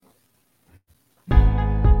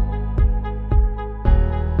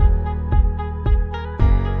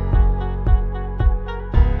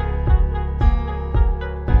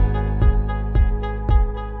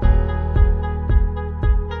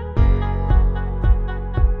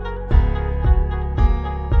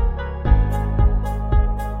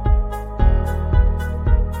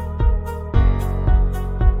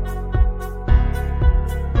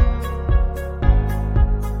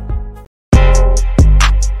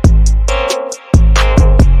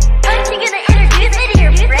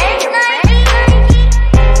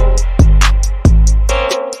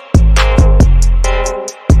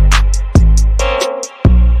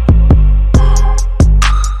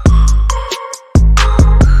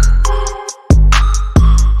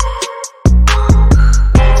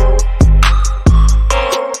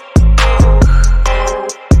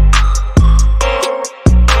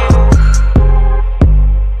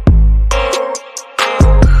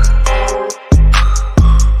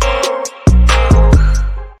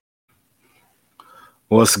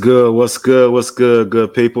What's good? What's good? What's good,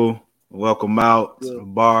 good people? Welcome out to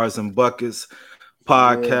Good. Bars and Buckets Yeah,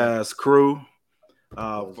 podcast crew.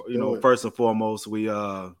 let's do it. First and foremost, we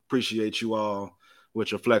appreciate you all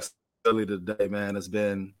with your flexibility today, man. It's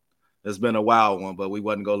been a wild one, but we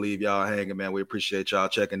wasn't gonna leave y'all hanging, man. We appreciate y'all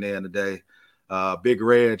checking in today. Big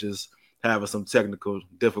Reg is having some technical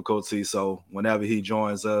difficulties, so whenever he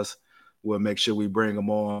joins us, we'll make sure we bring him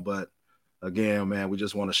on. But again, man, we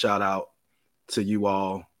just want to shout out to you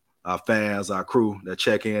all, our fans, our crew that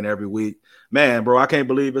check in every week. Man, bro, I can't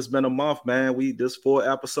believe it's been a month, man. We just 4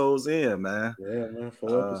 episodes in, man. Yeah, man.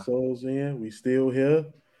 Four Uh, episodes in, we still here,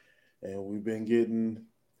 and we've been getting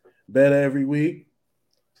better every week.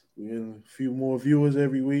 We getting a few more viewers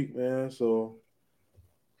every week, man. So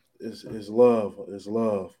it's love. It's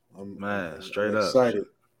love. man, I'm straight up, excited.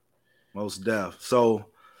 most deaf. So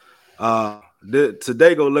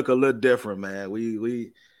today gonna look a little different, man.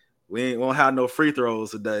 We ain't won't have no free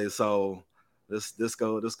throws today, so this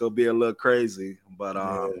go be a little crazy. But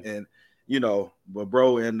Yeah, but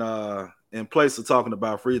bro, in place of talking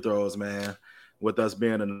about free throws, man, with us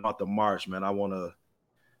being in the month of March, man, I want to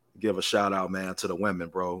give a shout out, man, to the women,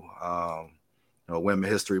 bro. Women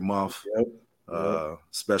History Month, yep, yep.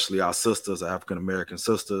 especially our sisters, African American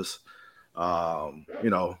sisters.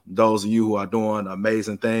 Those of you who are doing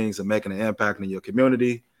amazing things and making an impact in your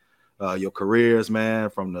community, your careers, man,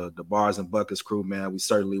 from the Bars and Buckets crew, man. We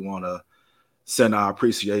certainly want to send our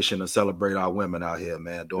appreciation and celebrate our women out here,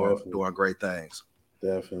 man, Definitely, doing great things.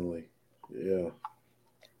 definitely. Yeah.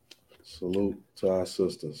 Salute to our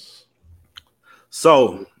sisters. So,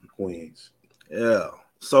 Salute to Queens. yeah.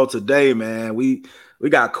 So today, man, we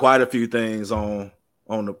got quite a few things on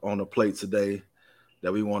the plate today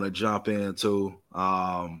that we want to jump into.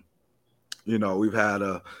 We've had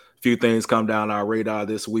a few things come down our radar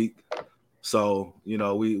this week. So,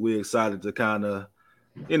 we excited to kind of,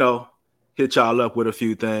 you know, hit y'all up with a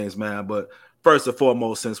few things, man. But first and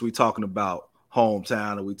foremost, since we talking about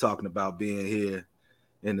hometown and we talking about being here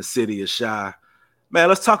in the city of Shy, man,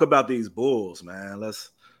 let's talk about these Bulls, man.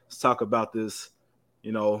 Let's talk about this,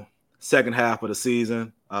 you know, second half of the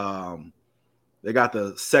season. They got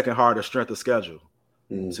the second hardest strength of schedule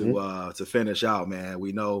Mm-hmm. to finish out, man.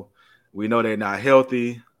 We know they're not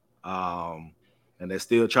healthy, and they're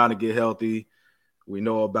still trying to get healthy. We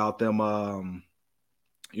know about them.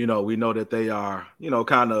 We know that they are,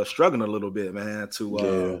 kind of struggling a little bit, man, to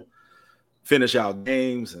Yeah. finish out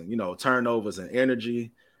games and turnovers and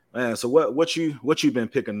energy, man. So what you been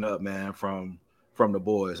picking up, man, from the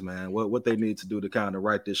boys, man? What they need to do to kind of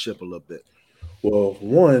right this ship a little bit. Well,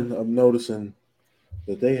 one, I'm noticing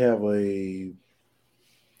that they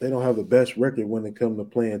don't have the best record when it comes to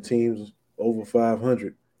playing teams over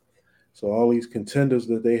 500. So all these contenders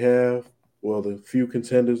that they have, well, the few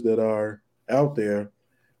contenders that are out there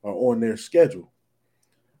are on their schedule.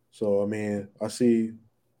 So I mean, I see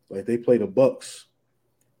like they play the Bucks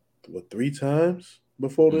what 3 times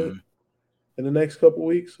before the Mm-hmm. in the next couple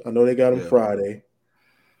weeks. I know they got them Yeah. Friday.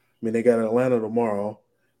 I mean, they got Atlanta tomorrow.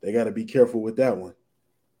 They got to be careful with that one.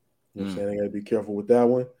 You know what I'm Mm-hmm. saying? They got to be careful with that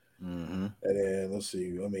one. Mm-hmm. And then let's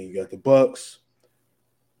see. I mean, you got the Bucks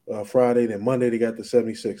Friday, then Monday they got the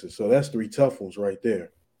 76ers. So that's three tough ones right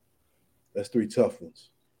there. That's three tough ones.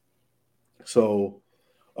 So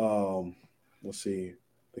um, let's see.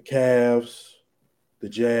 The Cavs, the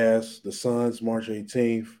Jazz, the Suns, March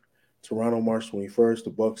 18th, Toronto, March 21st, the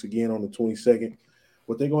Bucks again on the 22nd.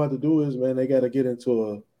 What they're gonna have to do is, man, they gotta get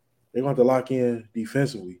into they're gonna have to lock in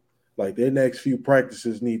defensively. Like their next few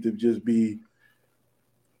practices need to just be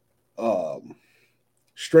um,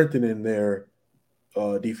 strengthening their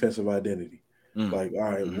defensive identity. Like, all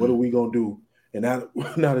right, what Mm-hmm. are we gonna do? And now,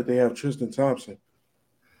 now that they have Tristan Thompson,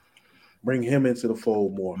 bring him into the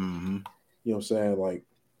fold more. Mm-hmm. You know what I'm saying? Like,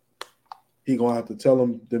 he gonna have to tell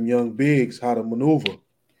them young bigs how to maneuver. You know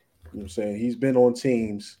what I'm saying? He's been on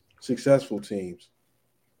teams, successful teams.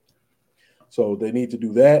 So they need to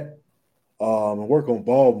do that and work on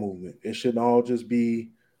ball movement. It shouldn't all just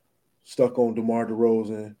be stuck on DeMar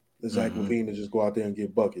DeRozan and Zach Mm-hmm. LaVine to just go out there and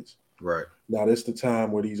get buckets. Right. Now this the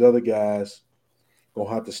time where these other guys gonna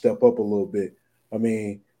have to step up a little bit. I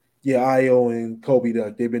mean, yeah, Io and Kobe,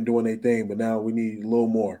 they've been doing their thing, but now we need a little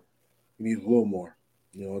more. We need a little more,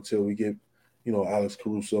 until we get, Alex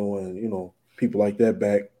Caruso and people like that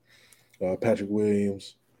back, Patrick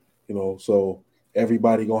Williams, So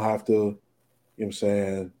everybody gonna have to, what I'm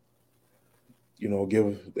saying,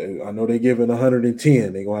 give. I know they're giving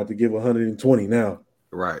 110. They're gonna have to give 120 now.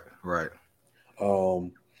 Right. Right.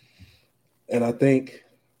 Um, and I think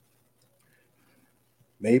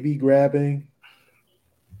maybe grabbing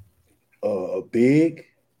a big,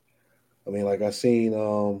 I mean, like I just seen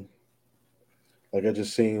who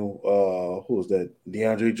was that?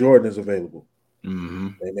 DeAndre Jordan is available. Mm-hmm.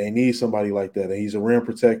 And they need somebody like that. And he's a rim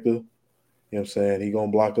protector. You know what I'm saying? He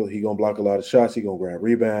gonna block a lot of shots. He gonna grab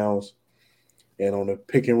rebounds. And on the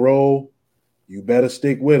pick and roll, you better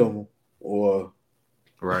stick with him or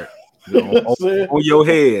Right. you know what I'm On, saying? on your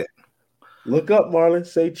head. Look up, Marlon.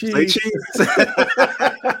 Say Say cheese. cheese.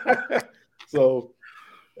 So,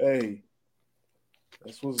 hey,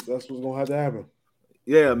 that's what's gonna have to happen.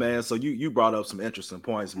 Yeah, man. So you brought up some interesting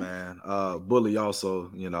points, man. Bully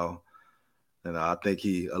also, I think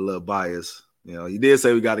he a little biased. He did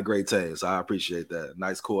say we got a great team, so I appreciate that.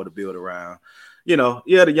 Nice core to build around. Yeah,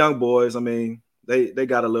 the young boys. I mean, they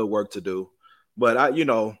got a little work to do, but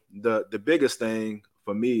the biggest thing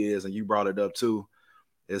for me is, and you brought it up too,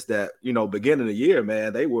 is that beginning of the year,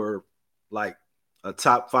 man, they were like a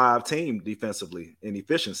top 5 team defensively in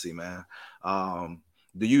efficiency, man.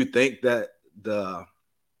 Do you think that the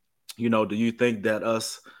do you think that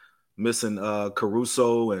us missing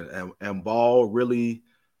Caruso and Ball really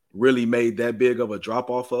made that big of a drop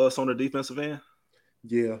off for us on the defensive end?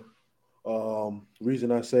 Yeah.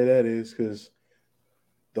 Reason I say that is because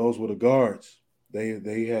those were the guards.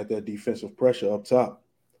 They had that defensive pressure up top.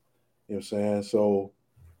 You know what I'm saying? So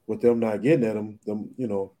with them not getting at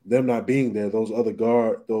them not being there,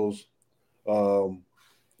 those um,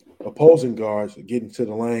 opposing guards getting to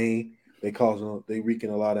the lane, they wreaking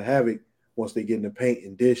a lot of havoc once they get in the paint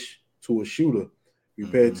and dish to a shooter. If you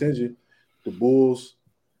pay Mm-hmm. attention, the Bulls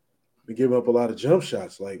been giving up a lot of jump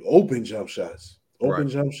shots, like open Right.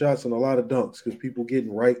 jump shots, and a lot of dunks because people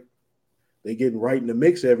getting right in the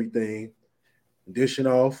mix of everything, dishing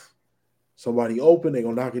off. Somebody open, they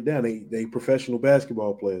gonna knock it down. They professional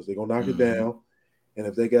basketball players. They gonna knock it Mm-hmm. down. And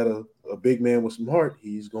if they got a big man with some heart,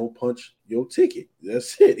 he's gonna punch your ticket.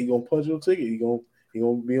 That's it. He gonna punch your ticket. He gonna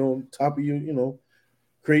be on top of you,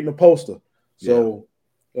 creating a poster. Yeah.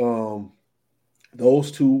 So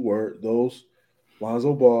those two were those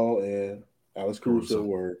Lonzo Ball and Alex Caruso Caruso.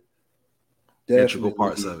 were Integral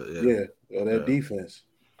parts definitely, of it. Yeah. yeah, of that Yeah. defense.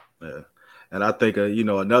 Yeah. And I think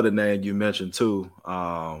another name you mentioned too,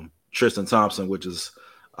 Tristan Thompson, which is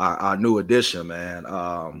our new addition, man.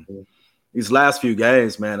 Mhm. These last few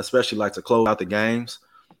games, man, especially like to close out the games.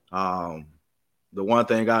 Um, the one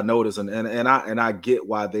thing I noticed, and I get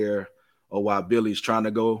why Billy's trying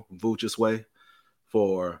to go Vooch's way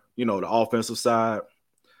for the offensive side,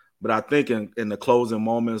 but I think in the closing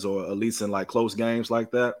moments, or at least in like close games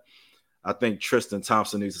like that, I think Tristan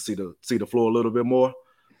Thompson needs to see the floor a little bit more,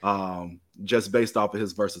 just based off of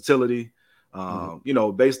his versatility.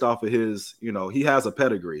 Mhm. Based off of his, he has a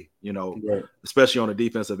pedigree, Right. especially on the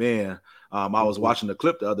defensive end. I was Mhm. watching the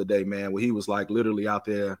clip the other day, man, where he was like literally out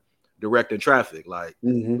there directing traffic, like,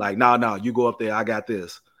 Mhm. no, you go up there, I got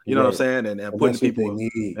this. You know what I'm Right. saying? And And putting that's what they people,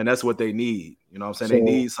 need. and that's what they need. You know what I'm saying?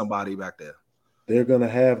 They So need somebody back there. they're gonna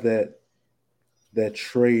have that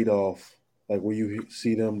trade off, like where you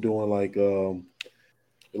see them doing like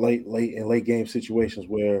late game situations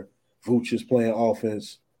where Vooch is playing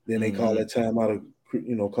offense, then they call Mm-hmm. that timeout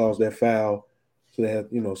to cause that foul, so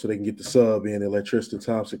so they can get the sub in and let Tristan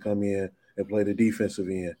Thompson come in and play the defensive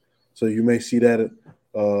end. So you may see that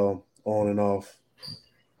on and off,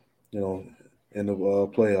 you know, in the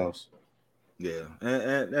playoffs. Yeah,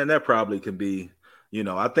 and that probably could be,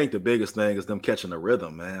 I think the biggest thing is them catching the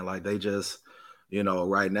rhythm, man. Like they just,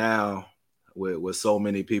 right now with so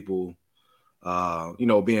many people,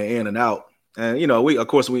 being in and out, and we of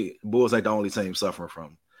course we Bulls ain't the only team suffering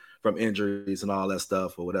from injuries and all that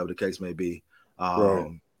stuff or whatever the case may be.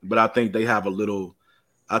 Right, But I think they have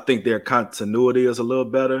I think their continuity is a little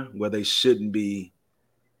better where they shouldn't be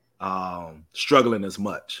struggling as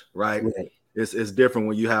much, right? right. It's different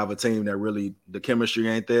when you have a team that really the chemistry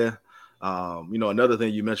ain't there. Another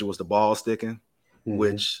thing you mentioned was the ball sticking, Mm-hmm.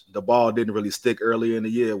 which the ball didn't really stick earlier in the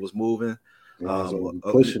year. It was moving. Lonzo will be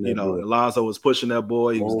pushing that boy. Alonzo was pushing that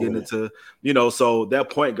boy. He was getting Oh, it to, so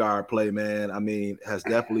that point guard play, man, I mean, has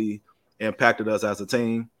definitely impacted us as a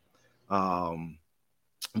team. Um,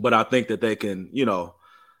 but I think that they can, and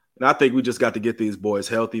I think we just got to get these boys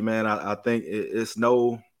healthy, man. I think it's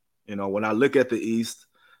no, when I look at the East,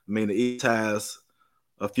 I mean, the East has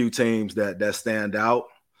a few teams that stand out,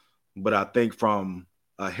 but I think from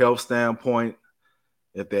a health standpoint,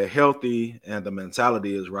 if they're healthy and the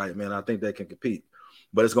mentality is right, man, I think they can compete.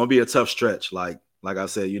 But it's going to be a tough stretch. Like I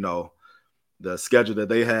said, the schedule that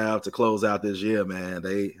they have to close out this year, man,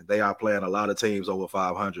 they are playing a lot of teams over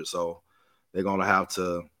 500, so they're going to have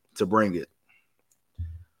to bring it.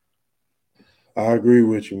 I agree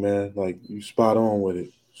with you, man. Like you spot on with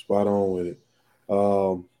it. Spot on with it.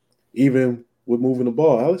 Um, even with moving the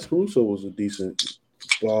ball. Alex Caruso was a decent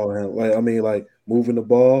ball handler. Like moving the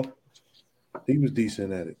ball, he was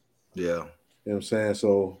decent at it. Yeah, You know what I'm saying?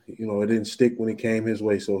 So, it didn't stick when it came his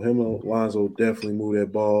way. So him and Lonzo definitely moved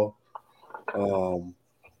that ball.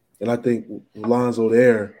 And I think Lonzo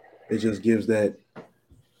there, it just gives that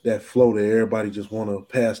flow that everybody just want to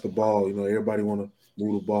pass the ball. Everybody want to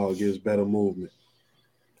move the ball. It gives better movement.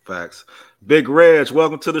 facts. Big Reg,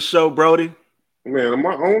 welcome to the show, Brody. Man, am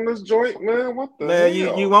I on this joint, man? What the Man, you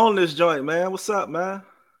hell? own this joint, man. What's up, man?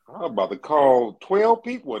 I'm about to call 12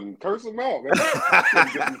 people and curse them out, man.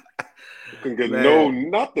 I couldn't get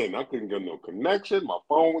nothing. I couldn't get no connection. My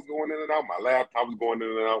phone was going in and out. My laptop was going in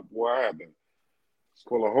and out. Boy, I had to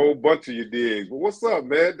pull a whole bunch of your digs. But what's up,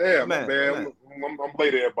 man? Damn, my bad. I'm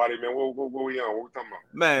late, everybody, man. What we on? What we talking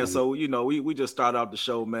about? Man, so we just started off the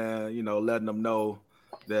show, man. Letting them know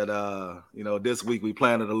that this week we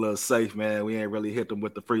planned it a little safe, man. We ain't really hit them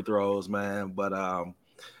with the free throws, man. But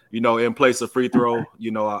in place of free throw,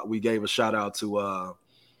 we gave a shout out to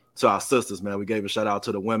our sisters, man. We gave a shout out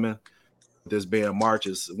to the women. This being March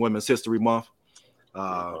is Women's History Month.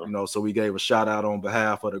 So we gave a shout out on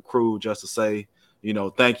behalf of the crew just to say,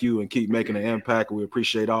 thank you and keep making an impact. We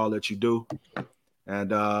appreciate all that you do.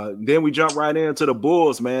 And then we jump right into the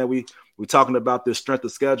Bulls, man. We talking about this strength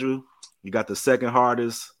of schedule. You got the second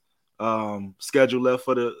hardest schedule left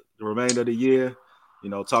for the remainder of the year.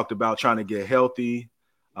 Talked about trying to get healthy.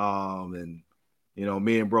 And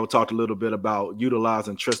me and bro talked a little bit about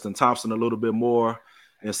utilizing Tristan Thompson a little bit more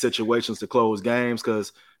in situations to close games.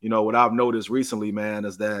 Because, what I've noticed recently, man,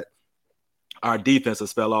 is that our defense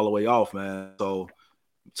has fell all the way off, man. So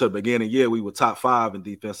to the beginning of the year, we were top 5 in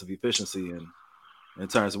defensive efficiency and in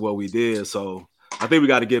terms of what we did. So I think we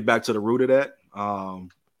got to get back to the root of that.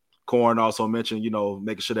 Corn also mentioned,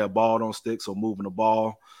 making sure that ball don't stick, so moving the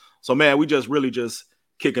ball. So, man, we just really just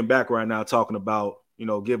kicking back right now, talking about,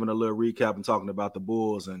 giving a little recap and talking about the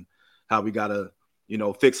Bulls and how we got to,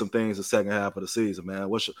 fix some things the second half of the season, man.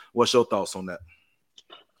 What's your thoughts on that?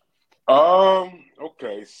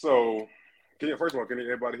 Okay, so first of all, can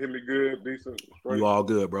everybody hear me good, decent, straight? You all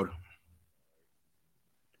good, brother.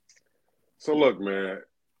 So look, man,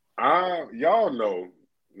 y'all know,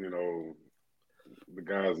 the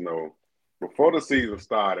guys know, before the season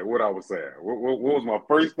started, what I was saying. What was my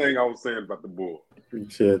first thing I was saying about the Bulls? You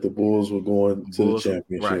said the Bulls were going to the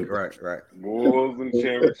championship. Right. Bulls and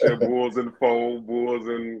championship, Bulls and fold, Bulls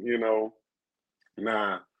and,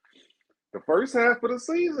 the first half of the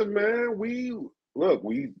season, man, we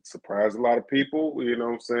surprised a lot of people, you know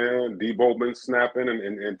what I'm saying? Debo been snapping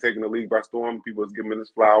and taking the league by storm. People is giving him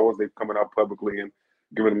his flowers. They're coming out publicly and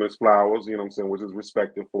giving him his flowers, you know what I'm saying, which is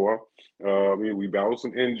respected for. We battled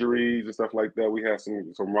some injuries and stuff like that. We had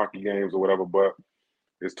some rocky games or whatever, but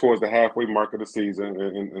it's towards the halfway mark of the season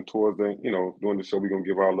and towards the, during the show, we're going to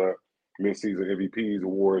give all the midseason MVPs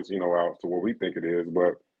awards, out to what we think it is.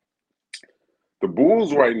 But the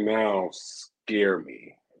Bulls right now scare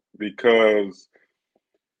me because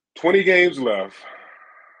 20 games left.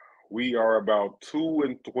 We are about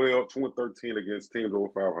 2-12, 2-13 against teams over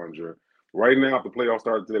 500. Right now, if the playoffs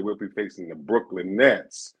started today, we'll be facing the Brooklyn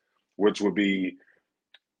Nets, which would be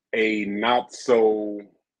a not so.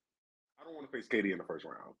 I don't want to face KD in the first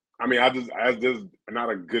round. I mean, I just not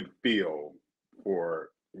a good feel for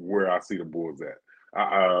where I see the Bulls at.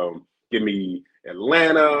 Give me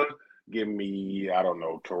Atlanta. Give me, I don't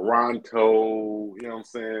know, Toronto. You know what I'm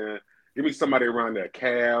saying? Give me somebody around there.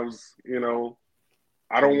 Cavs.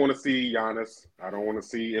 I don't want to see Giannis. I don't want to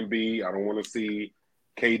see Embiid. I don't want to see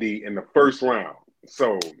KD in the first round.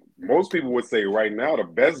 So most people would say right now the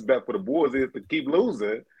best bet for the Bulls is to keep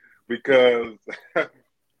losing because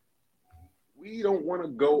we don't want to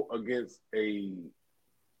go against a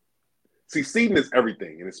 – see, seeding is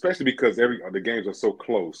everything, and especially because the games are so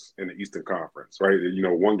close in the Eastern Conference, right?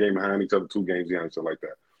 One game behind each other, 2 games behind each other like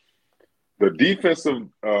that. The defensive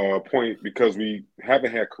point, because we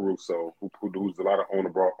haven't had Caruso, who's a lot of on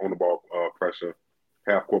the ball pressure,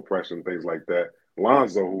 half court pressure, and things like that.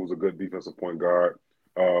 Lonzo, who's a good defensive point guard.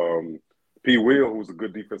 P. Will, who's a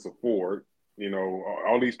good defensive forward.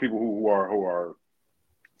 All these people who are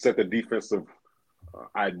set the defensive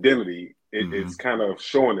identity. It's kind of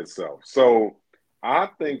showing itself. So I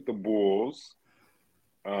think the Bulls.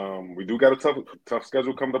 We do got a tough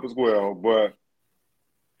schedule coming up as well, but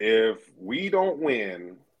if we don't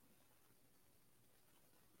win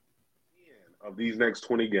of these next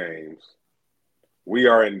 20 games, we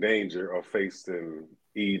are in danger of facing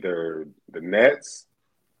either the Nets,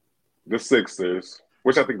 the Sixers,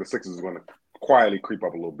 which I think the Sixers is going to quietly creep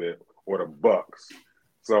up a little bit, or the Bucks.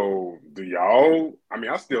 So do y'all – I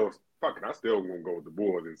mean, I still fuck it, I still gonna go with the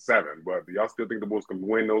Bulls in 7. But do y'all still think the Bulls can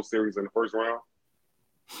win those series in the first round?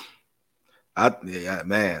 Yeah,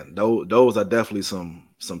 man, those are definitely some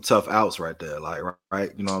tough outs right there. Like,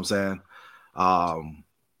 right, you know what I'm saying?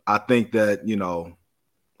 I think that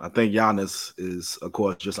I think Giannis is, of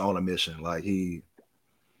course, just on a mission. Like he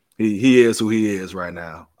is who he is right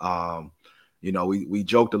now. We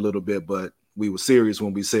joked a little bit, but we were serious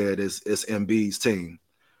when we said it's Embiid's team,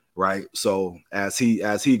 right? So as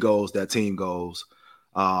he goes, that team goes.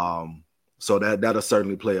 So that'll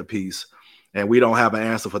certainly play a piece. And we don't have an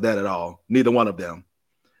answer for that at all. Neither one of them,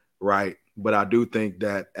 right? But I do think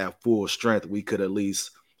that at full strength, we could at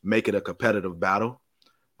least make it a competitive battle.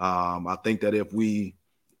 I think that if we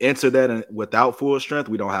enter that without full strength,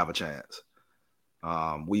 we don't have a chance.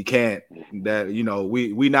 We can't.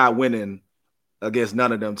 We not winning against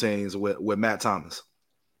none of them teams with Matt Thomas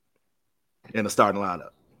in the starting lineup.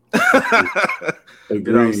 You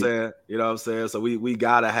know what I'm saying? So we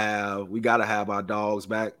gotta have our dogs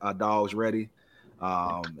back, our dogs ready.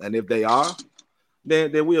 And if they are,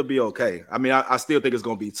 then we'll be okay. I mean, I still think it's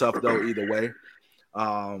gonna be tough though, either way.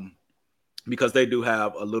 Because they do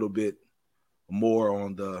have a little bit more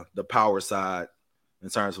on the power side in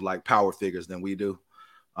terms of like power figures than we do.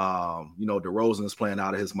 DeRozan is playing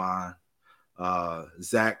out of his mind.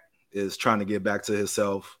 Zach is trying to get back to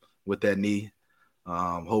himself with that knee.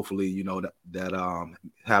 Hopefully, that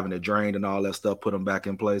having it drained and all that stuff put him back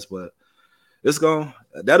in place. But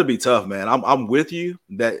that'll be tough, man. I'm with you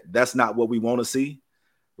that's not what we want to see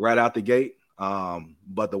right out the gate.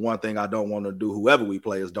 But the one thing I don't want to do, whoever we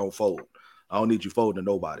play, is don't fold. I don't need you folding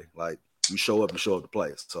nobody. Like, you show up to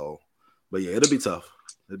play. So, but yeah, it'll be tough.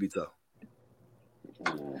 I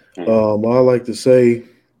like to say,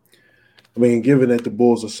 I mean, given that the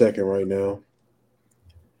Bulls are second right now,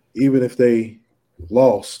 even if they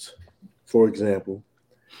lost, for example,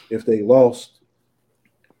 if they lost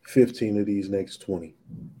 15 of these next 20,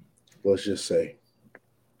 let's just say,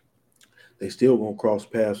 they still gonna cross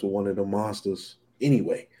paths with one of the monsters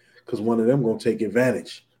anyway, because one of them gonna take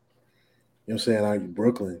advantage. You know what I'm saying? Like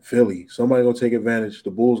Brooklyn, Philly, somebody gonna take advantage. The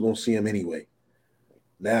Bulls gonna see him anyway.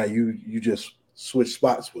 Now you just switch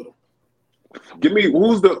spots with them. Give me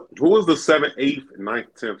who is the 7th, 8th, 9th,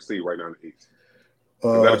 10th seed right now in the East?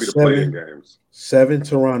 That'll be the play-in games. 7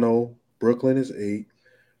 Toronto, Brooklyn is 8,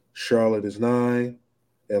 Charlotte is 9,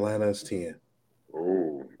 Atlanta is 10.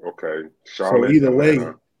 Oh, okay. Charlotte, so either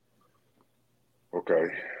Atlanta. way, okay.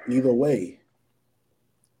 Either way,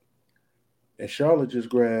 and Charlotte just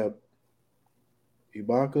grabbed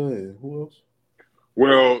Ibaka and who else?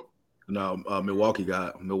 Well, no, Milwaukee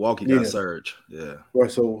got Serge. Yeah. Right.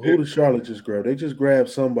 So who did Charlotte just grab? They just grabbed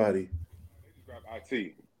somebody. They just grabbed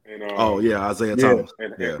IT. And, Isaiah Thomas.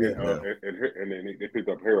 And then they picked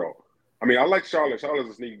up Harold. I mean, I like Charlotte. Charlotte's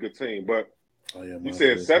a sneaky good team, but you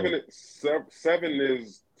said 7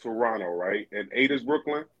 is Toronto, right? And 8 is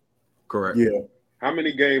Brooklyn? Correct. Yeah. How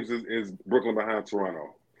many games is Brooklyn behind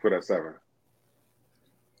Toronto for that 7?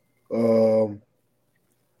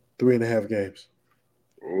 3.5 games.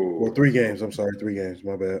 Ooh. Well, 3 games. I'm sorry, 3 games.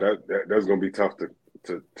 My bad. That's going to be tough to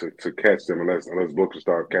catch them unless Brooklyn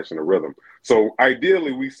start catching the rhythm. So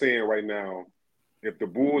ideally, we saying right now, if the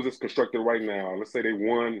Bulls is constructed right now, let's say they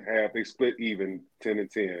won half, they split even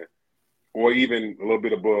 10-10, or even a little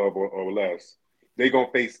bit above or less, they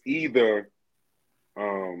gonna face either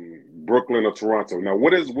Brooklyn or Toronto. Now,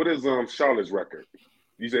 what is Charlotte's record?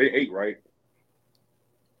 You say 8, right?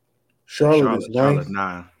 Charlotte is 9th,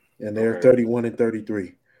 9, and they're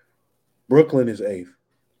 31-33. Brooklyn is 8th.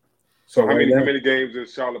 So how many games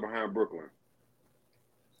is Charlotte behind Brooklyn?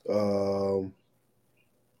 1.5.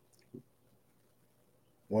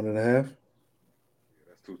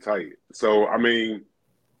 That's too tight. So I mean,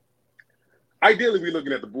 ideally, we're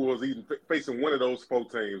looking at the Bulls even facing one of those 4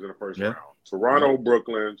 teams in the first round: Toronto,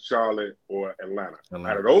 Brooklyn, Charlotte, or Atlanta.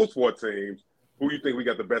 Out of those 4 teams, who do you think we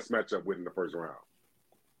got the best matchup with in the first round?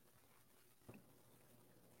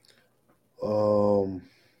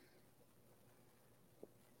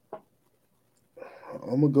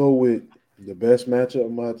 I'm gonna go with the best matchup.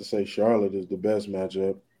 I'm gonna have to say Charlotte is the best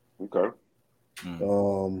matchup. Okay.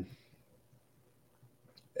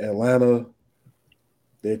 Atlanta,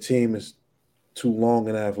 their team is too long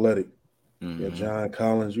and athletic. Mm-hmm. Yeah, John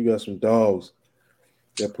Collins, you got some dogs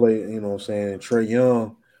that play, you know what I'm saying? Trae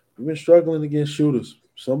Young, we've been struggling against shooters.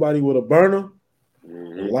 Somebody with a burner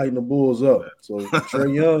and lighting the Bulls up. So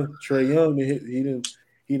Trae Young, he didn't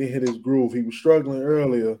hit his groove. He was struggling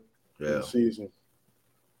earlier in the season.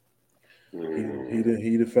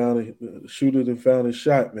 He found a shooter and found his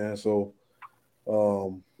shot, man. So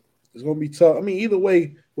it's gonna be tough. I mean, either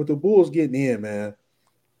way, with the Bulls getting in, man,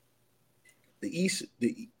 the East,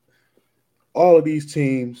 all of these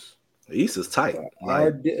teams The East is tight.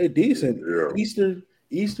 are decent. Yeah.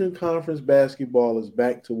 Eastern Conference basketball is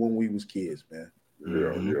back to when we was kids, man. Yeah.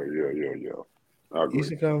 I agree.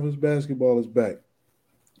 Eastern Conference basketball is back.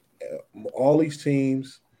 All these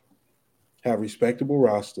teams have respectable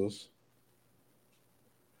rosters,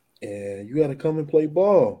 and you got to come and play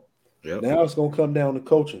ball. Yep. Now it's gonna come down to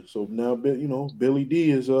coaching. So now, Billy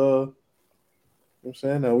D is I'm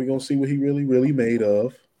saying now we're gonna see what he really made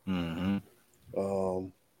of. Mm-hmm.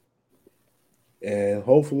 Um, and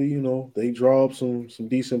hopefully, they draw up some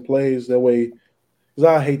decent plays that way. Because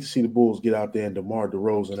I hate to see the Bulls get out there and DeMar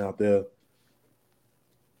DeRozan out there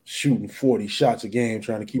shooting 40 shots a game,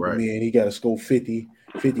 trying to keep him Right. in. He got to score 50,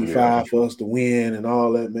 55 for us to win and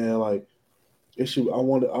all that, man. Like it should. I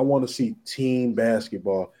want to see team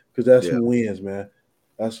basketball because that's who wins, man.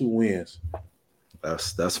 That's who wins.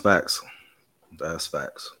 That's facts. That's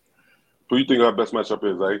facts. Who you think our best matchup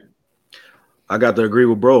is, eh? I got to agree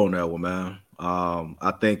with bro on that one, man.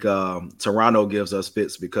 I think Toronto gives us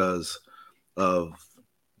fits because of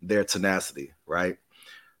their tenacity, right?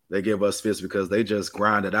 They give us fits because they just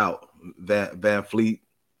grind it out. Van Fleet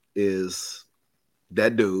is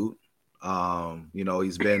that dude.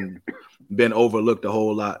 He's been overlooked a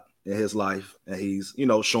whole lot in his life, and he's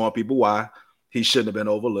showing people why he shouldn't have been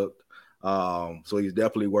overlooked. So he's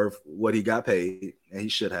definitely worth what he got paid, and he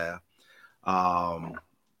should have.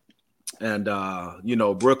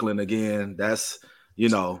 Brooklyn again. That's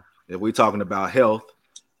if we're talking about health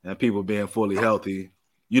and people being fully healthy,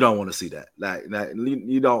 you don't want to see that. Like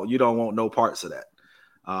you don't want no parts of that,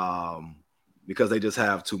 because they just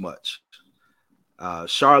have too much.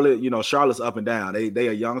 Charlotte, Charlotte's up and down. They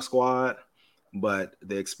a young squad, but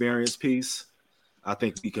the experience piece, I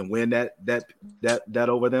think we can win that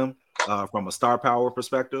over them from a star power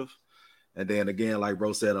perspective. And then again, like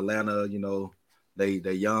bro said, Atlanta,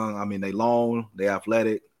 they young. I mean, they long, they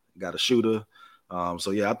athletic, got a shooter.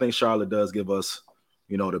 So yeah, I think Charlotte does give us,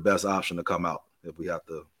 the best option to come out if we have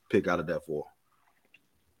to pick out of that four.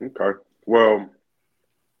 Okay. Well,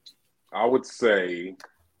 I would say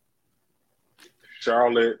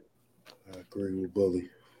Charlotte. I agree with Bully.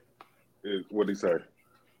 What did he say?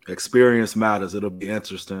 Experience matters. It'll be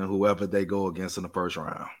interesting whoever they go against in the first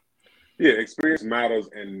round. Yeah, experience matters,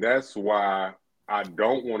 and that's why I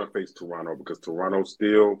don't want to face Toronto because Toronto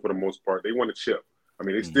still, for the most part, they want to chip. I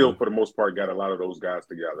mean, they still, for the most part, got a lot of those guys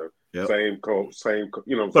together. Yep. Same coach,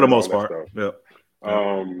 for the most part. Yep.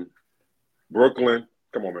 Brooklyn,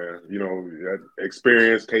 come on, man. That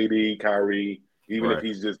experience, KD, Kyrie, even if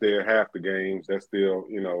he's just there half the games, that's still,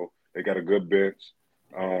 they got a good bench.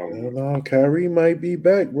 Kyrie might be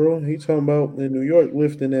back, bro. He talking about in New York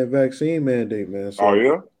lifting that vaccine mandate, man.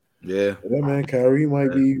 So, yeah, man. Kyrie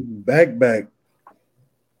might be back.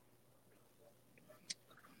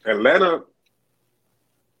 Atlanta.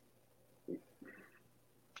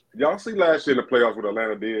 Y'all see last year in the playoffs what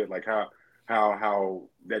Atlanta did, like how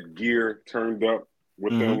that gear turned up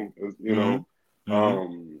with them,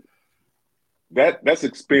 that's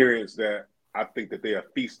experience that I think that they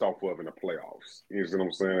feast off of in the playoffs. You know what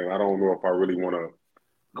I'm saying? I don't know if I really want to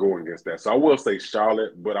go against that. So I will say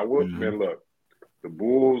Charlotte, but I will, man, look, the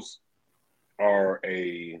Bulls are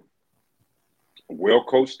a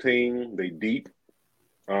well-coached team. They deep.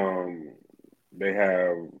 They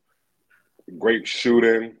have great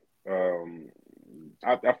shooting.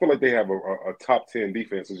 I feel like they have a top 10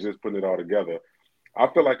 defense. Is just putting it all together. I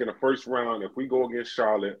feel like in the first round, if we go against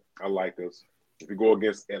Charlotte, I like us. If we go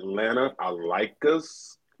against Atlanta, I like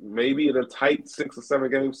us. Maybe in a tight 6 or 7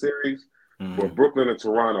 game series. But Brooklyn and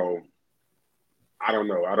Toronto, I don't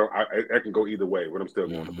know. I can go either way, but I'm still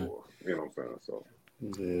going to Bulls. You know what I'm saying? So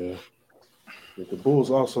yeah. But the Bulls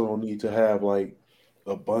also don't need to have like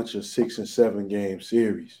a bunch of 6 and 7 game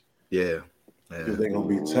series. Yeah. Because they're gonna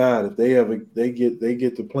be tired. If they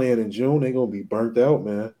get to playing in June, they're gonna be burnt out,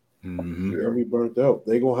 man. They're gonna be burnt out.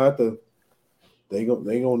 They're gonna have to. They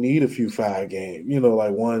gonna need a few 5 games.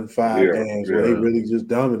 Like 1-5 games where they really just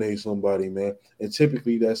dominate somebody, man. And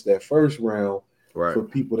typically that's that first round for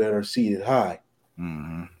people that are seated high. You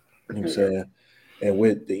know what I'm saying? And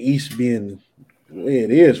with the East being the way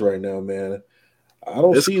it is right now, man, I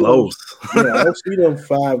don't it's see close. I don't see them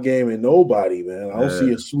 5 gaming nobody, man. I don't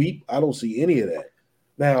see a sweep. I don't see any of that.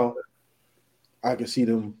 Now, I can see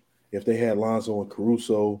them if they had Lonzo and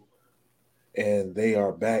Caruso, and they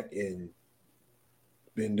are back and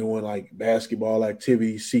been doing like basketball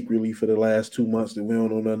activities secretly for the last 2 months that we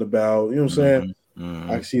don't know nothing about. You know what I'm saying?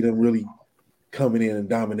 I see them really coming in and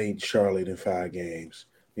dominating Charlotte in 5 games.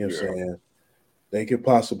 You know what I'm saying? They could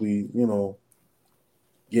possibly,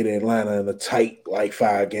 get Atlanta in a tight like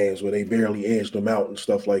 5 games where they barely edged them out and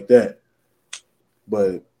stuff like that.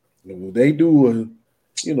 But if they do a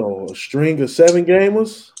string of 7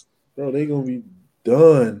 gamers, bro, they gonna be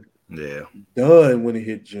done. Yeah. Done when it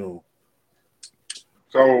hit June.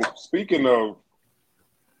 So speaking of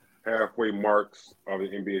halfway marks of the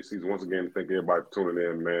NBA season, once again, thank everybody for tuning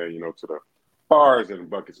in, man. To the bars and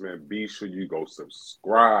buckets, man. Be sure you go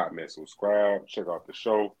subscribe, man. Subscribe, check out the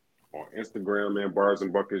show on Instagram, man. Bars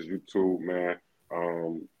and buckets, YouTube, man.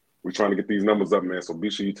 We're trying to get these numbers up, man. So be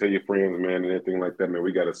sure you tell your friends, man, and anything like that, man.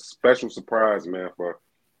 We got a special surprise, man, for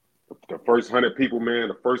the first 100 people, man.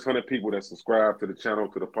 The first 100 people that subscribe to the channel,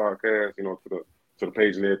 to the podcast, to the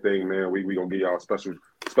page and everything, man. We gonna give y'all a special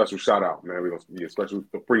shout out, man. We gonna be a special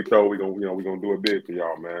free throw. We gonna do it big for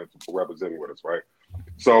y'all, man, for representing with us, right?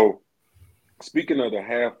 So, speaking of the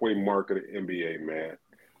halfway mark of the NBA, man,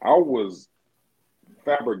 I was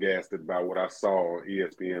flabbergasted by what I saw on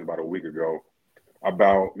ESPN about a week ago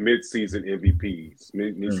about midseason MVPs,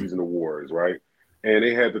 midseason awards, right? And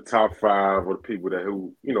they had the top 5 of the people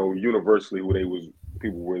who universally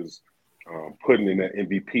people was putting in that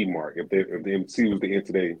MVP mark. If the MC was the end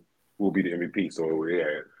today, who will be the MVP? So they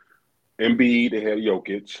had Embiid, they had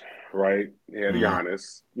Jokic, right? They had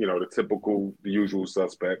Giannis, the usual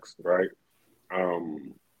suspects, right?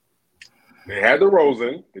 They had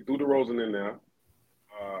DeRozan. They threw DeRozan in there.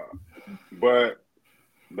 But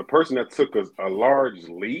the person that took a large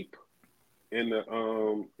leap in the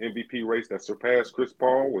MVP race that surpassed Chris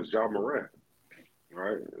Paul was Ja Morant,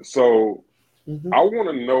 right? So I want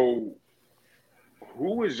to know,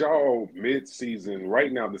 who is y'all mid-season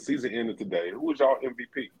right now? The season ended today. Who is y'all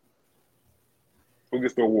MVP? Who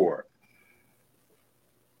gets the award?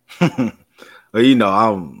 Well,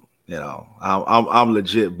 I'm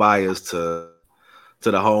legit biased to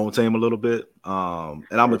the home team a little bit, and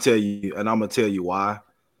I'm gonna tell you why.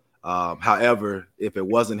 However, if it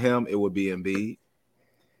wasn't him, it would be Embiid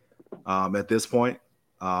at this point.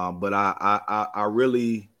 But I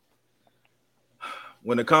really,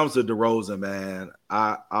 when it comes to DeRozan, man,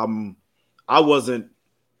 I wasn't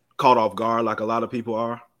caught off guard like a lot of people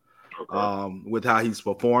are with how he's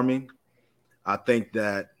performing. I think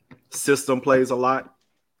that system plays a lot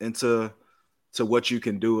into what you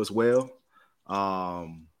can do as well.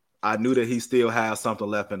 I knew that he still has something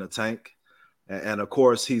left in the tank. And of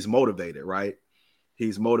course, he's motivated, right?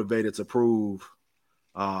 He's motivated to prove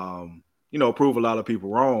a lot of people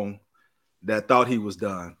wrong that thought he was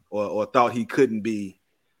done or thought he couldn't be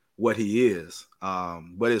what he is.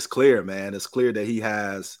 But it's clear, man. It's clear that he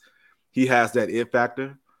has that it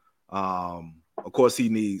factor. Of course, he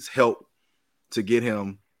needs help to get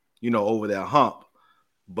him, over that hump.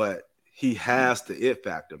 But he has the it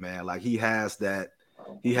factor, man. Like he has that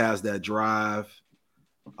drive. He has that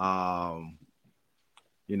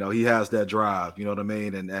drive, you know what I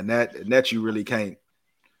mean? And that you really can't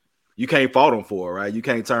fault him for, right? You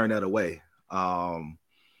can't turn that away.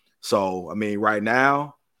 So, I mean, right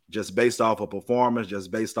now, just based off of performance,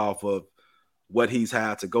 just based off of what he's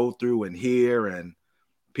had to go through and hear and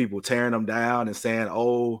people tearing him down and saying,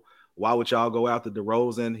 oh, why would y'all go after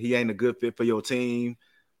DeRozan? He ain't a good fit for your team.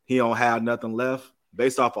 He don't have nothing left.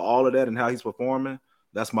 Based off of all of that and how he's performing,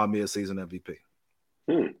 that's my mid-season MVP.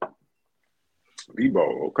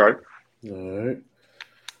 Debo, okay. All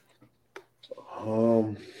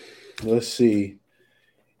right. Let's see.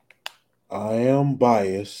 I am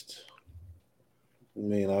biased. I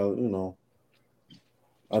mean, I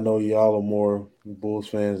know y'all are more Bulls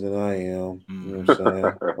fans than I am. You know what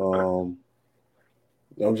I'm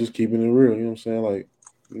saying? I'm just keeping it real. You know what I'm saying? Like,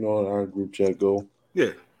 our group chat go.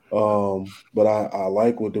 Yeah. But I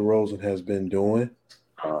like what DeRozan has been doing.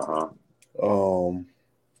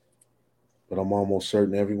 But I'm almost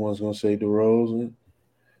certain everyone's gonna say DeRozan,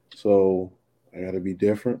 so I got to be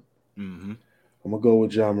different. I'm gonna go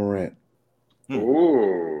with Ja Morant.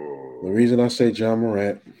 Ooh. The reason I say Ja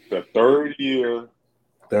Morant, the third year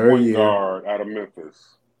guard out of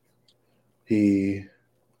Memphis. He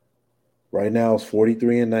right now is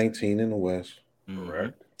 43-19 in the West.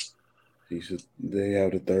 Correct. They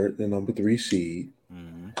have the number 3 seed.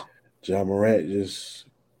 Ja Morant just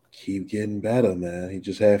keep getting better, man. He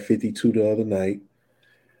just had 52 the other night.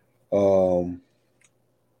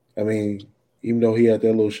 I mean, even though he had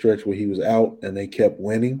that little stretch where he was out and they kept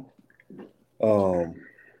winning, when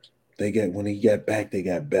he got back, they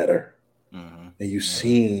got better. And you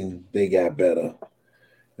seen they got better. You know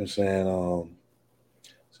what I'm saying? So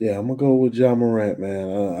yeah, I'm gonna go with Ja Morant, man.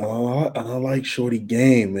 I like Shorty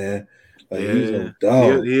game, man. Like he's a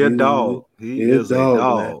dog. He a dog. He is a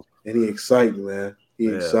dog. Man. And he exciting, man. He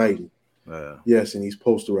exciting. Yeah. Yes, and he's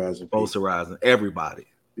posterizing everybody.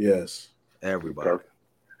 Yes. Everybody. Okay.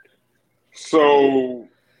 So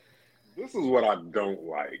this is what I don't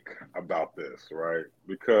like about this, right?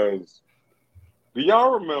 Because do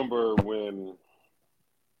y'all remember when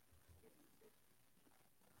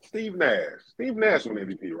Steve Nash won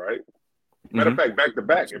MVP, right? Matter of fact,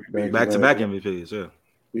 back-to-back MVP. Back-to-back MVPs, yeah.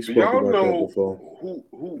 We Do spoke y'all about that know before.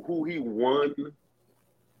 who he won?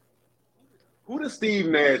 Who did Steve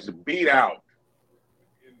Nash beat out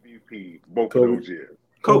MVP both of those years?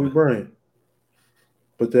 Kobe Bryant.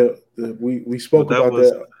 But we spoke about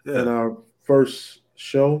that in our first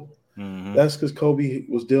show. Mm-hmm. That's because Kobe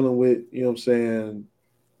was dealing with, you know what I'm saying,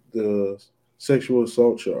 the sexual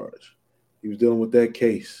assault charge. He was dealing with that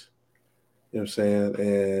case. You know what I'm saying?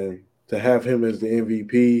 And to have him as the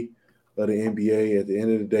MVP of the NBA at the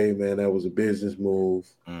end of the day, man, that was a business move.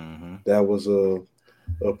 Mm-hmm. That was a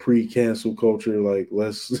pre-cancel culture. Like,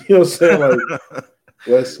 let's, you know what I'm saying? Like,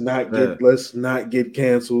 let's not get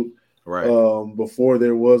canceled. Right. Before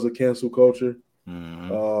there was a cancel culture.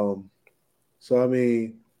 Mm-hmm. So I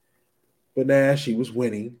mean, but Nash, he was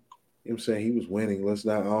winning. You know what I'm saying? He was winning. I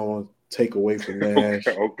don't want to take away from Nash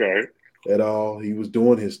Okay. at all. He was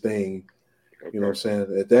doing his thing. Okay. You know what I'm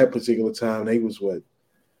saying? At that particular time, they was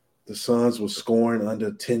the Suns was scoring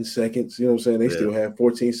under 10 seconds. You know what I'm saying? They still had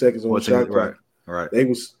 14 seconds on the shot clock. Right. They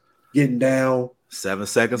was getting down 7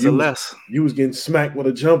 seconds or less. You was getting smacked with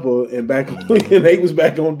a jumper and and they was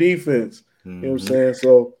back on defense. You know what I'm saying?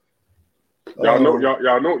 So y'all know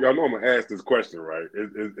I'm gonna ask this question, right?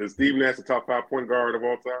 Is Steve Nash the top 5 point guard of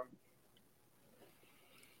all time?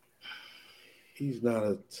 He's not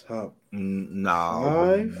a top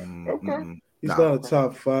no. 5. Okay. He's not a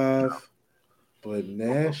top 5, but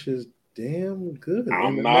Nash is damn good.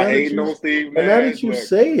 I'm not hating on Steve Nash. And now that you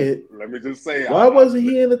say it, let me just say, why wasn't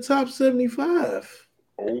he in the top 75?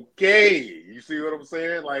 Okay, you see what I'm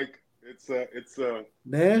saying? Like it's a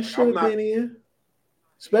Nash should have been in,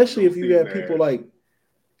 especially if you had people like,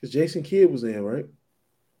 because Jason Kidd was in, right?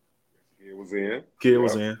 Kidd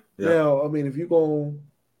was in. Yeah. Now, I mean, if you go,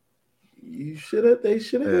 they should have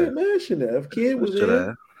had Nash in there. If Kidd was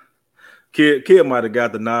in, Kidd might have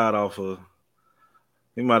got the nod off of.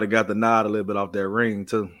 He might have got the nod a little bit off that ring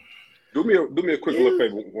too. Do me a quick little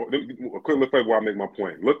favor. A quick little favor while I make my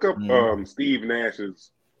point. Look up Steve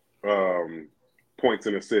Nash's points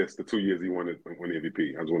and assists the 2 years he won the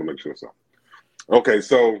MVP. I just want to make sure so. Okay,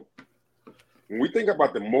 so when we think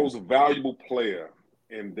about the most valuable player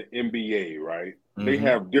in the NBA, right? They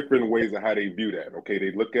have different ways of how they view that. Okay,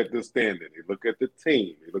 they look at the standard, they look at the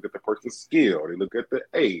team, they look at the person's skill, they look at the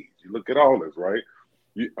age, you look at all this, right?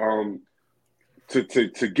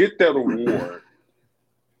 To get that award,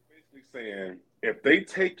 basically saying if they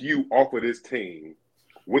take you off of this team,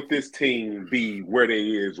 would this team be where they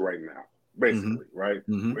is right now? Basically, right?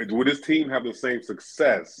 Would this team have the same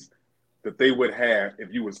success that they would have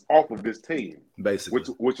if you was off of this team? Basically,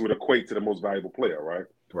 which would equate to the most valuable player, right?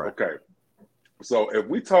 Right. Okay. So if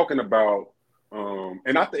we're talking about, and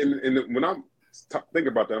when I'm thinking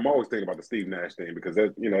about that, I'm always thinking about the Steve Nash thing because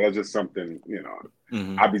that's just something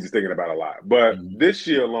I be just thinking about a lot. But this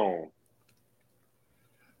year alone,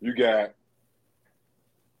 you got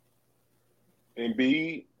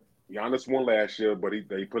Embiid, Giannis won last year, but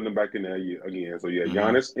they put him back in there again. So yeah,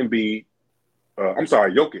 Giannis, Embiid. I'm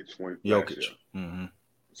sorry, Jokic won last year.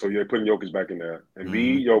 So you're putting Jokic back in there.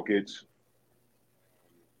 Embiid, Jokic,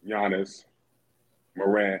 Giannis,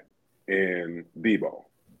 Morant, and Debo.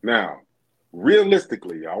 Now,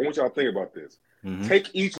 realistically, I want y'all to think about this. Take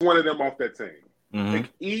each one of them off that team. Take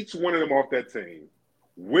each one of them off that team.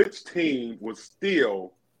 Which team would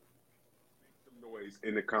still make some noise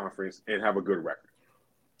in the conference and have a good record?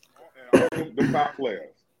 And all the 5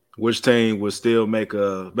 players. Which team would still make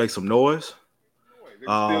some noise? They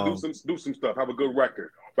still do some stuff. Have a good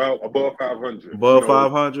record. About above 500. Above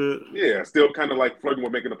 500? Yeah, still kind of like flirting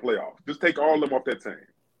with making the playoffs. Just take all of them off that team.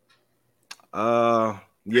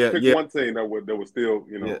 Pick one team that would still,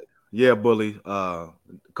 Yeah, Bully.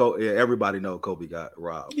 Everybody know Kobe got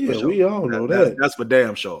robbed. Yeah, sure. We all know that. That's for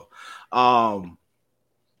damn sure.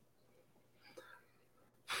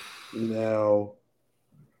 Now,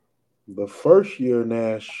 the first year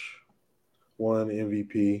Nash won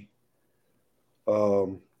MVP,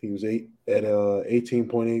 he was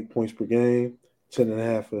 18.8 points per game,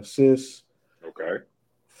 10.5 assists. Okay.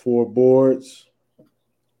 4 boards.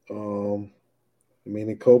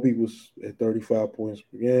 And Kobe was at 35 points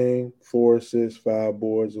per game, 4 assists, 5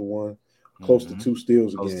 boards, and close to 2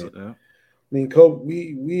 steals a game.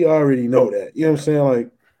 Kobe, we already know that. You know what I'm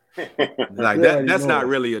saying? Like that's not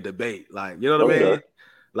really a debate. Like, you know what I mean?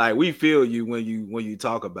 Like, we feel you when you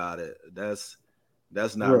talk about it.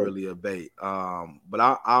 That's not Right. really a bait. But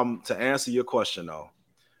I'm to answer your question though,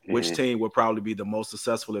 which team would probably be the most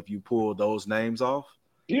successful if you pull those names off?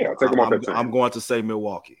 Yeah, take them off that I'm team. going to say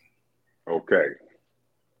Milwaukee. Okay.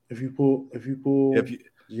 If you pull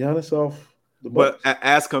Giannis off the But Bucks,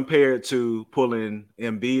 as compared to pulling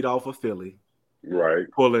Embiid off of Philly, Right.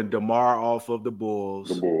 pulling DeMar off of the The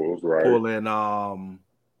Bulls, Bulls, right. pulling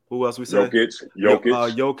who else we say?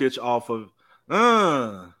 Jokic. Jokic off of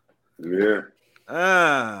Yeah.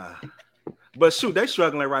 but shoot, they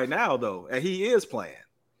struggling right now though, and he is playing.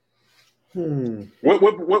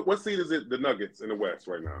 What seed is it? The Nuggets in the West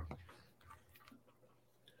right now.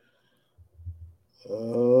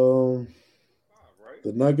 Right.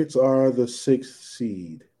 The Nuggets are the 6th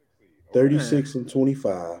seed,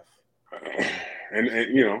 36-25. And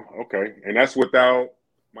okay, and that's without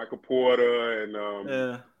Michael Porter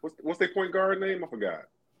and what's their point guard name? I forgot.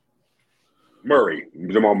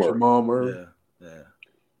 Jamal Murray. Jamal Murray. Yeah.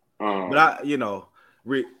 But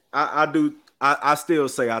I still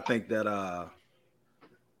say I think that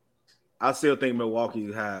I still think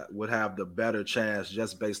Milwaukee would have the better chance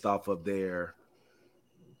just based off of their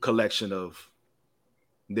collection of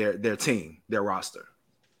their team, their roster.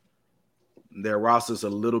 Their roster's a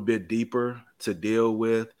little bit deeper to deal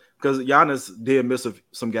with because Giannis did miss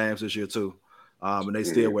some games this year too, and they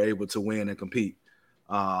still were able to win and compete.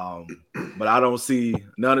 But I don't see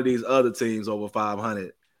none of these other teams over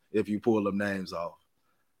 500 if you pull them names off.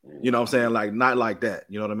 You know what I'm saying? Like not like that.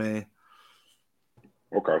 You know what I mean?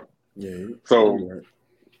 Okay. Yeah. So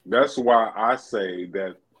that's why I say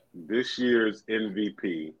that this year's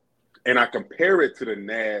MVP, and I compare it to the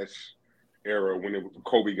Nash era when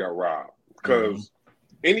Kobe got robbed. Because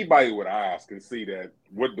anybody with eyes can see that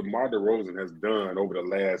what DeMar DeRozan has done over the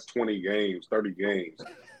last 20 games, 30 games,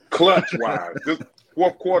 clutch-wise, just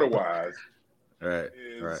fourth quarter-wise. Right.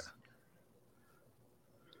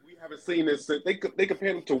 We haven't seen this since they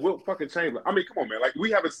compared him to Wilt fucking Chamberlain. I mean, come on, man. Like, we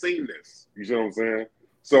haven't seen this. You see what I'm saying?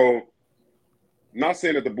 So, not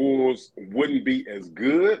saying that the Bulls wouldn't be as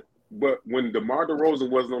good, but when DeMar DeRozan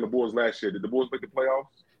wasn't on the Bulls last year, did the Bulls make the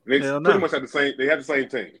playoffs? They pretty much had the same. They had the same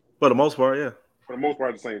team. For the most part, yeah. For the most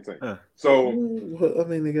part, the same team. Yeah. So, I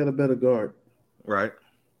mean, they got a better guard. Right.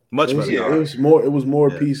 Much better. It was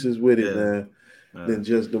more pieces with it, man, than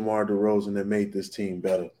just DeMar DeRozan that made this team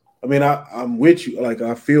better. I mean, I'm with you. Like,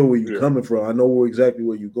 I feel where you're coming from. I know exactly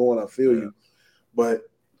where you're going. I feel you. But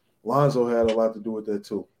Lonzo had a lot to do with that,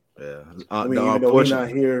 too. Yeah. I mean, even though he's not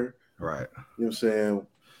here. Right. You know what I'm saying?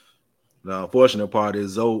 The unfortunate part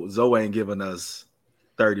is Zoe ain't giving us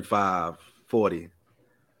 35, 40,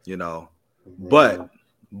 you know. But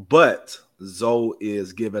Zoe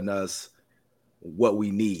is giving us what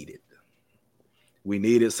we needed. We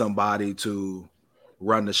needed somebody to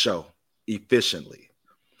run the show efficiently.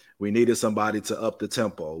 We needed somebody to up the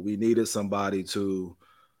tempo. We needed somebody to,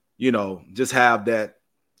 just have that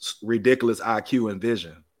ridiculous IQ and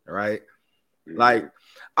vision, right? Like,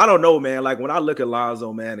 I don't know, man. Like, when I look at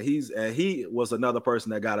Lonzo, man, he was another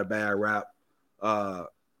person that got a bad rap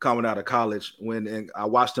coming out of college. And I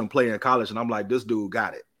watched him play in college, and I'm like, this dude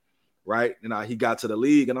got it, right? And he got to the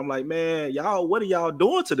league, and I'm like, man, y'all, what are y'all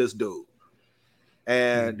doing to this dude?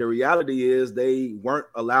 And the reality is they weren't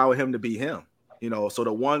allowing him to be him, So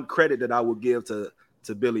the one credit that I would give to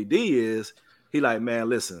Billy D is he like, man,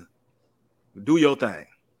 listen, do your thing,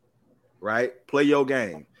 right? Play your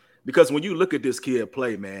game. Because when you look at this kid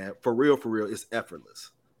play, man, for real, it's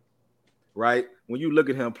effortless, right? When you look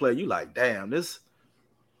at him play, you like, damn, this,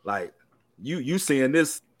 like, you seeing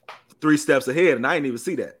this 3 steps ahead, and I didn't even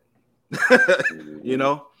see that,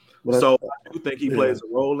 So I do think he plays a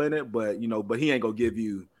role in it, but but he ain't gonna give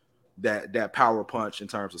you that power punch in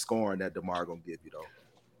terms of scoring that DeMar gonna give you though.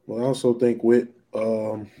 Well, I also think with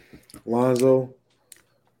Lonzo,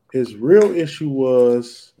 his real issue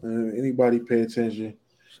was anybody pay attention.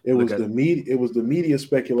 It was the media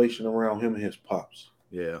speculation around him and his pops.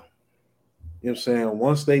 Yeah. You know what I'm saying?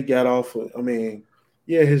 Once they got off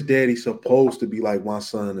his daddy's supposed to be like my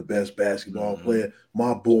son, the best basketball player,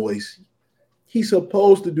 my boys. He's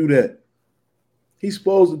supposed to do that. He's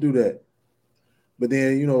supposed to do that. But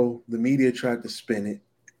then, the media tried to spin it.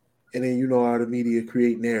 And then how the media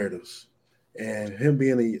create narratives. And him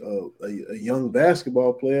being a young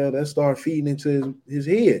basketball player, that started feeding into his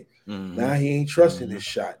head. Now he ain't trusting his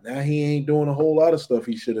shot. Now he ain't doing a whole lot of stuff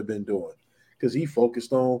he should have been doing. Because he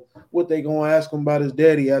focused on what they going to ask him about his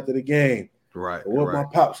daddy after the game. Right. Or what my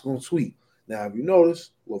pop's going to tweet. Now, if you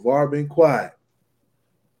notice, LeVar been quiet.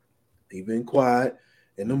 He been quiet,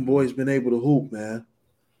 and them boys been able to hoop, man.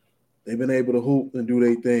 They've been able to hoop and do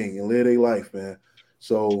their thing and live their life, man.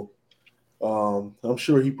 So I'm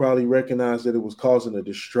sure he probably recognized that it was causing a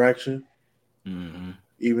distraction,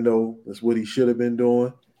 even though that's what he should have been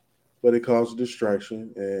doing. But it caused a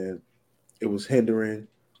distraction, and it was hindering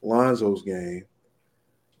Lonzo's game.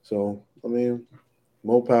 So, I mean,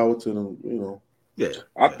 more power to them, Yeah.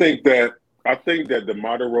 I think that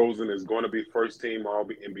DeMar DeRozan is going to be first team All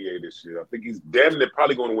NBA this year. I think he's damn near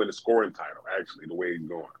probably going to win the scoring title. Actually, the way he's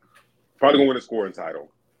going, probably going to win the scoring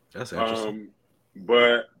title. That's interesting.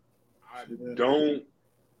 But I don't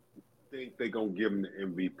think they're going to give him the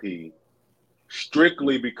MVP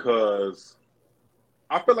strictly because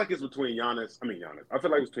I feel like it's between Giannis. I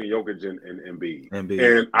feel like it's between Jokic and Embiid.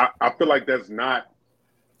 And I feel like that's not.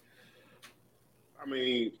 I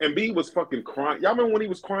mean, Embiid was fucking crying. Y'all remember when he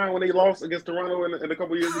was crying when they lost against Toronto in a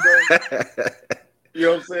couple years ago? You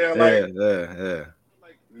know what I'm saying? Like, yeah.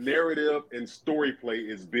 Like narrative and story play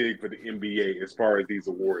is big for the NBA as far as these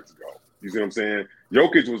awards go. You see what I'm saying?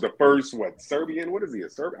 Jokic was the first, Serbian? What is he? A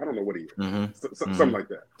Serbian? I don't know what he is. Something like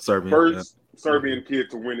that. Serbian. First Serbian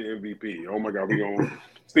kid to win the MVP. Oh my God, we going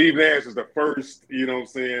Steve Nash is the first, you know what I'm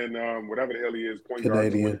saying, whatever the hell he is, point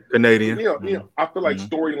guard. Canadian. Yeah, I feel like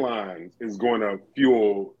storylines is going to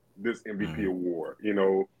fuel this MVP award, you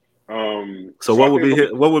know. So what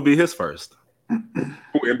would be his first? Who,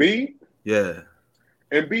 Embiid? Yeah.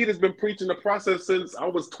 Embiid has been preaching the process since I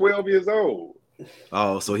was 12 years old.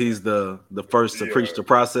 Oh, so he's the first to preach the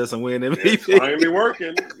process and win MVP. It's finally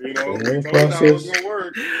working, you know. We told you how it was gonna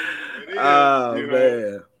work. It is, you know.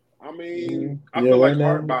 Man. I mean, I feel like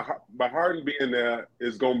by Harden being there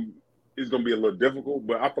is gonna be a little difficult,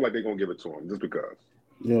 but I feel like they're gonna give it to him just because.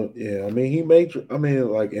 Yeah. I mean, like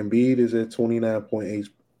Embiid is at 29.8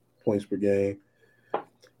 points per game.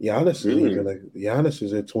 Giannis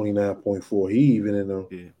is at 29.4. He even in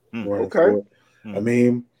the running for it. I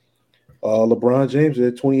mean, LeBron James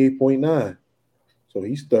is at 28.9. So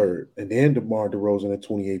he's third. And then DeMar DeRozan at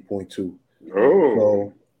 28.2. Oh.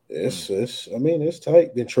 So it's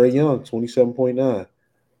tight. Then Trae Young, 27.9.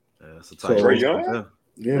 That's a tight Trae Young?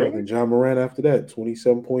 Yeah, really? And John Morant after that,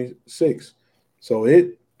 27.6. So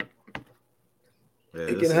it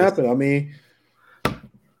can happen. I mean,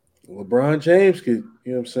 LeBron James could,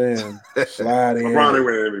 you know what I'm saying, slide in. LeBron ain't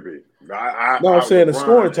winning MVP. I'm saying the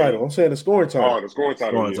scoring title. I'm saying the scoring title. Oh, the scoring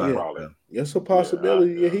title. Probably. It's a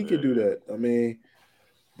possibility he could do that. I mean,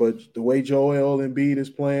 but the way Joel Embiid is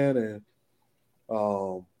playing, and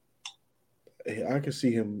I can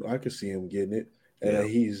see him getting it, and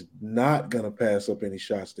he's not gonna pass up any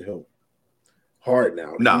shots to help Hard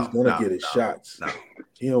now. He's gonna get his shots. No.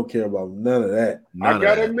 He don't care about none of that. I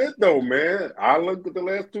gotta admit though, man, I looked at the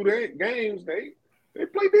last two games. They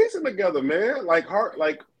play decent together, man.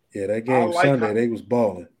 That game Sunday they was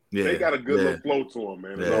balling. Yeah, they got a good little flow to them,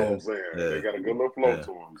 man. That's all I'm saying. Yeah. They got a good little flow to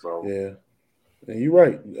them. So and you're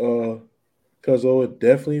right, because it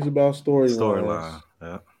definitely is about storyline.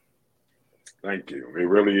 Yeah. Thank you. It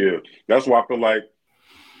really is. That's why I feel like,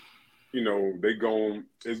 you know,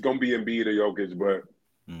 it's gonna be Embiid or Jokic, but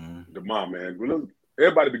DeMar, man.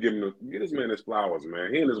 Everybody be get this man his flowers,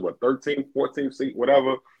 man. He in his 13th, 14th seat,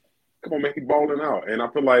 whatever. Come on, man, he balling out. And I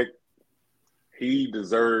feel like he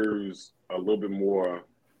deserves a little bit more.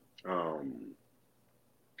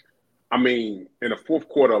 I mean, in the fourth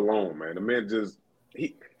quarter alone, man, the man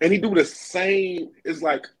he do the same. It's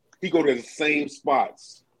like he go to the same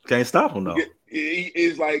spots. Can't stop him though. He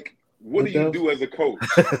is like, what do you do as a coach?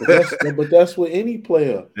 But that's with any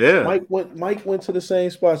player. Yeah. Mike went to the same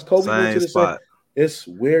spots. Kobe went to the same. It's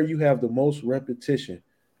where you have the most repetition.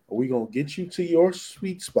 Are we gonna get you to your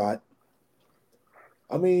sweet spot?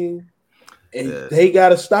 I mean, and they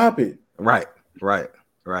gotta stop it. Right.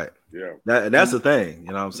 Yeah. That's the thing. You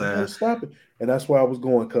know what I'm saying? Stop it. And that's why I was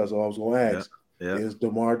going, because I was going to ask, is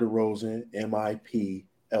DeMar DeRozan MIP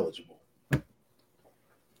eligible?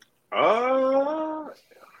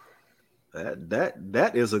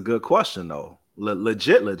 That is a good question though.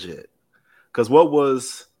 Legit. Because what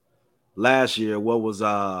was last year? What was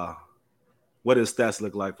what did stats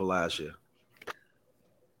look like for last year?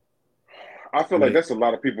 I feel like that's a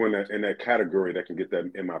lot of people in that category that can get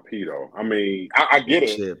that MIP though. I mean, I get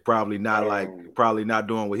it. Shit, probably not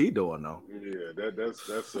doing what he doing though. Yeah, that's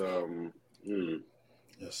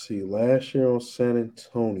Let's see. Last year on San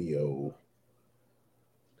Antonio,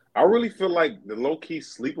 I really feel like the low key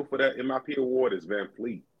sleeper for that MIP award is Van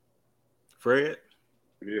Fleet. Fred?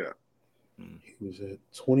 Yeah. He was at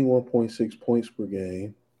 21.6 points per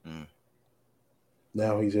game.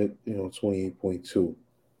 Now he's at 28.2.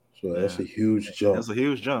 So that's a huge jump. That's a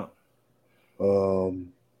huge jump.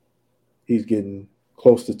 He's getting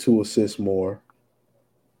close to 2 assists more.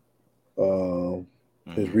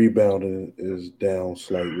 His rebounding is down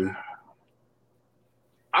slightly.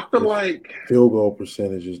 I feel like field goal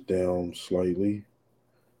percentage is down slightly.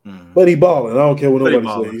 But he balling. I don't care what nobody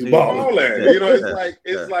says. He's balling. You know,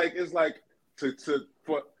 it's like to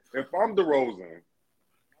for if I'm DeRozan,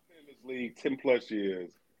 I've been in this league 10 plus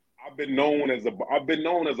years. I've been known as a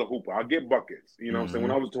hooper. I get buckets. You know what I'm saying?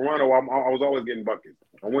 When I was in Toronto, I was always getting buckets.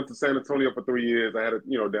 I went to San Antonio for 3 years. I had it,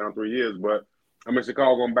 down 3 years, but I'm in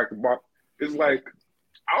Chicago going back to Buck. It's like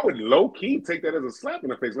I would low key take that as a slap in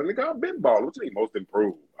the face. Like, nigga, I've been balling. What you mean most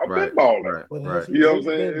improved? I've been balling. But has he really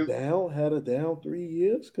been down? Had a down 3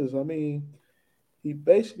 years? Because I mean, he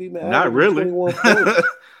basically been not really 21 points.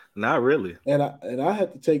 Not really. And I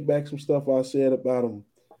had to take back some stuff I said about him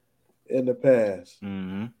in the past.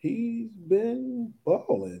 Mm-hmm. He's been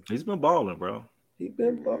balling. He's been balling, bro. He's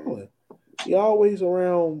been balling. He always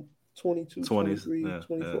around 22, 20s, 23,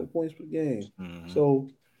 24 points per game. Mm-hmm. So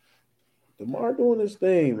DeMar doing his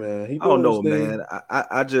thing, man. I don't know, man.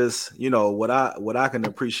 I just, what I can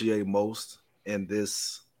appreciate most in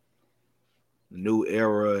this new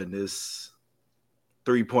era and this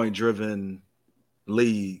 3-point driven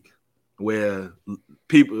league where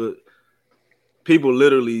people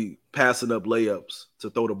literally passing up layups to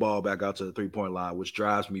throw the ball back out to the 3-point line, which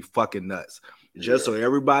drives me fucking nuts. Just so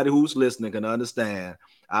everybody who's listening can understand,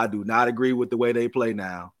 I do not agree with the way they play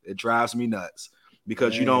now. It drives me nuts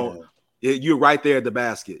because you're right there at the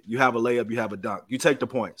basket. You have a layup, you have a dunk. You take the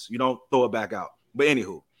points. You don't throw it back out. But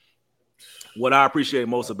anywho, what I appreciate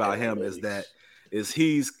most about him is that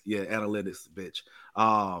he's analytics, bitch.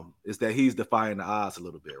 Is that he's defying the odds a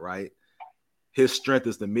little bit, right? His strength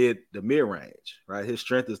is the mid range, right? His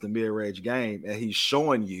strength is the mid range game, and he's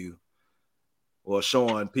showing you, or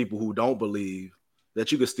showing people who don't believe,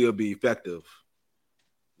 that you can still be effective,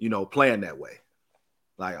 playing that way.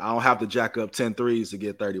 Like, I don't have to jack up 10 threes to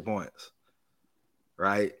get 30 points,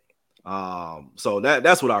 right? So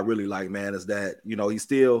that's what I really like, man, is that, he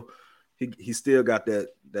still got that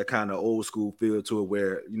kind of old school feel to it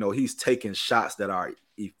where, he's taking shots that are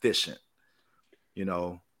efficient,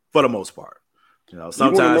 for the most part.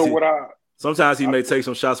 Sometimes he may take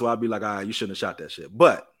some shots where I'd be like, all right, you shouldn't have shot that shit.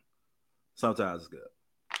 But sometimes it's good.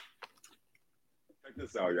 Check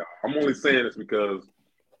this out, y'all. I'm only saying this because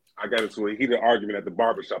I got into a heated argument at the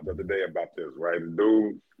barbershop the other day about this, right? The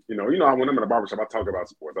dude, when I'm in the barbershop, I talk about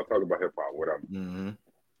sports. I talk about hip-hop, whatever. Mm-hmm.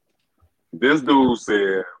 This dude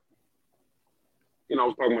said, I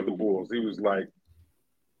was talking about the Bulls. He was like,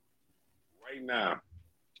 right now,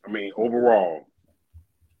 overall,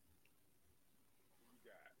 you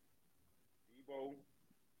got Debo,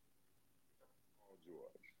 Paul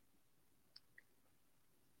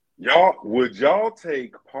George. Would y'all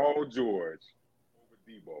take Paul George over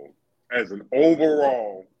Debo as an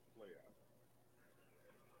overall player?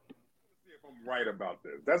 Let's see if I'm right about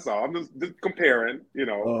this. That's all. I'm just comparing,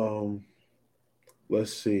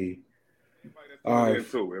 Let's see. All right.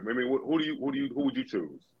 Who would you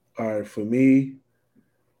choose? All right, for me,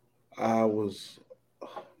 I was,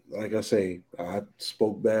 like I say, I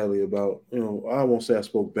spoke badly about, I won't say I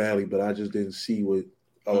spoke badly, but I just didn't see what,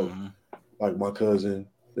 like my cousin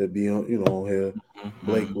that be on, on here,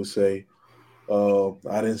 Blake would say,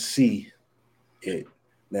 I didn't see it.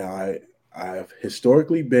 Now, I've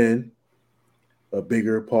historically been a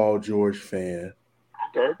bigger Paul George fan.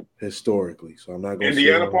 Okay. Historically, so I'm not going to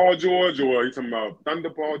Indiana Paul George, or are you talking about Thunder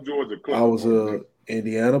Paul George or Clipper? I was a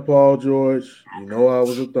Indiana Paul George. I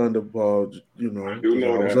was a Thunder Paul. I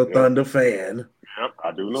was a Thunder fan. Yep,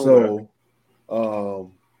 I do know that.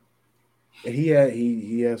 And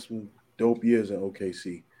he had some dope years in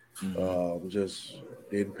OKC. Just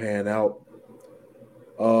didn't pan out.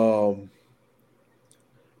 Of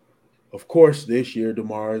course, this year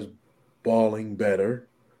DeMar is balling better.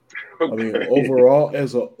 Okay.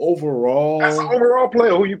 As an overall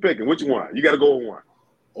player, who you picking? Which one? You got to go with one.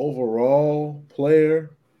 Overall player.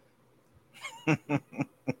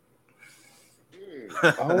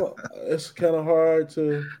 It's kind of hard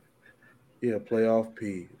to, playoff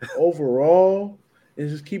P. Overall, and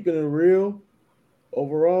just keeping it real.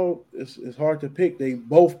 Overall, it's hard to pick. They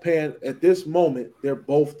both pan at this moment. They're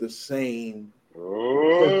both the same.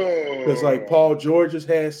 Because like Paul George has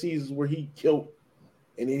had seasons where he killed.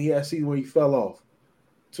 And then he had a season where he fell off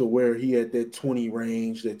to where he had that 20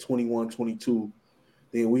 range, that 21, 22.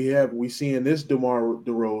 Then we seen this DeMar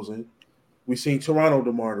DeRozan. We seen Toronto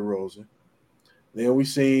DeMar DeRozan. Then we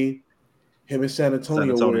seen him in San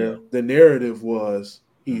Antonio where the narrative was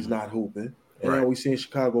he's not hooping. And now we seen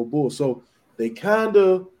Chicago Bulls. So they kind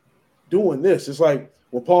of doing this. It's like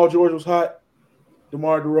when Paul George was hot,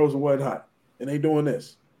 DeMar DeRozan wasn't hot. And they doing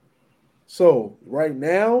this. So right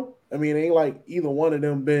now, it ain't like either one of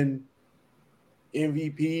them been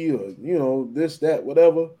MVP or this, that,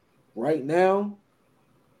 whatever. Right now,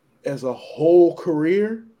 as a whole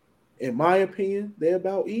career, in my opinion, they're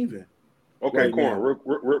about even. Okay, Right Corn, now.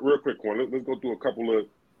 real quick, Corn. Let's go through a couple of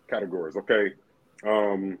categories. Okay,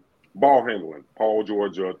 ball handling, Paul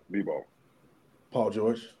George or Debo. Paul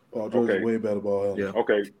George. Paul George is Okay, way better ball handler. Yeah.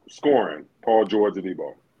 okay, scoring, Paul George or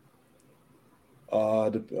Debo.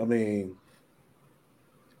 I mean,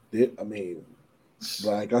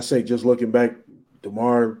 like I say, just looking back,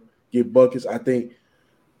 DeMar get buckets. I think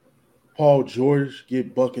Paul George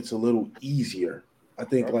get buckets a little easier. I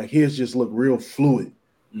think Okay. like his just look real fluid.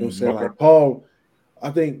 You know what I'm saying? Okay. Like Paul,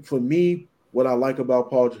 I think for me, what I like about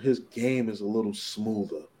Paul, his game is a little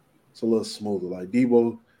smoother. It's a little smoother. Like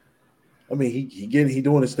Debo, I mean, he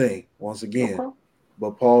doing his thing once again. Okay.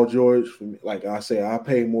 But Paul George, for me, like I say, I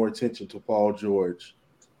pay more attention to Paul George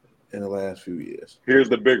in the last few years. Here's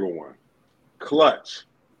the bigger one. Clutch.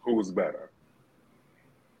 Who's better?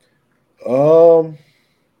 Um,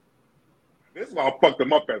 This is why I fucked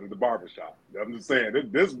him up at the barbershop. I'm just saying,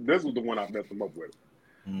 this was the one I messed him up with.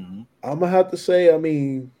 Mm-hmm. I'm gonna have to say, I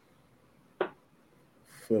mean,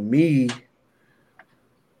 for me,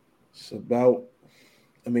 it's about.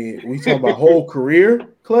 I mean, we talking about whole career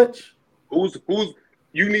clutch. Who's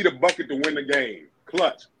you need a bucket to win the game.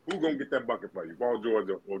 Clutch. Who's gonna get that bucket for you? Paul George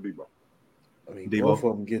or Debo? I mean, Debo. both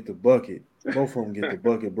of them get the bucket. Both of them get the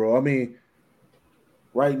bucket, bro. I mean,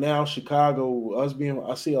 right now, Chicago, I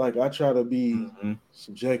see like I try to be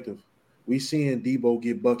subjective. We seeing Debo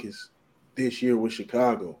get buckets this year with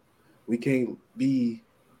Chicago. We can't be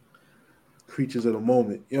creatures of the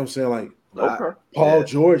moment. You know what I'm saying? Like Okay. Paul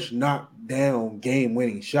George knocked down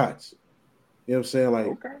game-winning shots. You know what I'm saying? Like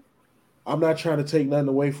Okay. I'm not trying to take nothing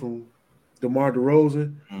away from DeMar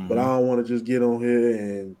DeRozan, but I don't want to just get on here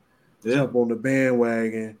and jump on the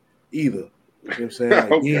bandwagon either. You know what I'm saying?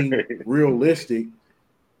 Like being realistic,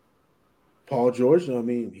 Paul George, I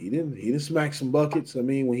mean, he didn't smack some buckets. I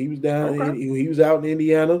mean, when he was when he was out in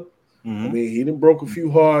Indiana, I mean, he didn't broke a few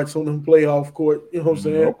hearts on them playoff court. You know what I'm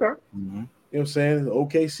saying? Okay. You know what I'm saying?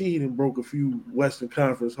 OKC, he didn't broke a few Western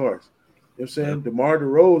Conference hearts. You know what I'm saying? DeMar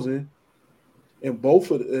DeRozan, and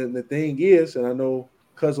the thing is, and I know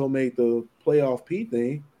Cuzzo made the playoff P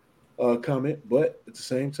thing comment, but at the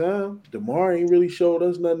same time, DeMar ain't really showed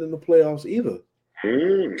us nothing in the playoffs either.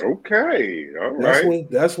 Okay. All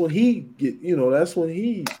right. That's when he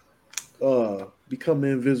become the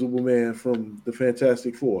invisible man from the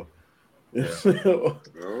Fantastic Four. Yeah.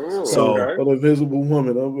 Oh, So, or the invisible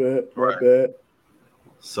woman. My bad.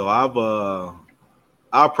 So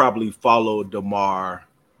I'll probably follow DeMar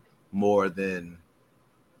more than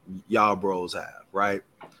y'all bros have, right?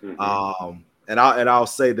 And I'll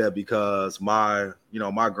say that because my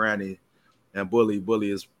granny and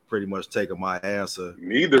Bully is pretty much taking my answer.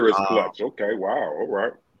 Neither is Clutch. Okay, wow, all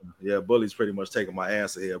right. Yeah, Bully's pretty much taking my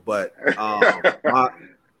answer here, but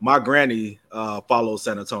my granny follows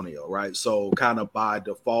San Antonio, right? So kind of by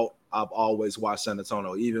default, I've always watched San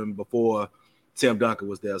Antonio, even before Tim Duncan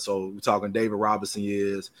was there. So we're talking David Robinson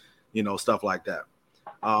years, stuff like that.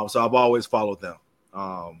 So I've always followed them.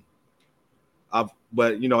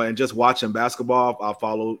 And just watching basketball, I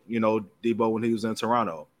followed, Debo when he was in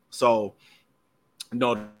Toronto. So,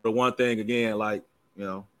 the one thing again, like,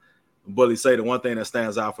 Bully say, the one thing that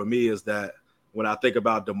stands out for me is that when I think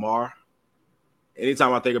about DeMar,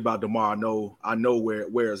 anytime I think about DeMar, I know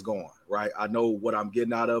where it's going, right? I know what I'm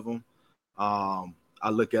getting out of him. I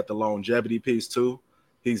look at the longevity piece too.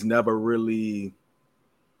 He's never really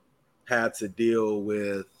had to deal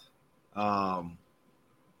with long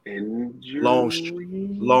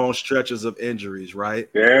stretches of injuries,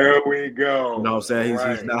 right? There we go. You know what I'm saying?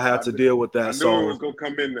 Right. He's not had to deal with that. I knew it was gonna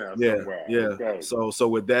come in there somewhere. Yeah. Okay. So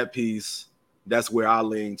with that piece, that's where I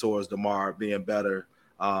lean towards DeMar being better.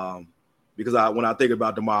 Because when I think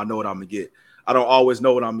about DeMar, I know what I'm gonna get. I don't always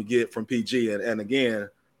know what I'm gonna get from PG. And again,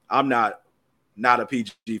 I'm not a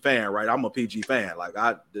PG fan, right? I'm a PG fan. Like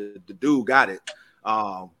the dude got it.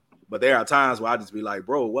 But there are times where I just be like,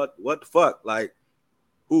 bro, what the fuck? Like,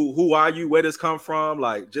 who are you? Where this come from?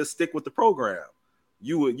 Like, just stick with the program.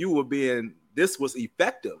 You were being, this was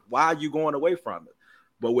effective. Why are you going away from it?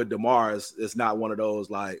 But with DeMar, it's not one of those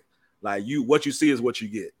like what you see is what you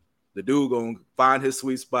get. The dude gonna find his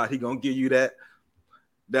sweet spot. He gonna give you that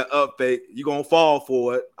up fake. You gonna fall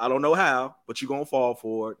for it. I don't know how, but you gonna fall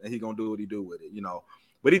for it, and he gonna do what he do with it,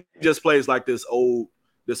 But he just plays like this old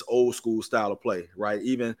school style of play, right?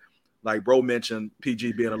 Even like bro mentioned,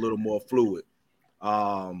 PG being a little more fluid.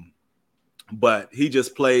 But he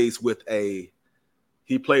just plays with a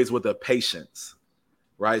patience,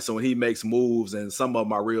 right? So when he makes moves, and some of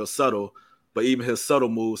them are real subtle, but even his subtle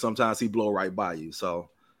moves, sometimes he blow right by you. So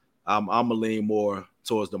I'm gonna lean more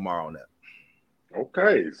towards DeMar on that.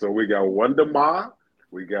 Okay, so we got one DeMar,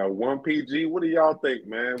 we got one PG. What do y'all think,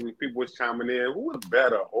 man? People was chiming in. Who was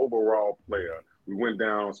better overall player? We went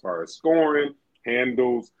down as far as scoring,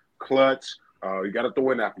 handles, clutch. You got to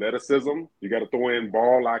throw in athleticism. You got to throw in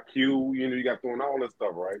ball IQ. You got to throw in all this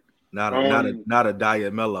stuff, right? Not a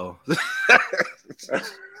Diet Mellow.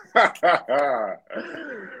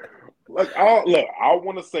 Look, I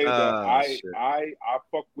want to say that I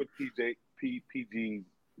fuck with PG's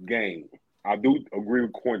game. I do agree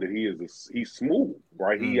with Coin that he's smooth,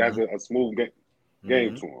 right? He has a smooth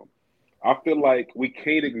game to him. I feel like we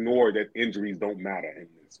can't ignore that injuries don't matter in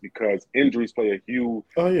this because injuries play a huge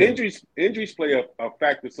injuries play a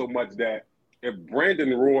factor so much that if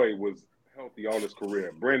Brandon Roy was healthy all his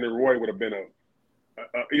career, Brandon Roy would have been a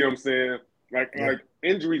you know what I'm saying? Like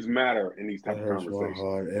injuries matter in these type of conversations. Hurts my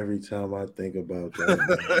heart every time I think about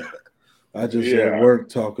that. I just at work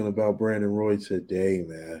talking about Brandon Roy today,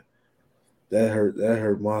 man. That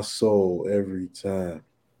hurt my soul every time.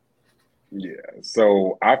 Yeah,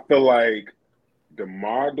 so I feel like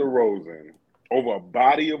DeMar DeRozan, over a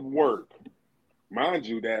body of work, mind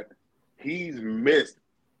you that he hasn't missed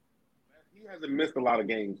a lot of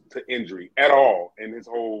games to injury at all in his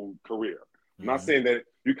whole career. I'm not saying that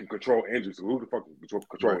you can control injuries. So who the fuck can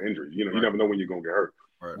control injury? You never know when you're gonna get hurt.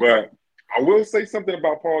 Right. But I will say something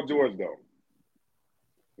about Paul George though.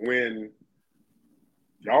 When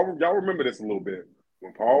y'all remember this a little bit,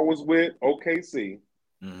 when Paul was with OKC.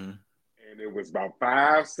 And it was about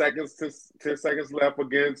 5 seconds to 10 seconds left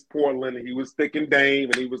against Portland. And he was sticking Dame,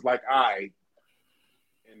 and he was like, all right.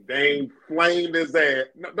 And Dame flamed his ass.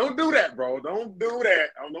 No, don't do that, bro. Don't do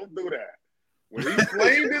that. Don't do that. When he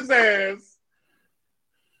flamed his ass,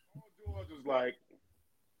 Paul George was like,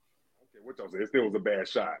 okay, what y'all say? It still was a bad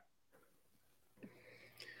shot.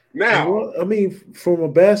 Now, I mean, from a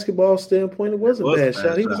basketball standpoint, it was a bad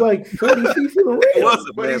shot. He was like 40 feet from the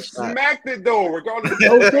rim. But he smacked it though, regardless of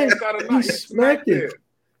he smacked it.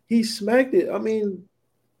 He smacked it. I mean,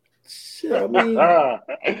 shit. I mean,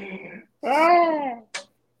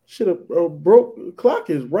 should have broke the clock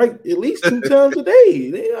is right at least 2 times a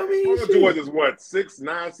day. I mean, Paul George is what 6'9",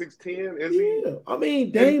 6'10"? Is he? Yeah. I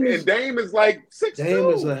mean, Dame is like 6'2". Dame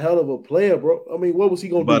is a hell of a player, bro. I mean, what was he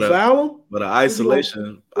gonna do? Foul him? But an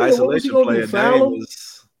isolation player, Dame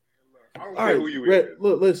is. I don't care who you is.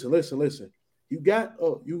 Look, listen.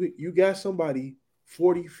 You got somebody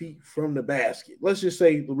 40 feet from the basket. Let's just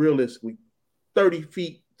say realistically, 30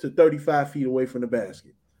 feet to 35 feet away from the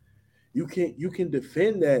basket. You can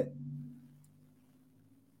defend that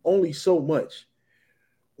only so much.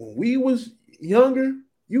 When we was younger,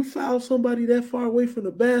 you foul somebody that far away from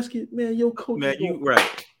the basket, man. Your coach, man, you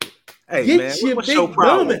right. Hey, get man, your what's big your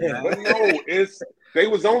problem? But no, they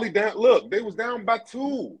was only down. Look, they was down by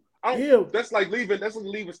 2. That's like leaving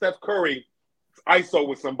Steph Curry ISO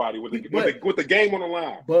with somebody with the game on the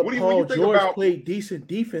line. But Paul George played decent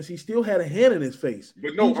defense. He still had a hand in his face.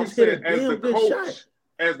 But no, I'm saying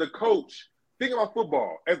as the coach, think about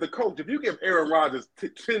football. As the coach, if you give Aaron Rodgers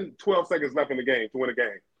 10, 12 seconds left in the game to win a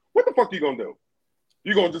game, what the fuck are you going to do?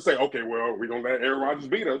 You're going to just say, okay, well, we're going to let Aaron Rodgers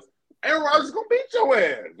beat us. Aaron Rodgers is going to beat your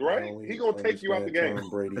ass, right? He's going to take you out the game.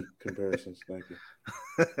 Tom Brady comparisons, thank you.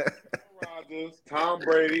 Aaron Rodgers, Tom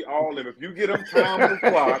Brady, all of them. If you get them time on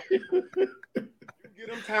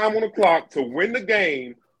the clock, to win the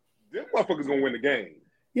game, them motherfuckers going to win the game.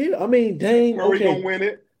 Yeah, I mean, Dame. Curry going to win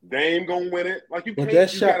it. Dame going to win it. Like you But that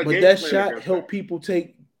shot helped people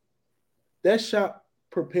take. That shot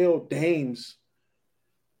propelled Dame's,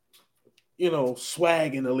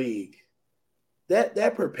 swag in the league.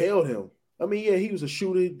 That propelled him. I mean, yeah, he was a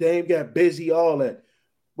shooter. Dame got busy, all that.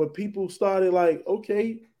 But people started like,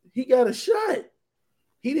 okay, he got a shot.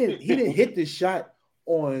 He didn't hit this shot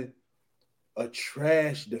on a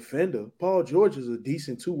trash defender. Paul George is a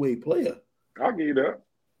decent two-way player. I'll give you that.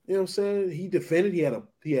 You know what I'm saying? He defended. He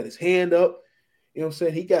had his hand up. You know what I'm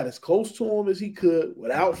saying? He got as close to him as he could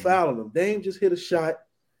without fouling him. Dame just hit a shot.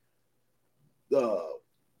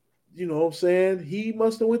 You know what I'm saying? He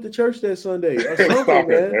must have went to church that Sunday or something,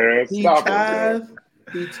 man. He tithed.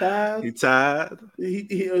 He tied. You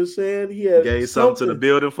know what I'm saying? He had gave something to the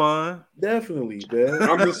building fund. Definitely, man.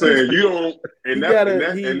 I'm just saying you don't. He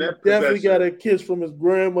definitely got a kiss from his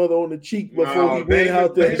grandmother on the cheek before he went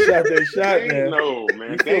out there and shot that shot, man. No,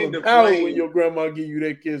 man. You feel power when your grandma give you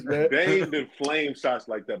that kiss, man. They ain't been flame shots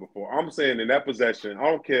like that before. I'm saying in that possession, I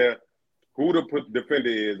don't care who the defender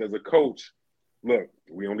is as a coach. Look,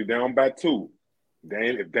 we only down by 2.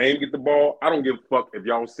 If Dame get the ball, I don't give a fuck if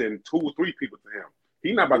y'all send 2 or 3 people to him.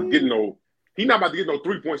 He's not about to get no He's not about to get no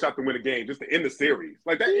 3-point shot to win a game just to end the series.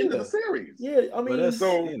 Like that ended the series. Yeah, I mean, that's,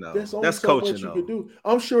 so there's only that's so coaching, much you though. can do.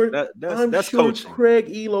 I'm sure that's coaching.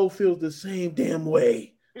 Craig Elo feels the same damn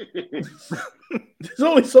way. There's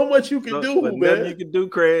only so much you can do, but man. nothing you can do,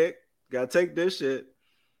 Craig. Gotta take this shit.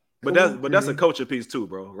 But that's a coaching piece too,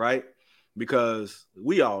 bro, right? Because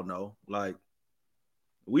we all know, like,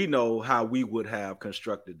 we know how we would have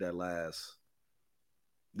constructed that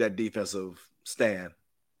defensive stand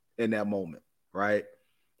in that moment, right?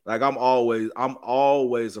 Like I'm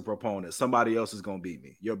always a proponent. Somebody else is gonna beat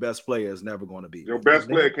me. Your best player is never gonna beat me. Your best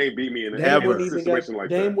player can't beat me in a situation like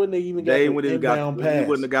that. Dame wouldn't have even got the inbound pass. He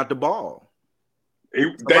wouldn't have got the ball. He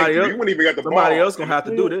wouldn't even got the ball. Somebody else gonna have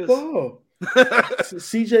to do this.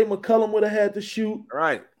 CJ McCollum would have had to shoot.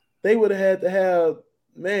 Right. They would have had to have,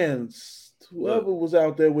 man, whoever was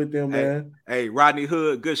out there with them, man. Hey, Rodney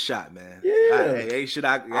Hood, good shot, man. Yeah.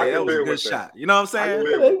 That was a good shot. You know what I'm saying?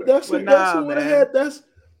 That's who would have had.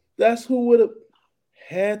 That's who would have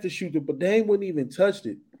had to shoot it, but Dame wouldn't even touched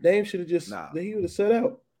it. Dame should have just. He would have set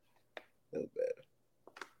out. That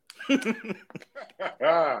was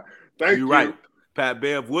bad. Thank you. Right. Pat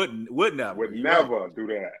Bev would never do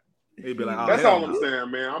that. He'd be like, oh, that's all I'm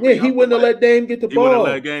saying, man. He wouldn't have let Dame get the ball. He wouldn't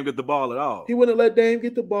have let Dame get the ball at all. He wouldn't have let Dame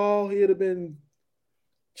get the ball. He'd have been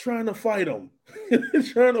trying to fight him.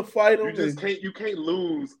 You can't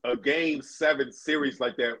lose a game 7 series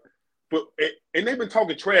like that. But and they've been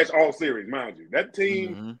talking trash all series, mind you. That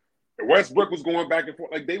team, Westbrook was going back and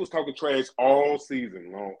forth. Like they was talking trash all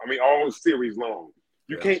season long. I mean, all series long.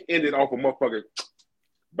 You can't end it off a motherfucker.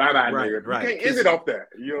 Bye-bye, nigga. You can't end it off that.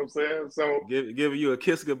 You know what I'm saying? So giving you a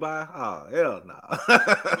kiss goodbye? Oh, hell no.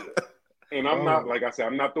 And I'm not, like I said,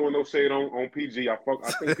 I'm not throwing no shade on PG. I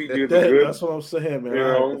think PG is good. That's what I'm saying, man.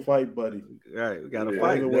 I have to fight, buddy. Right, we got to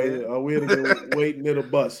fight, man. We're waiting near the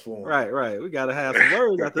bus for him. Right. We got to have some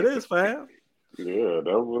words after this, fam. Yeah,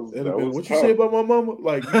 that was what you say about my mama?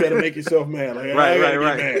 Like, you got to make yourself mad. Like,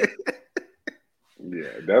 right.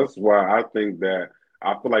 Yeah, that's why I think that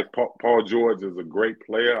I feel like Paul George is a great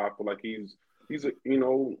player. I feel like he's a,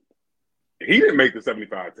 he didn't make the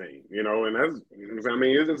 75 team, and that's, I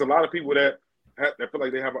mean, there's a lot of people that feel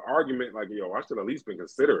like they have an argument like, yo, I should at least been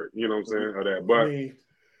considered, you know what I'm saying, or that. But I mean,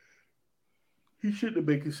 he shouldn't have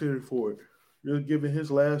been considered for it. Given his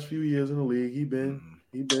last few years in the league, he been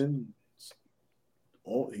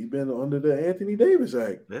under the Anthony Davis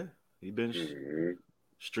Act. Yeah, he been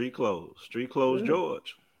street clothes,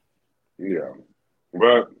 George. Yeah,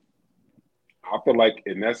 but I feel like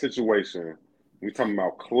in that situation, we talking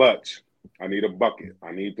about clutch. I need a bucket.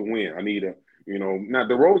 I need to win. I need now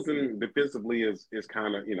DeRozan defensively is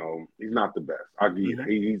kind of, he's not the best. I give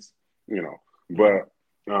he's, but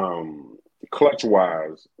clutch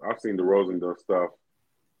wise, I've seen DeRozan do stuff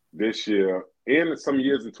this year and some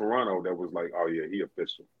years in Toronto that was like, oh yeah, he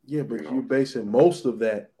official. Yeah, but you're basing most of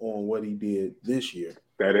that on what he did this year.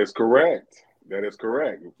 That is correct.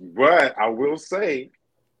 But I will say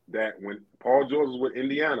that when Paul George was with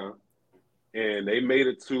Indiana and they made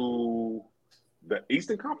it to the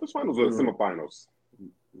Eastern Conference Finals or the semifinals.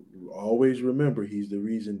 You always remember he's the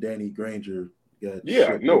reason Danny Granger got.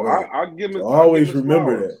 I'll give him. So always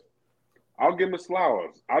remember that. I'll give him his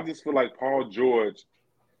flowers. I just feel like Paul George.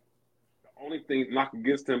 The only thing knock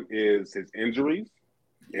against him is his injuries,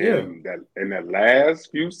 and that last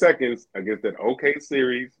few seconds against that OK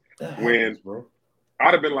series when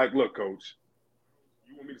I'd have been like, "Look, coach,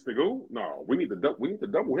 you want me to stick who? No, we need to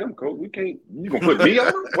double him, coach. We can't. You gonna put me on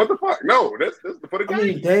him? What the fuck? No, that's for the game." I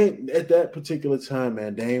mean, Dame at that particular time,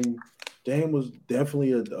 man, Dame was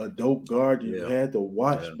definitely a dope guard. You had to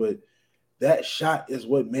watch, but that shot is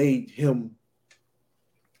what made him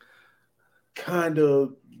kind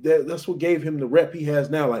of. That's what gave him the rep he has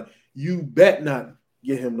now. Like, you bet not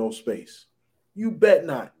get him no space. You bet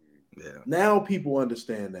not. Yeah. Now people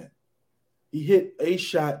understand that. He hit a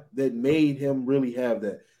shot that made him really have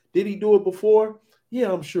that. Did he do it before?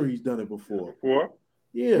 Yeah, I'm sure he's done it before.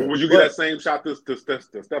 Yeah. Would you get that same shot to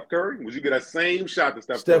Steph Curry? Would you get that same shot to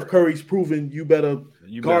Steph Curry? Steph Curry's proven you better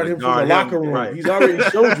guard him from the locker room. Right. He's already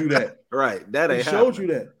showed you that. Right. That ain't showed you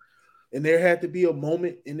that. And there had to be a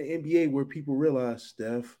moment in the NBA where people realized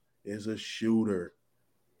Steph is a shooter.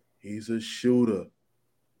 He's a shooter.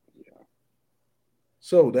 Yeah.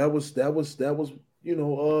 So that was Dame's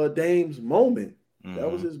moment. Mm-hmm.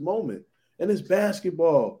 That was his moment. And it's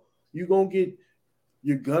basketball. You're gonna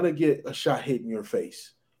get a shot hit in your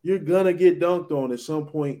face. You're gonna get dunked on at some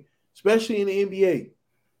point, especially in the NBA.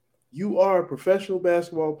 You are a professional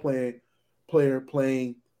basketball player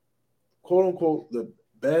playing, quote unquote, the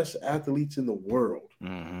best athletes in the world.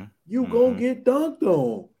 Mm-hmm. You gonna get dunked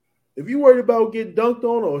on. If you worried about getting dunked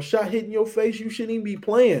on or a shot hitting your face, you shouldn't even be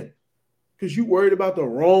playing because you worried about the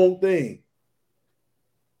wrong thing.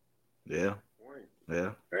 Yeah.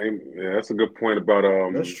 Yeah. Yeah, that's a good point about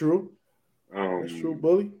That's true. That's true,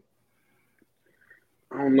 Bully.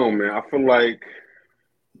 I don't know, man. I feel like,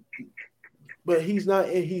 but he's not.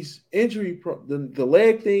 He's injury. The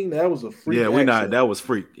leg thing that was a freak. Yeah, accident. That was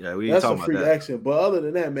freak. Yeah, we ain't That's talking a freak about that. accident. But other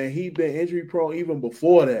than that, man, he been injury prone even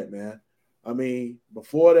before that, man. I mean,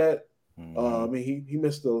 before that, I mean, he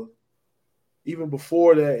missed even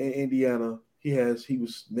before that in Indiana. He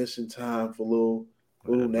was missing time for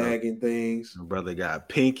little nagging things. My brother got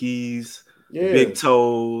pinkies, yeah, big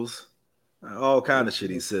toes, all kind of shit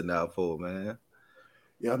he's sitting out for, man.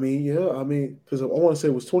 Yeah, I mean, because I want to say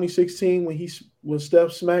it was 2016 when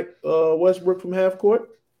Steph smacked Westbrook from half court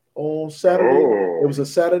on Saturday. It was a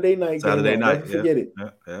Saturday night game. I'll never forget it.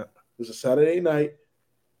 Yeah. It was a Saturday night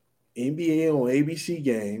NBA on ABC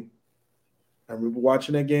game. I remember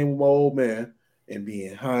watching that game with my old man and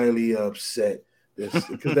being highly upset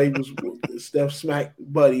because they was Steph smacked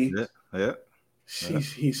Buddy. Yeah.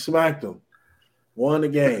 He smacked him, won the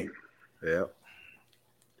game. Yeah.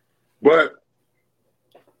 But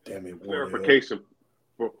damn it, clarification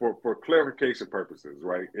for clarification purposes,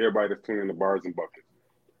 right? Everybody that's tuning the bars and buckets.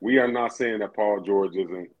 We are not saying that Paul George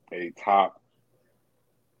isn't a top.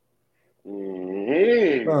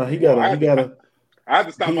 He got. I had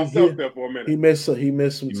to stop myself there for a minute. He missed some time. He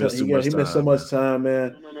missed so much time,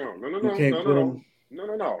 man. No.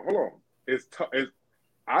 Hold on.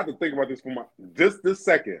 I had to think about this for just this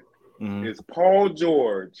second. Mm-hmm. Is Paul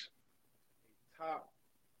George top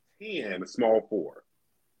 10 small forward?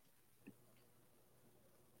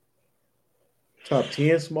 Top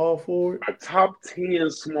 10 small forward? A top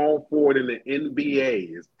 10 small forward in the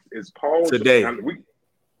NBA is Paul today.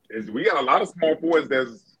 We got a lot of small forwards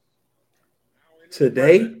that's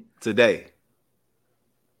today.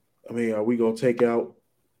 I mean, are we gonna take out?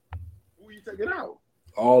 Who are you taking out?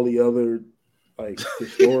 All the other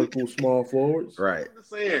historical small forwards, right? I'm just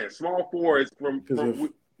saying small forwards from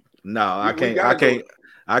I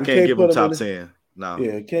can't give them top 10. No,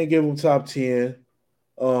 yeah, can't give them top 10.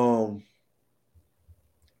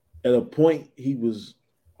 At a point, he was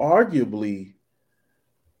arguably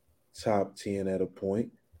top 10 at a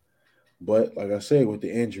point. But like I said, with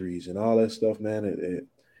the injuries and all that stuff, man,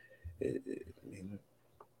 it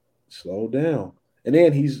slowed down. And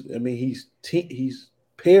then he's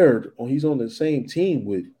paired, or he's on the same team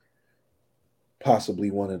with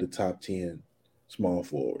possibly one of the top 10 small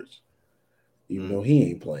forwards, even though he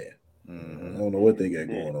ain't playing. I don't know what they got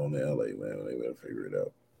going on in LA, man. They better figure it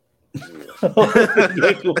out.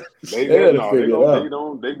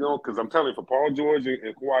 They don't, because I'm telling you, for Paul George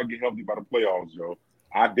and Kawhi get healthy by the playoffs, Joe,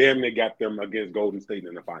 I damn near got them against Golden State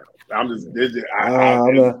in the finals. They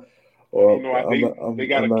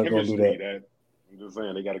got a chemistry that. I'm just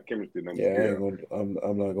saying they got a chemistry. I'm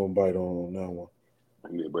not gonna bite on that one.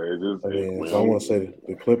 Yeah, but it's just, I want to say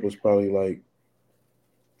the Clippers probably like.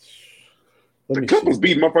 The Clippers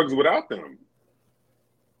beat motherfuckers without them.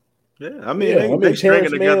 Yeah, I mean, they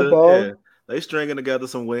stringing together. Yeah, they stringing together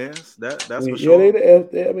some wins. That's for sure. Yeah,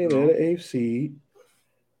 they're the AFC.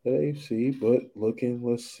 The AFC, but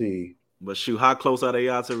let's see. But shoot, how close are they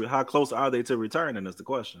to returning? Is the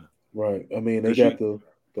question. Right. I mean, they got the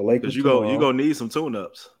Lakers. You gonna need some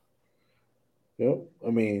tune-ups. Yep. I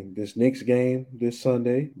mean, this Knicks game this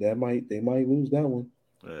Sunday, they might lose that one.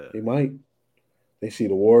 Yeah. They might. They see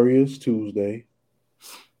the Warriors Tuesday.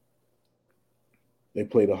 They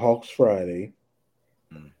play the Hawks Friday.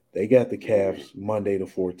 They got the Cavs Monday the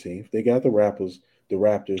 14th. They got the Raptors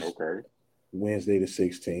Wednesday the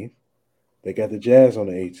 16th. They got the Jazz on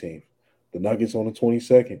the 18th. The Nuggets on the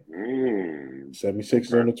 22nd.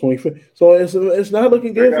 76ers on the 25th. So it's not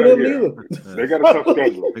looking good for them either. They got a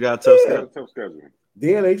tough schedule.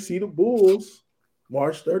 Then they see the Bulls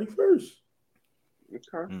March 31st.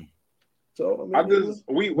 Okay. So I mean,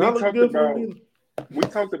 we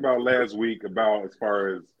talked about last week about as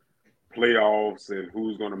far as playoffs and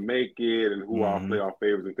who's going to make it and who are playoff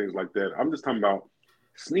favorites and things like that. I'm just talking about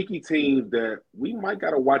sneaky teams that we might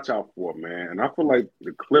got to watch out for, man. And I feel like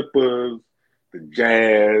the Clippers, the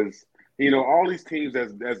Jazz, all these teams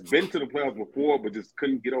that's been to the playoffs before but just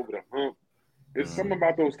couldn't get over the hump. There's something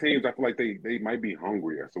about those teams. I feel like they might be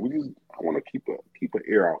hungrier. So I want to keep an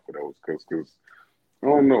ear out for those because I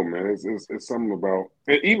don't know, man. It's something about,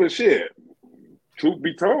 and even shit. Truth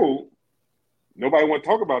be told, nobody want to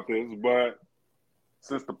talk about this, but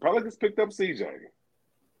since the Pelicans picked up CJ,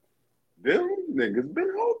 them niggas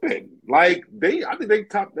been open. I think they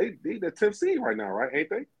the 10th seed right now, right? Ain't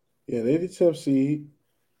they? Yeah, they the 10th seed.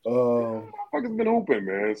 Motherfuckers been hooping,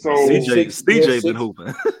 man. So CJ been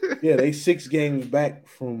hooping. Yeah, they 6 games back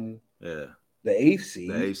from the 8th seed.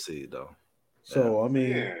 The 8th seed though. So I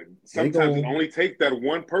mean, sometimes it only takes that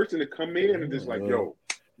one person to come in and just like, yo,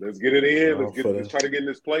 let's get it in. Let's try to get in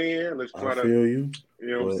this play in. Let's try I feel you. You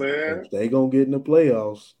know what I'm saying? If they gonna get in the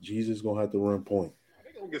playoffs, Jesus gonna have to run point.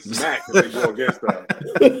 They gonna get smacked if they go against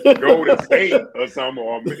Golden State or something.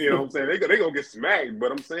 Or, you know what I'm saying? They gonna get smacked.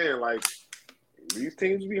 But I'm saying, like, these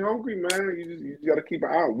teams be hungry, man. You just got to keep an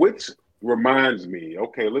eye. Which reminds me,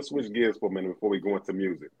 okay, let's switch gears for a minute before we go into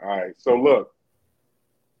music. All right, so look,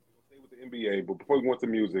 we'll stay with the NBA, but before we go into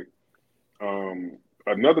music,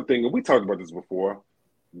 another thing, and we talked about this before.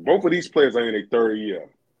 Both of these players are in their third year.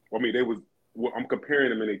 I mean, I'm comparing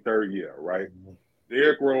them in their third year, right?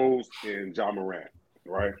 Derrick Rose and Ja Morant,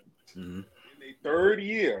 right? Mm-hmm. In their third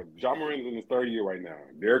year, Ja Morant is in his third year right now.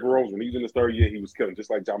 Derrick Rose, when he was in his third year, he was killing just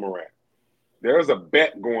like Ja Morant. There's a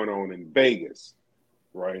bet going on in Vegas,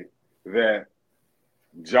 right, that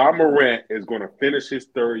Ja Morant is going to finish his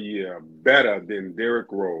third year better than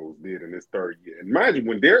Derrick Rose did in his third year. And mind you,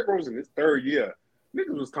 when Derrick Rose in his third year,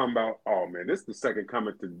 niggas was talking about, oh, man, this is the second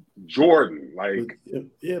coming to Jordan. Like,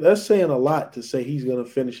 yeah, that's saying a lot to say he's going to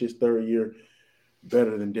finish his third year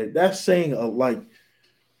better than Derrick. That's saying a lot.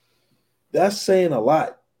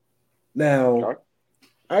 Now,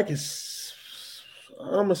 okay.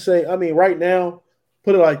 I'm going to say, I mean, right now,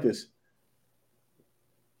 put it like this.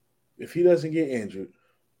 If he doesn't get injured,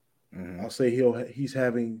 I'll say he'll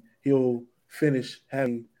finish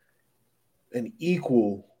having an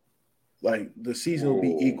equal, like the season will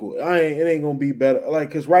be equal. It ain't gonna be better. Like,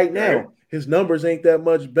 because right now his numbers ain't that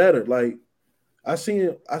much better. Like I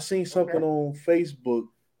seen something on Facebook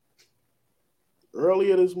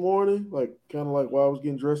earlier this morning, like kind of like while I was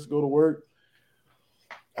getting dressed to go to work.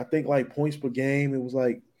 I think like points per game, it was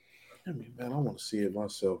like, I mean, man, I want to see it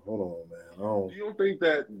myself. Hold on, man. You don't think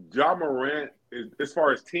that Ja Morant is, as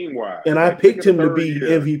far as team wise, and I picked him to be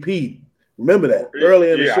MVP. Remember that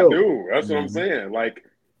earlier in the show. Yeah, I do. That's what I'm saying. Like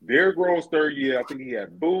Derrick Rose third year, I think he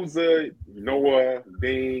had Boozer, Noah,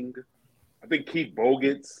 Ding. I think Keith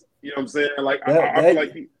Bogut's. You know what I'm saying? Like I feel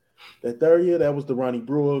like that third year, that was the Ronnie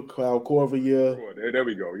Brewer, Kyle Korver year. There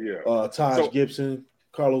we go. Yeah. Taj Gibson,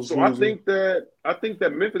 Carlos. So Boozer. I think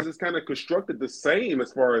that Memphis is kind of constructed the same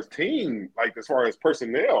as far as team, like as far as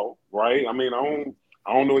personnel, right? I mean, I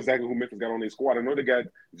don't know exactly who Memphis got on their squad. I know they got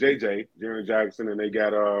Jaren Jackson, and they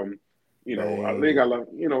got they got a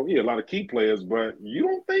lot of key players. But you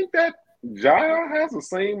don't think that Ja has the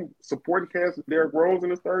same supporting cast as Derrick Rose in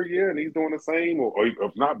his third year, and he's doing the same, or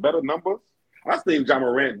if not better numbers? I seen Ja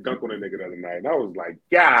Morant dunk on a nigga the other night, and I was like,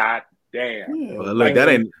 God damn! Yeah, well, look, that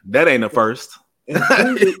ain't the first.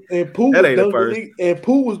 And Pooh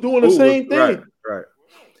was doing the same thing. Right.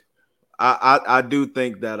 I do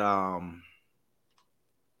think that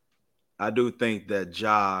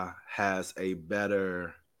Ja has a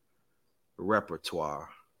better repertoire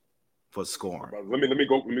for scoring. Let me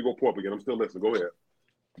go pull up again. I'm still listening. Go ahead.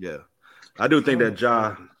 Yeah, I do think that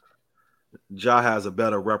Ja has a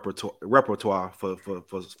better repertoire for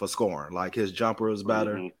scoring. Like his jumper is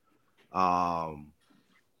better.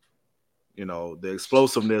 The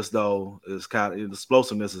explosiveness though is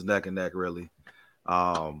neck and neck really.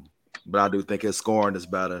 But I do think his scoring is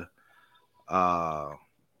better.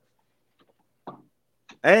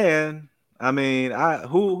 And I mean,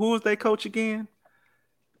 who is their coach again?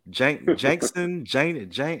 Jankson,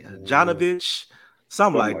 Janovich,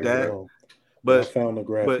 something like that. But I found the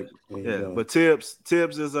graphic. But Tibbs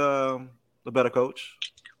is a better coach.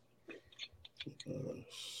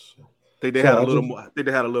 I think they had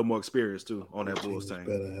a little more experience too on that Bulls team.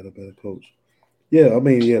 Had a better coach. Yeah, I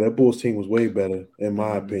mean, that Bulls team was way better in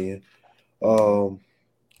my opinion. So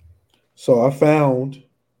I found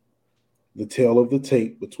the tail of the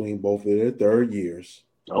tape between both of their third years.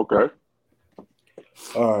 Okay.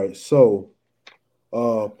 All right, so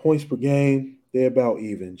points per game, they're about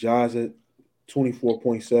even. Ja's at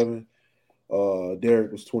 24.7.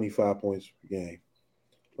 Derrick was 25 points per game.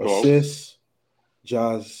 Assists,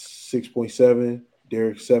 Ja's 6.7,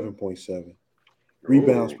 Derrick 7.7.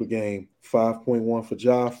 Rebounds per game, 5.1 for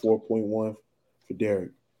Ja, 4.1 for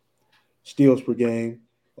Derrick. Steals per game,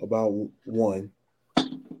 about 1.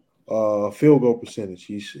 Field goal percentage,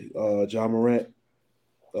 Ja Morant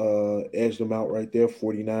edged him out right there,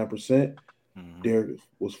 49%. Derrick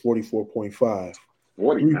was 44.5.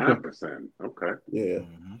 49%. Okay. Yeah.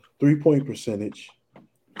 3-point percentage.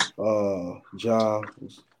 Ja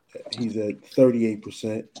he's at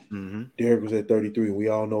 38%. Derrick was at 33%. We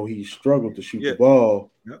all know he struggled to shoot the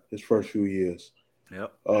ball his first few years.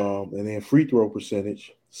 Yep. And then free throw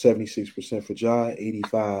percentage, 76% for Ja,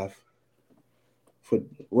 85 for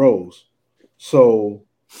Rose. So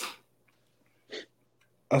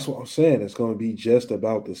that's what I'm saying. It's going to be just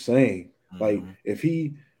about the same. Like if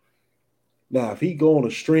he go on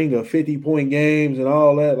a string of 50-point games and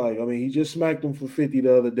all that, like I mean, he just smacked him for 50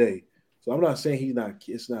 the other day. So I'm not saying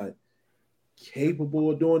it's not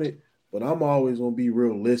capable of doing it, but I'm always going to be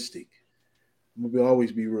realistic. I'm going to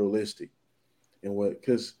always be realistic. And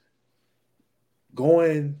because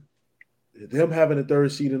them having a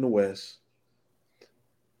third seed in the West,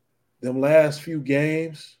 them last few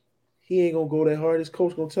games, he ain't gonna go that hard. His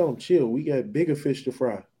coach gonna tell him, chill, we got bigger fish to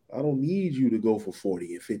fry. I don't need you to go for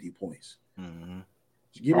 40 and 50 points. Mm-hmm.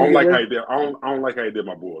 I don't like how he did. I don't like how he did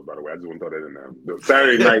my Bulls. By the way, I just want to throw that in there. The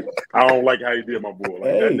Saturday night, I don't like how he did my Bulls.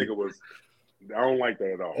 Like that nigga was. I don't like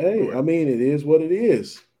that at all. Hey, I mean, it is what it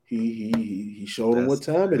is. He showed him what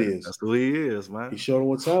time it is. That's who he is, man. He showed him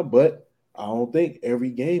what time, but I don't think every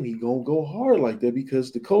game he gonna go hard like that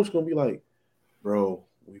because the coach gonna be like, bro,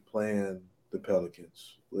 we playing the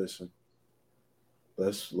Pelicans. Listen,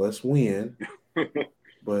 let's win,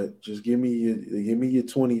 but just give me your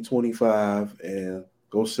 20, 25 and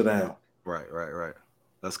go sit down. Right.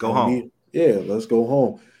 Let's go home. Let's go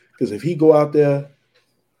home. Because if he go out there,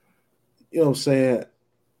 you know what I'm saying,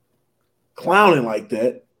 clowning like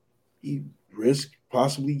that, he risk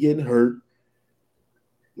possibly getting hurt.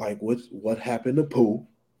 Like what happened to Pooh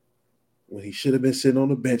when he should have been sitting on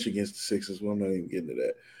the bench against the Sixers. Well, I'm not even getting to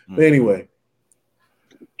that. Mm-hmm. But anyway.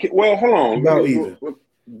 Well, hold on. About even.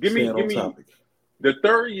 Give me the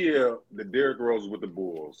third year that Derrick Rose was with the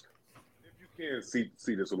Bulls. If you can't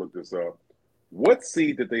see this or look this up, what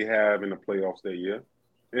seed did they have in the playoffs that year?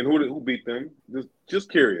 And who beat them? Just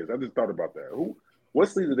curious. I just thought about that. What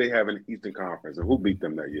seed did they have in the Eastern Conference, and who beat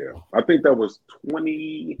them that year? I think that was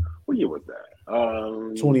 20. What year was that?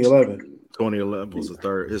 2011. 2011 was the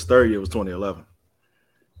third. His third year was 2011.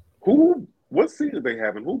 What seed did they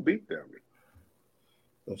have, and who beat them?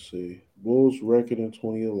 Let's see. Bulls record in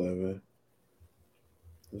 2011.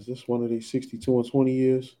 Is this one of these 62 and 20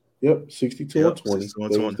 years? Yep, 62 and 20.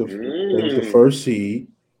 They was the first seed.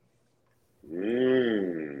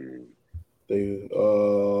 They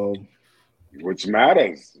which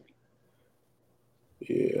matters.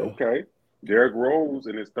 Yeah. Okay. Derrick Rose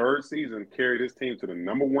in his third season carried his team to the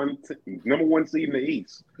number one seed in the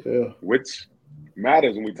East. Yeah. Which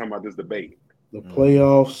matters when we talk about this debate. The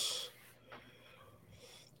playoffs.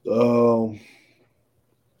 So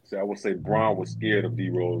I would say Braun was scared of D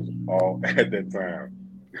Rose all at that time.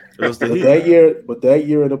 But that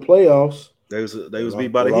year in the playoffs, they was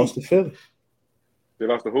beat by the Heat. Lost to Philly. They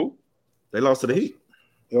lost to who? They lost to the Heat.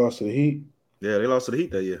 They lost to the Heat. Yeah, they lost to the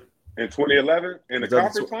Heat that year. In 2011 in the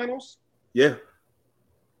conference finals? Yeah.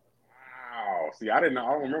 Wow. See, I don't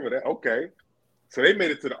remember that. Okay. So they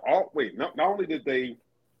made it to the not only did they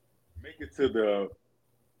make it to the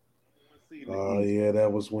yeah,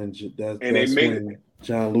 that was when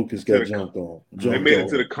John Lucas got jumped on. They made it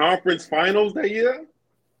to the conference finals that year?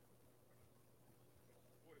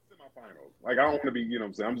 Semifinals. Like, I don't want to be, you know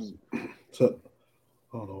what I'm saying? I'm just...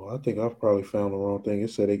 I don't know. I think I've probably found the wrong thing.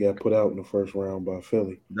 It said they got put out in the first round by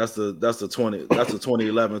Philly. That's the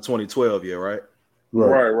 2011, 2012 year, right?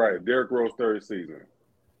 Right. Derrick Rose third season.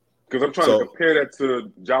 Because I'm trying to compare that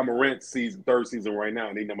to Ja Morant's third season right now,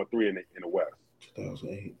 and he's number 3 in the West.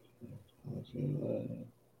 2008.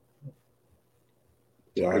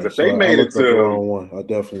 Because if they made it to the wrong one, I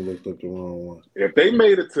definitely looked up the wrong one. If they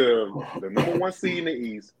made it to the number 1 seed in the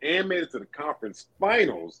East and made it to the conference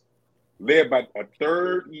finals, led by a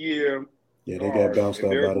third year. Yeah, they got bounced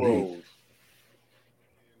out by the Heat.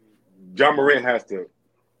 Ja Morant has to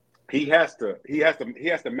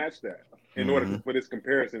match that in order for this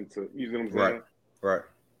comparison to, you know what I'm saying? Right.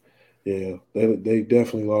 Yeah, they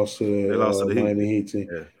definitely lost to the Miami Heat team.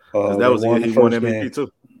 Yeah. That was the year he won MVP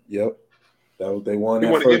too. Yep. They won. He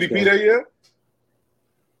won the MVP that year.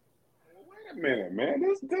 Well, wait a minute, man.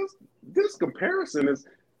 This comparison is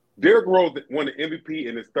Derrick Rose won the MVP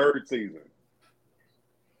in his third season.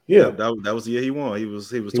 Yeah, that was the year he won. He was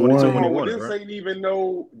 22 when he won it. This ain't even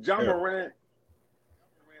no John Morant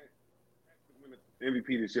win the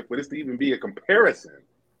MVP this year, but it's to even be a comparison.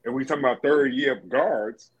 And we talking about third year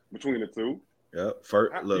guards between the two. Yeah,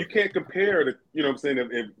 you can't compare the. You know what I'm saying?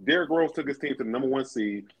 If Derrick Rose took his team to the number 1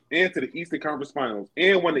 seed and to the Eastern Conference Finals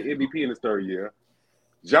and won the MVP in his third year,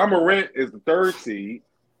 Ja Morant is the third seed.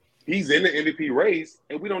 He's in the MVP race,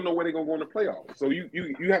 and we don't know where they're gonna go in the playoffs. So you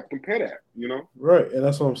have to compare that, you know? Right, and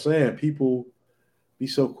that's what I'm saying. People be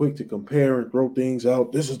so quick to compare and throw things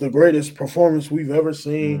out. This is the greatest performance we've ever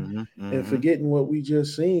seen, and forgetting what we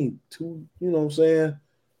just seen. You know what I'm saying?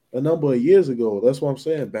 a number of years ago. That's what I'm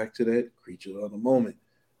saying. Back to that creature of the moment.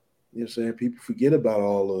 You know what I'm saying? People forget about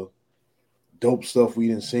all the dope stuff we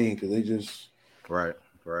didn't see because they just Right.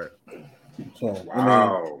 so. I mean,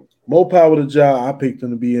 Wow. more power to Ja. I picked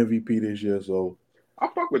him to be MVP this year. So I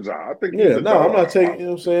fuck with Ja. I think he's yeah, a no, I'm not dog. taking. You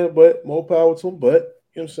know what I'm saying? But more power to him. But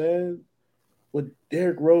you know what I'm saying? What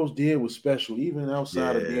Derrick Rose did was special, even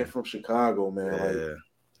outside of being from Chicago, man.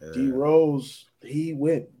 Like D Rose, he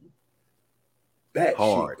went batshit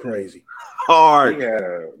Hard. crazy.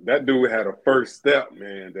 That dude had a first step,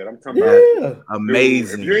 man. That I'm talking Yeah, about.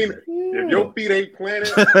 Amazing. Dude, if your feet ain't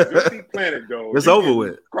planted, if your feet planted, though, it's you over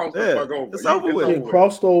with. Cross the fuck over. It's over with. Getting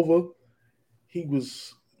crossed over. He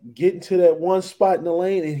was getting to that one spot in the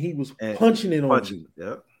lane, and he was punching it on you.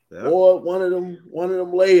 Yep. Or one of them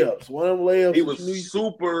layups. He was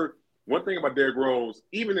super. One thing about Derrick Rose,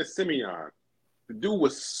 even in Simeon, the dude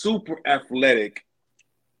was super athletic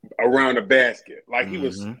around the basket. Like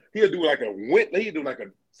he'll do like he'll do like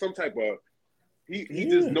some type of he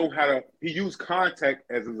just know how to use contact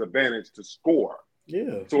as his advantage to score.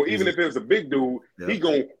 Yeah. So even if it's a big dude, he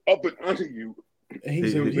going up and under you.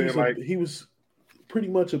 And he was pretty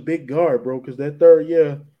much a big guard, bro, because that third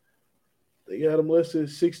year they got him listed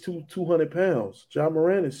 6'2", 200 pounds. Ja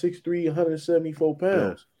Morant is 6'3", 174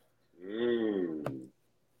 pounds.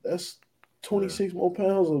 That's 26 more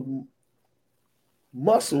pounds of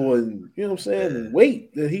muscle and, you know what I'm saying,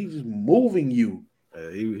 weight that he's just moving you.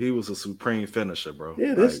 He was a supreme finisher, bro.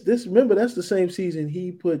 Yeah, remember, that's the same season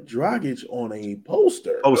he put Dragic on a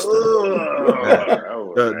poster.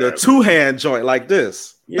 The two-hand joint like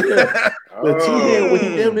this. Yeah. The two-hand when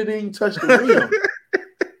he damn near didn't touch the rim.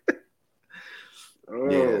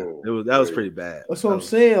 That was pretty bad. That's what I'm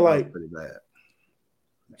saying. Like, pretty bad.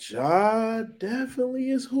 Ja definitely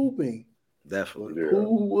is hooping. Definitely.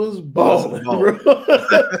 Who was balling, bro?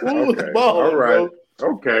 Who was balling, all right.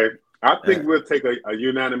 bro? Okay. I think we'll take a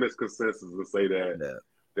unanimous consensus to say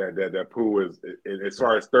that Pooh is, as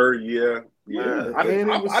far as third year. Yeah. I didn't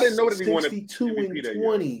know that he wanted 62 and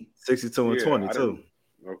 20. 62 and 20 too.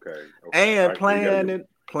 Okay. And playing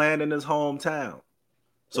in his hometown.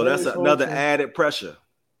 So that's another added pressure.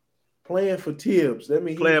 Playing for Tibbs. That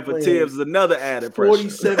means playing for Tibbs is another added pressure.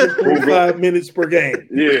 47.5 minutes per game.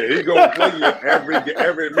 Yeah, he's gonna play you every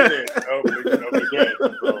minute of the game.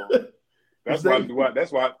 So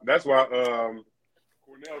that's why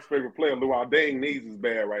Cornell's favorite player, Luol Deng, needs is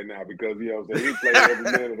bad right now because you know what I'm saying, he played every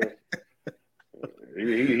minute of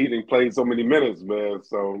he didn't play so many minutes, man.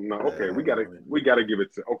 So no, okay, we gotta give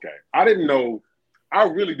it to I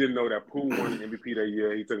really didn't know that Pooh won the MVP that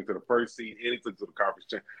year. He took it to the first seed and he took it to the conference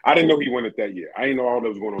champ. I didn't know he won it that year. I didn't know all that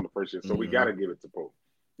was going on the first year. So we got to give it to Pooh.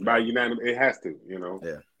 By unanimous, it has to, you know.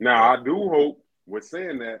 Yeah. Now, I do hope, with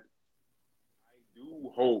saying that,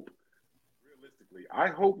 realistically, I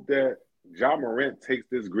hope that Ja Morant takes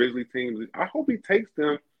this Grizzly team. I hope he takes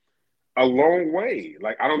them a long way.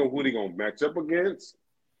 Like, I don't know who they're going to match up against.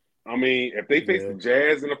 I mean, if they face the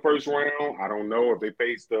Jazz in the first round, I don't know. If they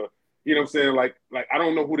face the you know what I'm saying? Like I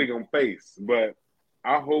don't know who they're gonna face, but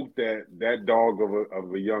I hope that dog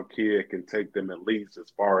of a young kid can take them at least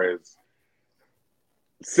as far as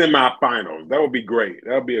semifinals. That would be great.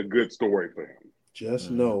 That would be a good story for him. Just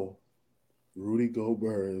know Rudy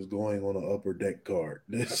Gobert is going on an upper deck card.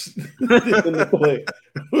 This in the play.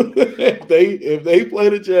 if they play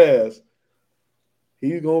the Jazz,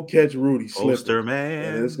 he's gonna catch Rudy slipping.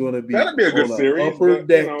 Man. And it's gonna be that'd be a good series. Upper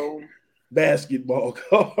deck. Basketball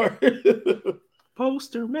card.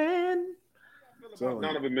 Poster man. About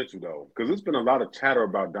Donovan Mitchell though, because there's been a lot of chatter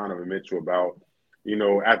about Donovan Mitchell about, you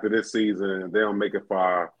know, after this season they don't make it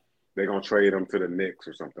far, they're gonna trade him to the Knicks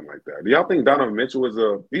or something like that. Do y'all think Donovan Mitchell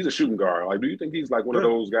he's a shooting guard? Like, do you think he's like one of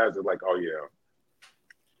those guys that like, oh yeah?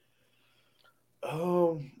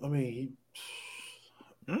 I mean,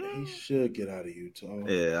 he should get out of Utah.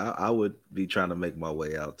 Yeah, I would be trying to make my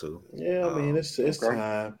way out too. Yeah, I mean, it's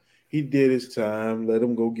time. He did his time. Let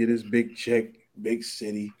him go get his big check, big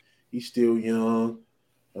city. He's still young.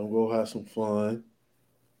 Let him go have some fun.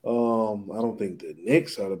 I don't think the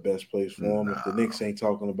Knicks are the best place for him. If the Knicks ain't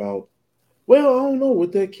talking about, well, I don't know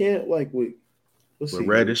what that can't like with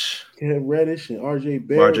Reddish. Reddish and RJ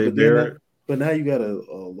Barrett. But now you got a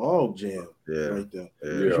log jam right there.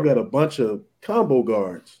 Yeah. You got a bunch of combo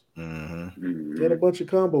guards. Mm-hmm. You got a bunch of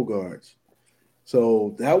combo guards.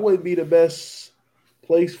 So that would be the best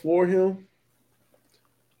place for him.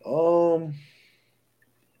 I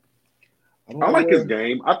like his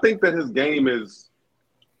game. I think that his game it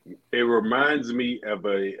reminds me of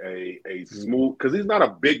a smooth, because he's not a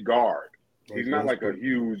big guard. He's not like a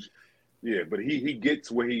huge, but he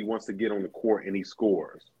gets where he wants to get on the court and he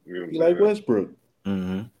scores. You know what I'm saying? Like Westbrook.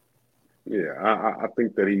 Mm-hmm. Yeah, I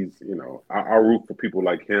think that he's, I root for people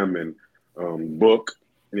like him and Book,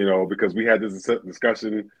 because we had this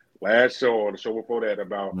discussion last show or the show before that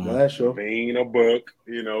about Last show. Levine or Book,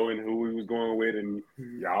 and who he was going with, and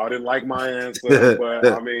y'all didn't like my answer, but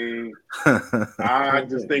I mean, I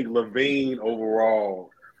just think Levine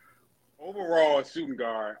overall shooting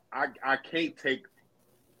guard, I can't take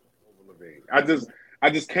over Levine.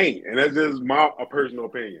 I just can't, and that's just a personal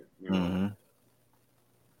opinion. Mm-hmm.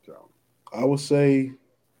 So I would say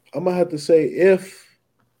I'm gonna have to say if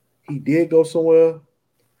he did go somewhere.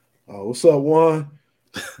 What's up, Juan?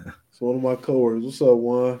 It's one of my coworkers. What's up,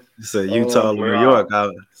 Juan? You say Utah or New York.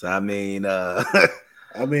 I mean, I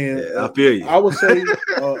mean, I feel you. I would say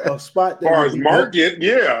a spot that as far would as be market,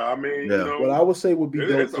 yeah. I mean, what I would say would be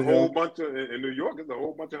dope it's a to whole him. bunch of in New York. It's a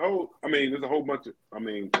whole bunch of there's a whole bunch of. I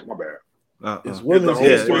mean, my bad. It's Women's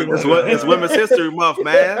History Month. It's Women's History Month,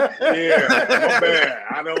 man. Yeah, my bad.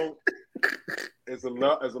 I don't. It's a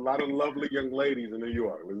lot of lovely young ladies in New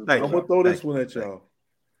York. I'm gonna throw this one at y'all.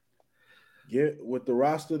 Get with the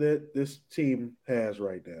roster that this team has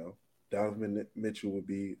right now, Donovan Mitchell would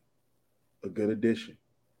be a good addition.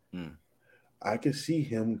 I can see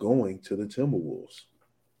him going to the Timberwolves.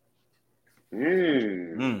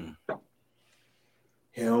 Him.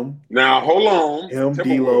 Now hold on. Him,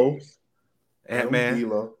 D'Lo,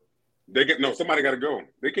 Ant-Man. They somebody got to go.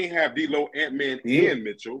 They can't have D'Lo, Ant-Man, and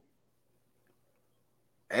Mitchell.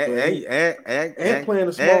 Ant playing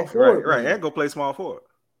a small forward. Right. Ant go play small forward.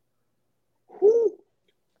 Who?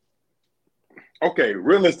 Okay,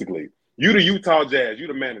 realistically, you the Utah Jazz, you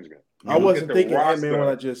the management. I wasn't thinking Ant-Man when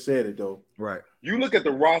I just said it, though. Right. You look at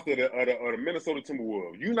the roster of the Minnesota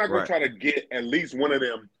Timberwolves. You're not going to try to get at least one of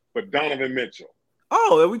them for Donovan Mitchell.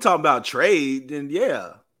 Oh, if we talking about trade, then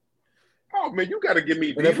yeah. Oh man, you got to give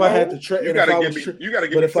me. And if I had to trade, you got to give me. You got to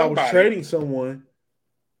give me. But if I was trading someone,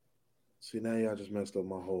 see now y'all just messed up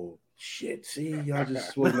my whole shit. See y'all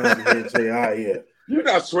just wasn't out here and say, yeah. You're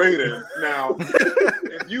not trading now.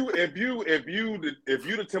 if you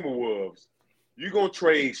the Timberwolves, you gonna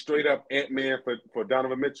trade straight up Ant-Man for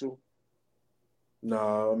Donovan Mitchell?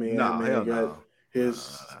 No, I mean Ant-Man got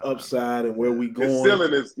his upside and where we going. His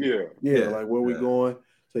ceiling is like where we going.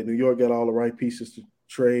 Say New York got all the right pieces to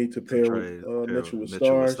trade to pair with Mitchell with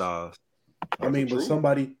stars. I mean, but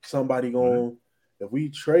somebody going. If we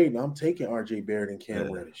trade, I'm taking RJ Barrett and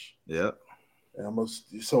Cam Reddish. Yep. And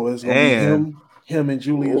so it's gonna be him and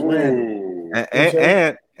Julius Randle.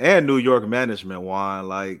 And New York management, Juan,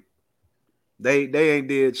 like they ain't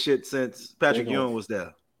did shit since Patrick Ewing was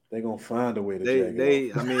there. They gonna find a way to they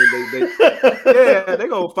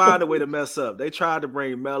gonna find a way to mess up. They tried to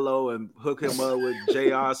bring Melo and hook him up with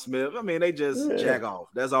J.R. Smith. I mean, they just jack off.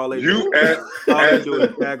 That's all they do. All they do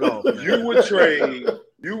is jack off. You would trade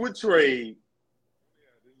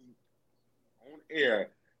on air.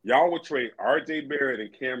 Y'all would trade RJ Barrett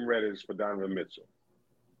and Cam Reddish for Donovan Mitchell.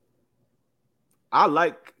 I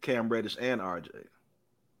like Cam Reddish and RJ.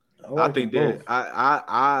 I think that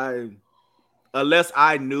I unless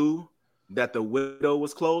I knew that the window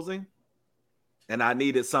was closing and I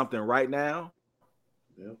needed something right now.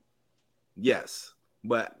 Yeah. Yes.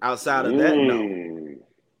 But outside of that, no.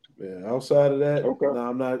 Yeah, outside of that, okay.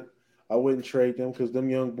 No, I wouldn't trade them because them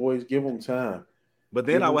young boys, give them time. But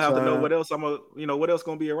then I would have to know what else what else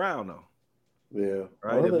gonna be around though. Yeah.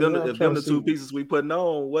 Right. If them the two pieces we putting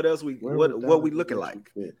on, what else what we looking like?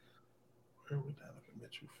 Where would Donovan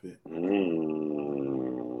Mitchell fit?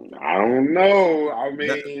 I don't know. I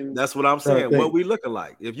mean, that's what I'm saying. What we looking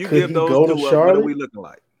like? If you give those two up, what are we looking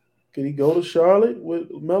like? Could he go to Charlotte with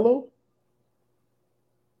Melo?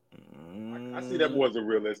 I see that wasn't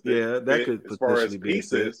realistic. Yeah, that could as far as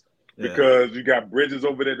pieces, because you got Bridges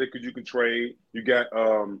over there that you can trade. You got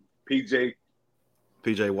PJ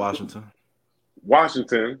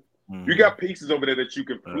Washington. You got pieces over there that you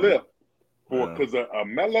can flip for because a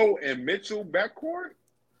Melo and Mitchell backcourt.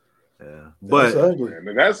 Yeah, but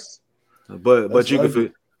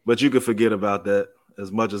you could forget about that.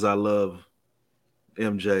 As much as I love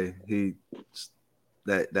MJ,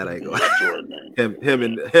 that ain't going. him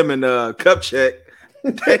and Kupchak,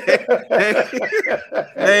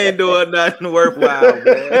 they ain't doing nothing worthwhile,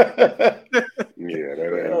 man. Yeah,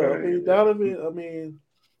 that ain't. Donovan.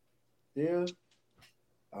 Yeah.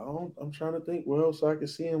 I'm trying to think where else I can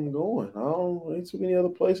see him going. Ain't too many other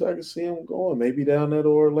places I can see him going. Maybe down there to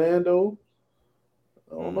Orlando.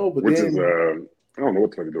 I don't know, but I don't know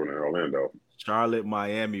what they're doing in Orlando. Charlotte,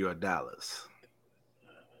 Miami, or Dallas.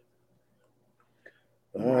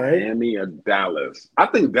 All right. Miami or Dallas. I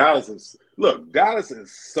think Dallas is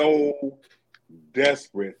so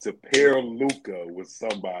desperate to pair Luka with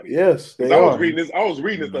somebody. Yes, they are. are. I was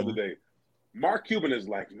reading this the other day. Mark Cuban is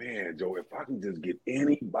like, man, Joe, if I can just get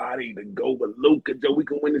anybody to go with Luka, Joe, we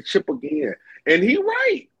can win the chip again. And he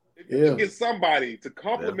right. If you can get somebody to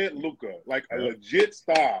compliment Luka, like a legit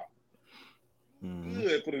star,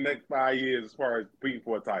 good for the next 5 years as far as competing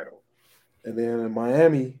for a title. And then in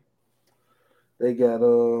Miami, they got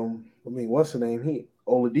what's the name?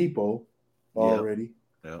 Oladipo already.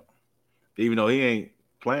 Yep. Even though he ain't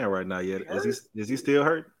playing right now yet. Is he still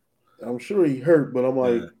hurt? I'm sure he hurt, but I'm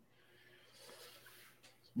like,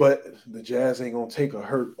 but the Jazz ain't gonna take a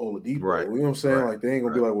hurt Oladipo. Right. You know what I'm saying? Like they ain't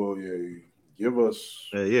gonna be like, well, give us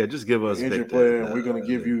just give us an injured player, and we're gonna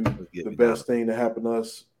give you the best thing to happen to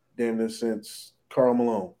us, damn near since Karl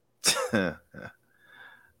Malone.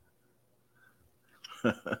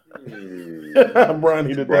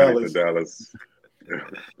 Bronny to Dallas.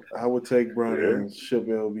 I would take Bronny and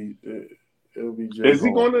it'll be Is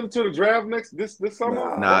he going into the draft this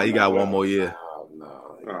summer? Nah, he got one more year.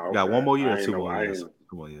 Okay. Got one more year, 2 more years.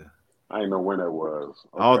 2 more years. I didn't know when that was.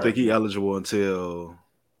 Okay. I don't think he's eligible until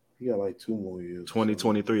he got like 2 more years.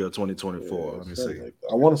 2023 or 2024. Let me see. Like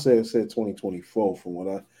I want to say it said 2024 from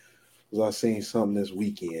what I seen something this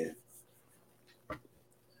weekend.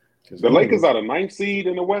 The Lakers are the 9th seed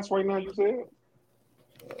in the West right now, you said?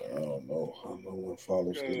 I don't know. I don't know what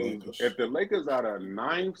follows the Lakers. If the Lakers are the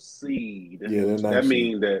 9th seed, that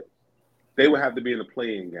means that they would have to be in the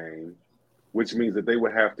play-in game, which means that they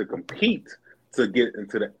would have to compete to get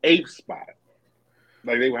into the 8th spot.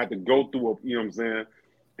 Like they would have to go through you know what I'm saying?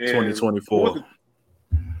 And 2024. Who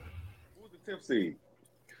was the 10th seed?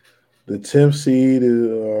 The 10th seed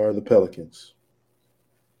are the Pelicans.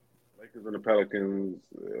 Lakers and the Pelicans,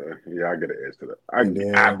 I get an edge to that.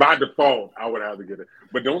 By default, I would have to get it.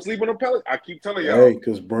 But don't sleep on the Pelicans. I keep telling y'all,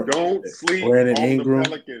 because don't sleep Brandon on Ingram. the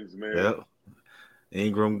Pelicans, man. Yep.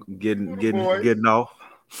 Ingram getting off.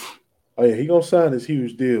 Oh yeah, he gonna sign his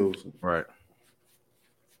huge deals. Right.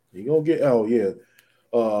 He gonna get.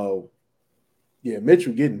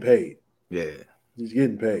 Mitchell getting paid. Yeah. He's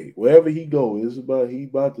getting paid. Wherever he goes, he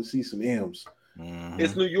about to see some M's. Mm-hmm.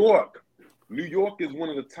 It's New York. New York is one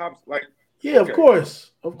of the top. Of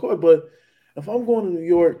course. But if I'm going to New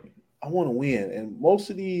York, I want to win. And most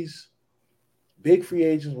of these big free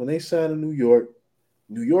agents, when they sign in New York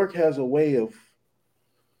has a way of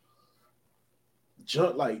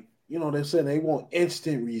they're saying they want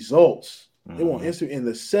instant results. Mm-hmm. They want instant. And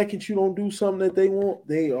the second you don't do something that they want,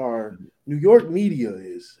 New York media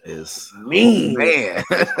is mean. Man.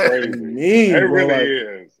 Mean, it bro. Really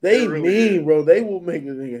is. They mean, bro. They will make a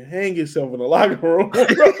nigga hang himself in the locker room, bro.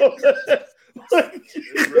 It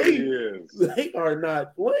really is. They are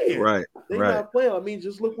not playing. Right. They're not playing. I mean,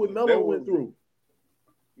 just look what Melo went through.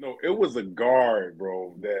 No, it was a guard,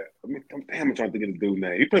 bro. I'm trying to think of the dude's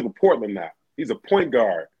name. He plays for Portland now. He's a point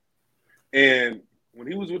guard. And when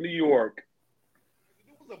he was with New York, the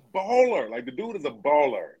dude was a baller. Like, the dude is a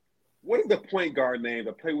baller. What is the point guard name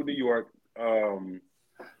that played with New York?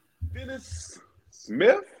 Dennis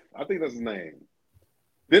Smith? I think that's his name.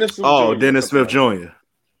 Dennis Smith Jr. Dennis Smith Jr.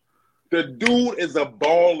 The dude is a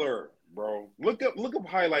baller, bro. Look up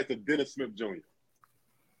highlights of Dennis Smith Jr. He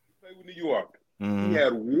played with New York. Mm-hmm. He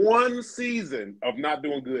had one season of not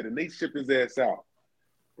doing good, and they shipped his ass out.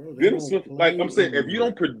 Bro, Dennis Smith, like I'm saying, if you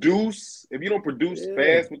don't produce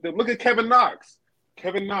fast with them, look at Kevin Knox.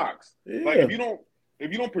 Like if you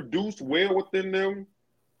don't produce well within them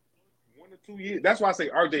 1 or 2 years, that's why I say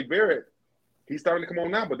RJ Barrett. He's starting to come on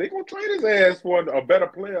now, but they're gonna trade his ass for a better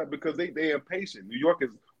player because they impatient. New York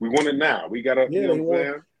we want it now. We gotta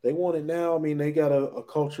they want it now. I mean, they got a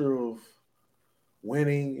culture of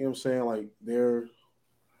winning, you know what I'm saying? Like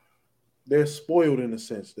they're spoiled in a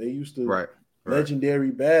sense. They used to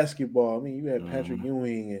legendary basketball. I mean, you had Patrick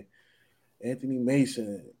Ewing and Anthony Mason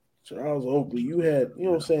and Charles Oakley. You had, you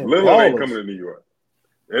know what I'm saying? Lillard ain't coming to New York.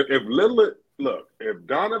 If Lillard, if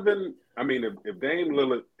Donovan, if Dame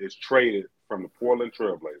Lillard is traded from the Portland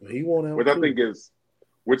Trailblazers, he won't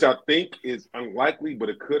which I think is unlikely, but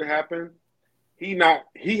it could happen. He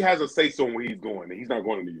has a say-so on where he's going, and he's not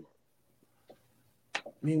going to New York.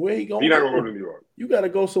 I mean, where he going? He's not going to go to New York. You got to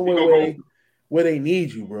go somewhere where they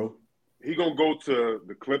need you, bro. He going to go to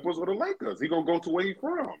the Clippers or the Lakers. He going to go to where he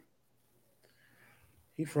from.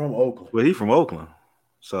 He from Oakland. Well, he from Oakland.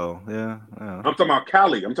 So, yeah. I'm talking about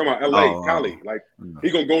Cali. I'm talking about LA, Cali. Like,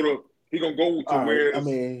 he going to go to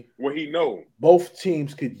where he know. Both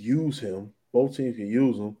teams could use him. But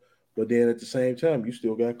then at the same time, you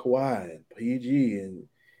still got Kawhi and PG and, you know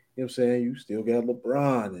what I'm saying? You still got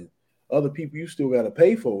LeBron and other people you still got to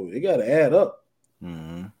pay for. They got to add up.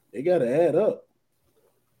 Mm-hmm. They got to add up.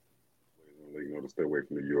 You know, to stay away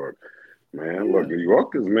from New York. Man, look, New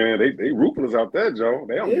Yorkers, man, they ruthless out there, Joe.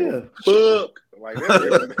 They don't give a fuck. Like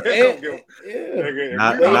they don't give.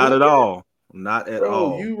 Not at all. Not at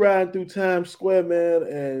all. You riding through Times Square, man,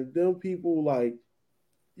 and them people like,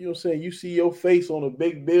 you know what I'm saying? You see your face on a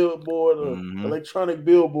big billboard, electronic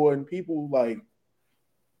billboard, and people like,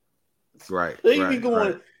 right. They be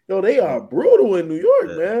going, they are brutal in New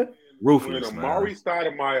York, man. Ruthless, when Amari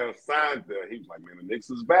Stoudemire signed there, he was like, man, the Knicks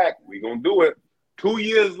is back. We gonna do it. 2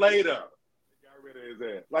 years later, they got rid of his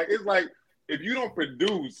ass. Like, it's like, if you don't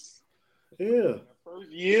produce the first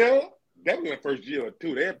year, definitely the first year or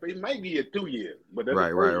two. It might be a 2 years, but that's the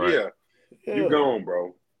first year. You gone,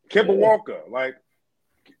 bro. Kemba Walker, like,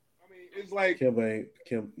 I mean, it's like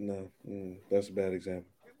that's a bad example.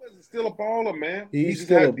 Kemba's still a baller, man. He's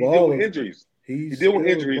still a baller. He deal with injuries. He's deal with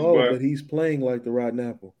injuries, but he's playing like the rotten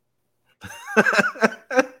apple.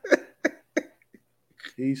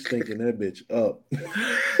 He's stinking that bitch up.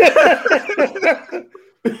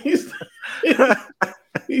 he's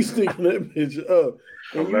stinking that bitch up.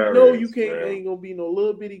 And you ain't gonna be no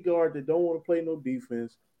little bitty guard that don't want to play no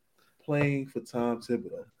defense playing for Tom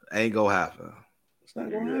Thibodeau. Ain't gonna happen. It's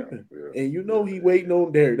not gonna happen. Yeah. And he waiting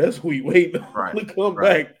on Derek. That's who he waiting on to come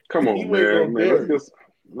back. Come on, man.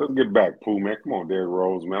 Let's get back, Pooh, man. Come on, Derrick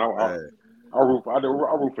Rose, man. I root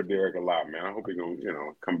for Derek a lot, man. I hope he gonna,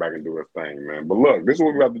 come back and do his thing, man. But look, this is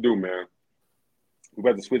what we have to do, man. We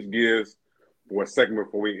got to switch gears for a second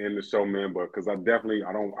before we end the show, man. But because I definitely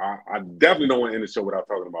don't want to end the show without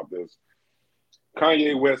talking about this.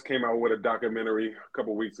 Kanye West came out with a documentary a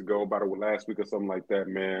couple weeks ago, about last week or something like that,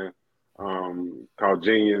 man. Called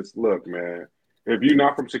Genius. Look, man, if you're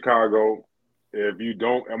not from Chicago, if you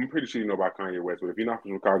don't, I'm pretty sure you know about Kanye West, but if you're not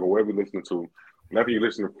from Chicago, wherever you're listening to, wherever you're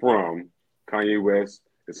listening from, Kanye West,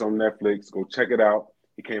 it's on Netflix. Go check it out.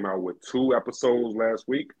 He came out with 2 episodes last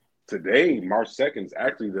week. Today, March 2nd, is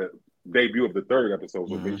actually the debut of the 3rd episode,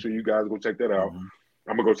 so make sure you guys go check that out.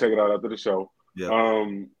 I'm going to go check it out after the show. Yep.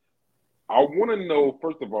 I want to know,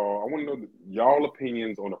 first of all, y'all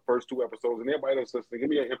opinions on the first 2 episodes, and everybody else listening, give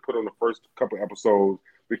me your input on the first couple episodes,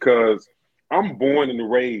 because I'm born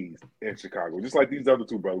and raised in Chicago, just like these other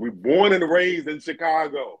 2 brothers. We're born and raised in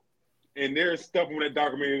Chicago, and there's stuff on that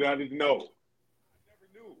documentary that I didn't know. I never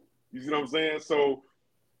knew. You see what I'm saying? So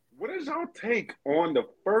what is y'all take on the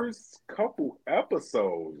first couple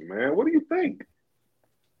episodes, man? What do you think?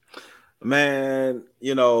 Man,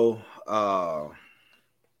 it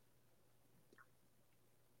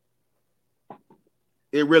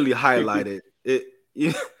really highlighted it.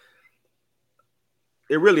 It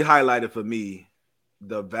really highlighted for me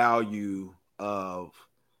the value of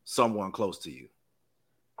someone close to you.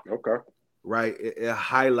 Okay. Right. It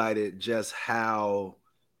highlighted just how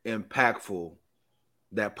impactful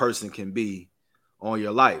that person can be on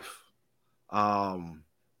your life. His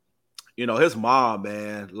mom,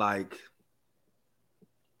 man, like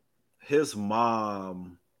his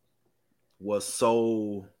mom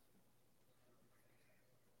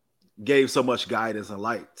gave so much guidance and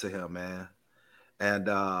light to him, man. And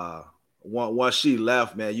once she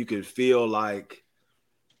left, man, you could feel like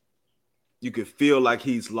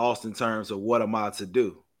he's lost in terms of what am I to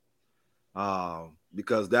do?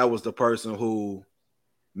 Because that was the person who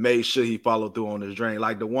made sure he followed through on his dream.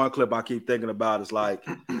 Like the one clip I keep thinking about is like,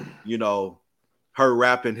 her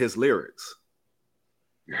rapping his lyrics.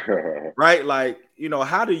 Right? Like,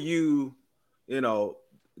 how do you,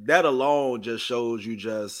 that alone just shows you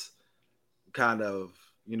just kind of,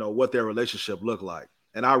 what their relationship looked like.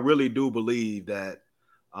 And I really do believe that,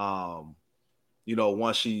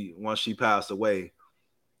 once she passed away,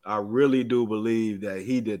 I really do believe that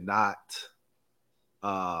he did not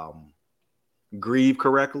grieve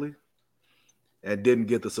correctly and didn't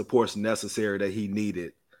get the supports necessary that he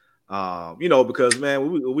needed. Because,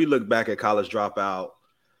 man, we look back at College Dropout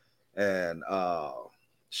and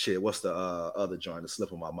what's the other joint that's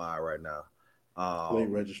slipping my mind right now? Late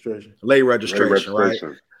registration, right?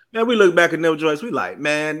 Man, we look back at them joints, we like,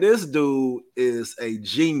 man, this dude is a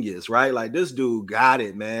genius, right? Like this dude got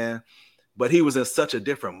it, man. But he was in such a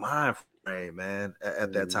different mind frame, man,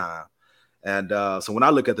 at that time. And so when I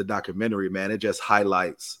look at the documentary, man, it just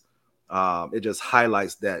highlights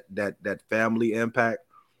that family impact.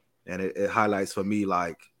 And it highlights for me,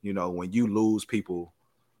 like, when you lose people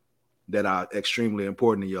that are extremely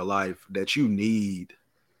important in your life, that you need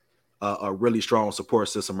a really strong support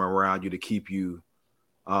system around you to keep you,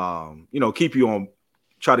 try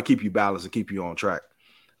to keep you balanced and keep you on track.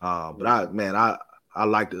 But I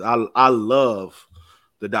liked it. I love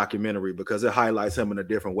the documentary because it highlights him in a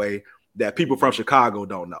different way that people from Chicago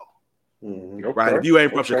don't know. Mm-hmm. Right? If you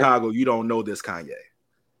ain't from Chicago, you don't know this Kanye.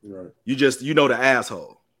 Right. You know the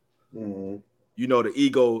asshole. You know, the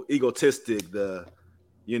egotistic, the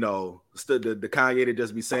Kanye that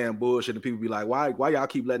just be saying bullshit, and people be like, why y'all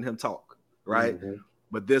keep letting him talk, right?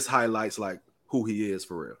 But this highlights like who he is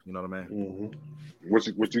for real. You know what I mean?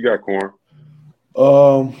 What you got, Corn?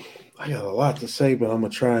 I got a lot to say, but I'm gonna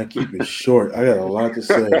try and keep it short. I got a lot to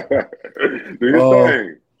say. Do your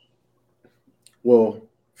thing. Well,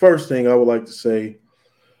 first thing I would like to say,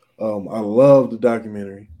 I love the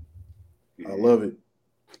documentary. I love it.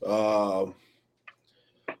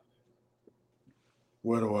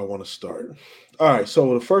 Where do I want to start? All right,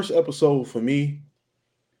 so the first episode for me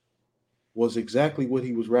was exactly what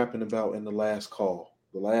he was rapping about in the last call,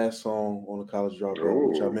 the last song on the College Dropout,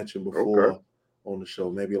 which I mentioned before on the show,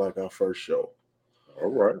 maybe like our first show. All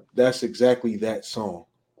right. That's exactly that song,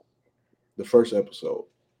 the first episode,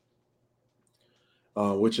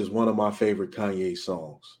 which is one of my favorite Kanye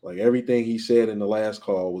songs. Like everything he said in the last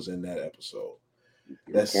call was in that episode.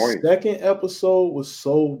 That second episode was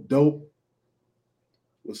so dope.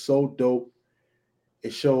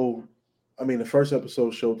 It showed, I mean, the first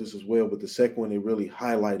episode showed this as well, but the second one, it really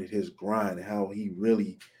highlighted his grind and how he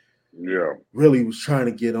really was trying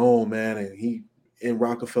to get on, man. And he in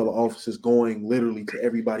Rockefeller offices going literally to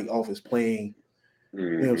everybody's office playing,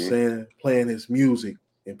 you know what I'm saying, playing his music.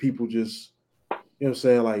 And people just, you know what I'm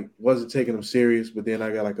saying, like wasn't taking him serious. But then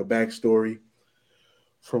I got like a backstory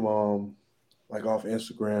from like off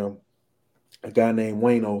Instagram. A guy named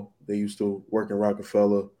Wayno, they used to work in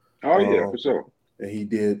Rockefeller. Oh, yeah, for sure. And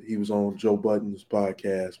he was on Joe Budden's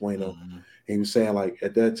podcast, Wayno. He was saying, like,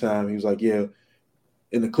 at that time, he was like, yeah,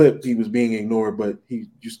 in the clip, he was being ignored, but he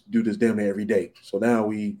used to do this damn near every day. So now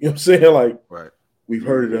we, you know what I'm saying? Like, we've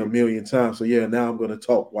heard it a million times. So, yeah, now I'm going to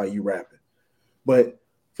talk while you rapping. But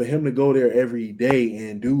for him to go there every day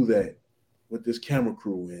and do that with this camera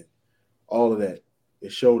crew and all of that,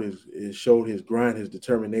 it showed his grind, his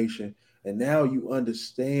determination. And now you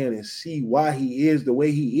understand and see why he is the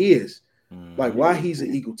way he is. Like why he's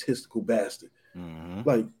an egotistical bastard.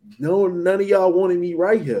 Like none of y'all wanted me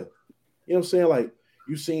right here. You know what I'm saying? Like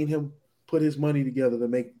you seen him put his money together to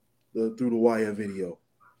make the Through the Wire video. You know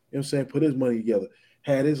what I'm saying? Put his money together.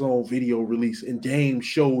 Had his own video release and Dame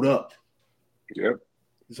showed up. Yep.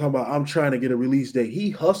 He's talking about I'm trying to get a release date.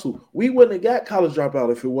 He hustled. We wouldn't have got College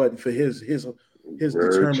Dropout if it wasn't for his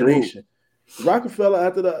determination. True. Rockefeller,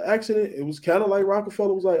 after the accident, it was kind of like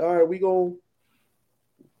Rockefeller was like, all right, we going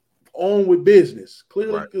on with business.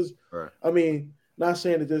 Clearly, because, I mean, not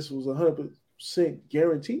saying that this was 100%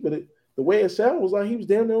 guaranteed, but the way it sounded was like he was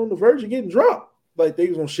damn near on the verge of getting dropped. Like they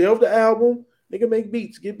was going to shelve the album, they can make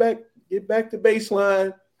beats, get back to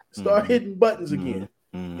baseline, start hitting buttons again.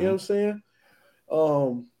 You know what I'm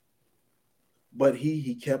saying? But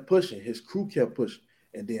he kept pushing. His crew kept pushing.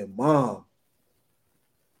 And then Mom,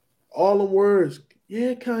 all them words,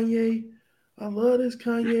 yeah, Kanye, I love this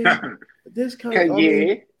Kanye. This Kanye. I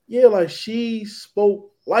mean, yeah, like she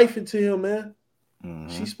spoke life into him, man.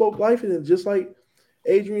 She spoke life into him, just like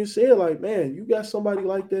Adrian said, like, man, you got somebody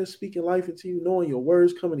like that speaking life into you, knowing your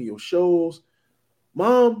words, coming to your shows.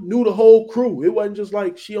 Mom knew the whole crew. It wasn't just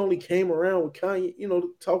like she only came around with Kanye, you know,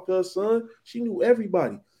 to talk to her son. She knew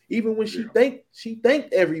everybody. Even when she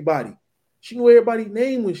thanked everybody. She knew everybody's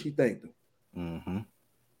name when she thanked them.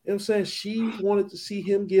 You know what I'm saying? She wanted to see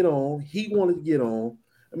him get on. He wanted to get on.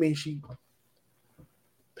 I mean, she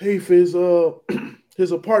paid for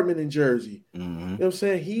his apartment in Jersey. You know what I'm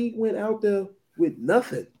saying? He went out there with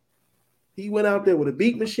nothing. He went out there with a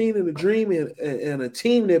beat machine and a dream and a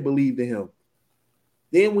team that believed in him.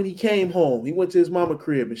 Then when he came home, he went to his mama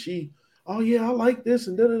crib and she, oh yeah, I like this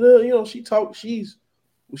and da-da-da. You know, she talked, she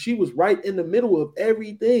was right in the middle of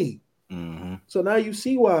everything. So now you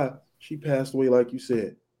see why she passed away, like you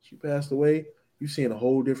said. She passed away. You seeing a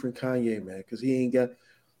whole different Kanye, man, because he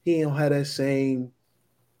don't have that same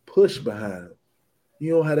push behind him.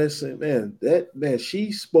 You don't have that same man.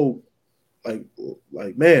 She spoke like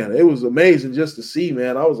man, it was amazing just to see,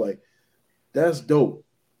 man. I was like, that's dope.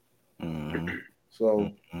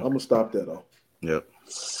 So I'm gonna stop that off. Yep.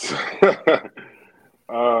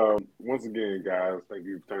 Once again, guys, thank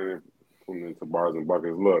you for tuning into Bars and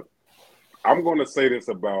Buckets. Look, I'm going to say this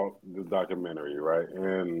about this documentary, right?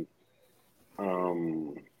 And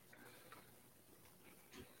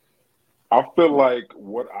I feel like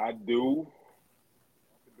what I do,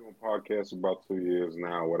 I've been doing podcasts for about 2 years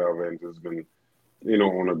now, whatever, and just been, you know,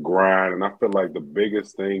 on a grind. And I feel like the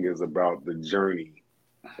biggest thing is about the journey,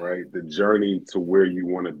 right? The journey to where you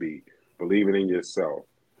want to be, believing in yourself.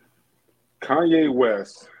 Kanye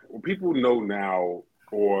West, well, people know now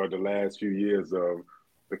for the last few years of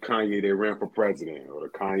the Kanye that ran for president, or the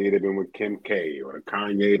Kanye that been with Kim K, or the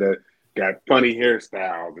Kanye that got funny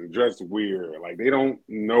hairstyles and dress weird. Like they don't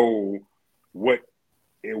know what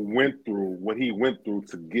what he went through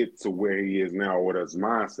to get to where he is now with his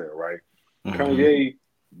mindset, right? Kanye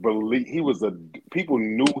believe he was a people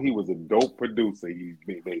knew he was a dope producer. He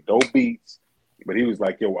made dope beats, but he was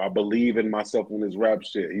like, yo, I believe in myself on this rap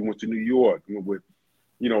shit. He went to New York with,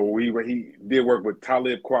 he did work with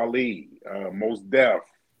Talib Kweli, Mos Def,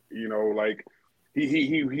 like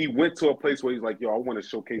he went to a place where he's like, yo, I want to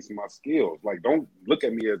showcase my skills. Like, don't look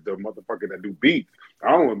at me as the motherfucker that do beats.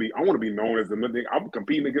 I want to be known as the nigga. I'm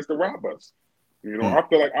competing against the rappers. I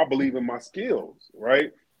feel like I believe in my skills,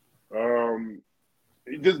 right?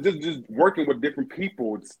 Just working with different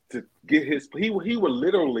people to get his. He would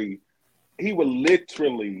literally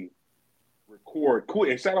record.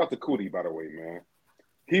 And shout out to Cootie, by the way, man.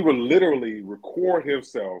 He would literally record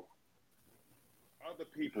himself, other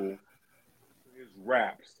people, his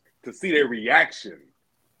raps to see their reaction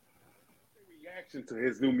to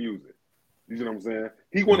his new music. You know what I'm saying?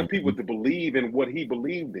 He wanted people to believe in what he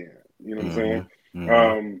believed in. You know what I'm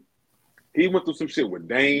saying? He went through some shit with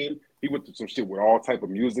Dane. He went through some shit with all type of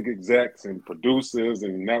music execs and producers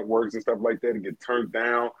and networks and stuff like that, and get turned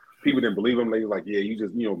down. People didn't believe him. They were like, yeah, you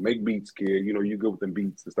just make beats, kid. You good with them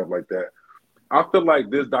beats and stuff like that. I feel like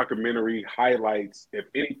this documentary highlights, if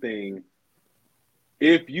anything,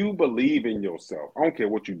 if you believe in yourself, I don't care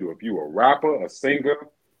what you do. If you're a rapper, a singer,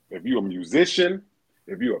 if you're a musician,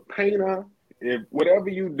 if you're a painter, if whatever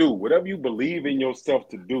you do, whatever you believe in yourself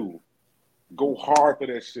to do, go hard for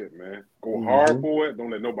that shit, man. Go hard for it.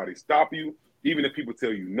 Don't let nobody stop you. Even if people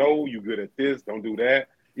tell you no, you good at this, don't do that.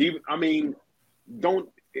 It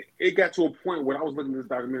got to a point where I was looking at this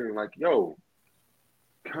documentary like, yo,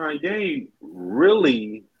 Kanye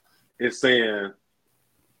really is saying,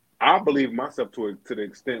 I believe myself to the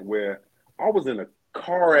extent where I was in a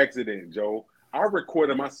car accident, Joe. I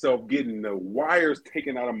recorded myself getting the wires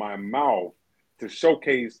taken out of my mouth to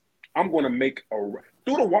showcase I'm going to make through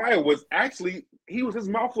the wire was actually his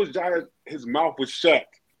mouth was shut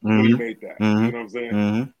when he made that. You know what I'm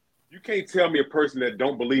saying? You can't tell me a person that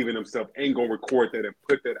don't believe in himself ain't gonna record that and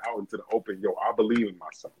put that out into the open. Yo, I believe in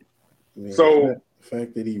myself. Man, so the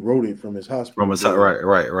fact that he wrote it from his hospital,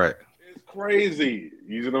 right. It's crazy.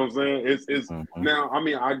 You know what I'm saying? It's now. I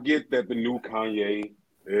mean, I get that the new Kanye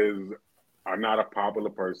is not a popular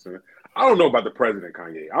person. I don't know about the president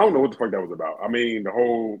Kanye. I don't know what the fuck that was about. I mean,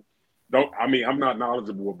 I'm not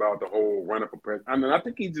knowledgeable about the whole run up for president. I mean, I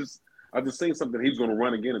think I just seen something he's going to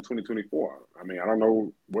run again in 2024. I mean, I don't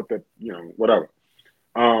know what that, whatever.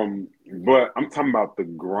 But I'm talking about the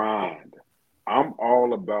grind. I'm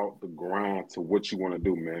all about the grind to what you want to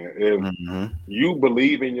do, man. If you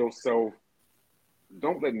believe in yourself,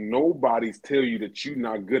 don't let nobody tell you that you're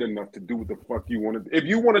not good enough to do what the fuck you want to do. If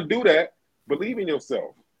you want to do that, believe in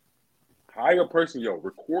yourself. Hire a person,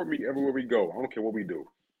 record me everywhere we go. I don't care what we do.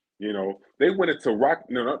 They went into rock.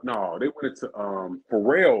 No. They went into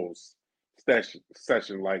Pharrell's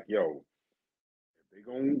session. Like, yo, they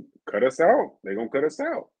gonna cut us out. They gonna cut us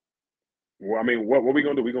out. Well, I mean, what we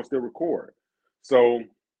gonna do? We gonna still record. So I think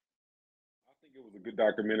it was a good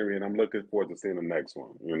documentary, and I'm looking forward to seeing the next one.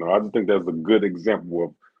 I just think that's a good example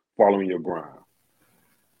of following your grind.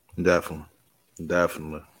 Definitely.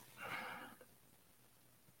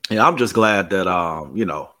 Yeah, I'm just glad that I'm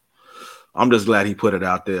just glad he put it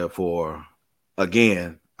out there for,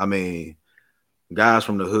 again, I mean, guys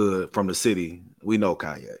from the hood, from the city, we know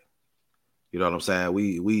Kanye. You know what I'm saying?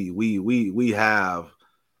 We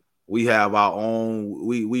have our own,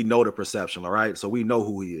 we know the perception, all right? So we know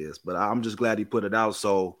who he is. But I'm just glad he put it out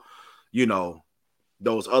so,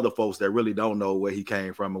 those other folks that really don't know where he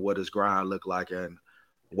came from and what his grind looked like and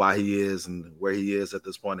why he is and where he is at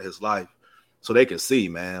this point in his life. So they can see,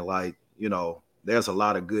 man, like, there's a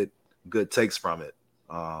lot of good takes from it,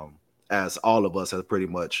 as all of us have pretty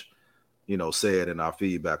much, said in our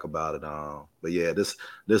feedback about it. But yeah, this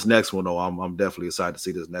next one, though, I'm definitely excited to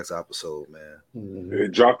see this next episode, man.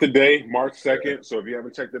 It dropped today, March 2nd. So if you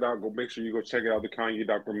haven't checked it out, make sure you go check it out. The Kanye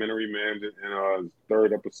documentary, man. And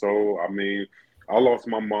third episode. I mean, I lost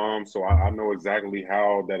my mom, so I know exactly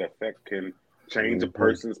how that effect can change a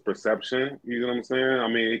person's perception. You know what I'm saying? I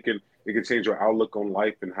mean, it can change your outlook on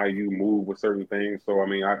life and how you move with certain things. So I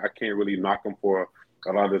mean, I can't really knock him for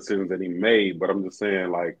a lot of decisions that he made, but I'm just saying,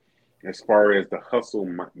 like, as far as the hustle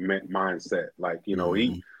mindset, like, I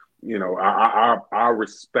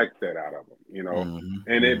respect that out of him,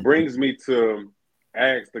 and it brings me to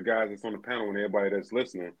ask the guys that's on the panel and everybody that's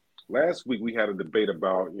listening. Last week we had a debate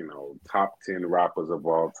about, top 10 rappers of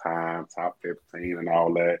all time, top 15 and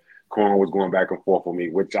all that. Corn was going back and forth with me,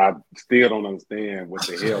 which I still don't understand what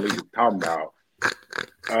the hell he was talking about.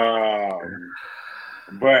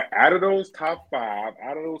 But out of those top 5,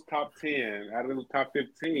 out of those top 10, out of those top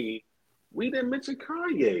 15, we didn't mention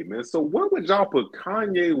Kanye, man. So where would y'all put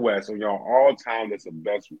Kanye West on y'all all time? That's the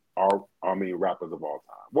best, rappers of all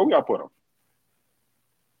time. Where would y'all put him?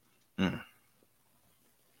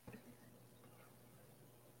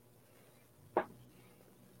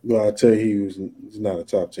 Well, I tell you, he's not a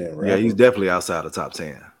top 10 rapper. Yeah, he's definitely outside the top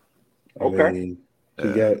 10. I mean,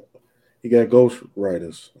 he got ghost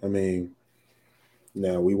writers. I mean,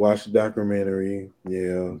 now we watched the documentary.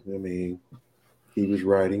 Yeah, I mean, he was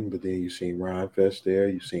writing, but then you seen Rhyme Fest there.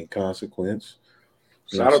 You seen Consequence.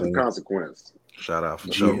 Shout out to Consequence. Shout out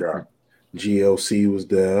for sure. GLC was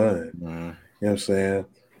there. And, you know what I'm saying?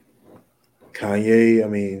 Kanye, I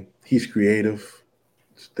mean, he's creative.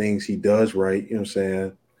 Things he does right, you know what I'm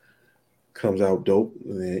saying? Comes out dope.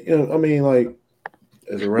 And then, you know, I mean, like,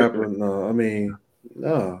 as a rapper, now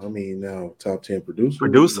top 10 producer.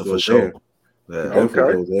 Producer for sure. Yeah.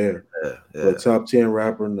 Definitely go there. Yeah. But top 10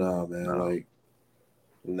 rapper, nah, man. No. Like,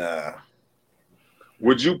 nah.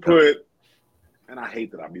 Would you put, and I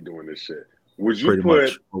hate that I be doing this shit. Would you Pretty put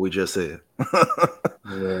much what we just said?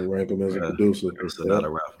 Rank him as a producer. Not a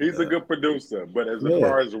rapper. He's a good producer, but as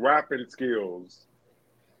far as rapping skills,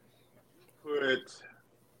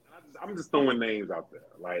 I'm just throwing names out there.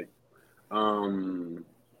 Like,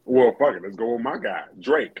 well, fuck it. Let's go with my guy,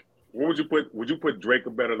 Drake. What would you put? Would you put Drake a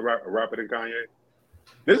better rapper than Kanye?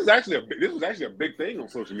 This was actually a big thing on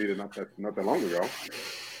social media not that long ago.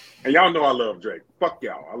 And y'all know I love Drake. Fuck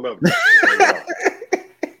y'all. I love Drake.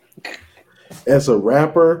 As a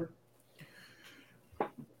rapper,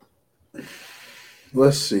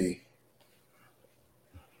 let's see.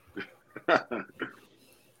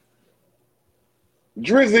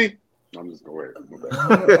 Drizzy. I'm just going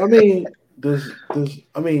I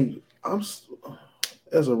mean, I'm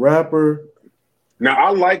as a rapper. Now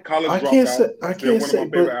I like College Dropout. I can't say, one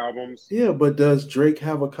of my favorite albums. Yeah, but does Drake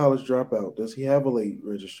have a College Dropout? Does he have a late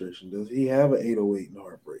registration? Does he have an 808 and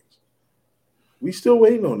Heartbreaks? We still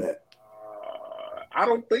waiting on that. I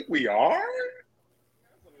don't think we are.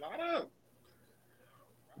 That's a lot of.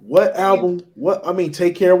 What album? What I mean,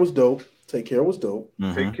 Take Care was dope. Take Care was dope.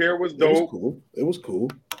 Mm-hmm. Take Care was dope. It was cool.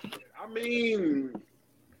 I mean,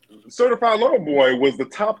 Certified Lover Boy was the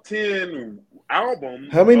top 10 album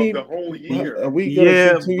of the whole year. Are we going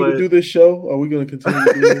to continue to do this show? Are we going to continue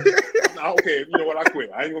to do this? Okay, you know what? I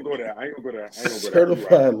quit. I ain't gonna go there.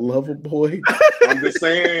 Certified Lover Boy. I'm just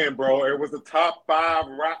saying, bro. It was the top 5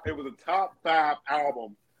 rap. It was the top 5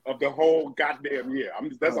 album of the whole goddamn year.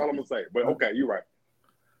 That's all I'm gonna say. But okay, you're right.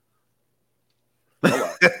 All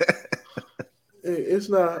right. It's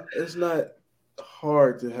not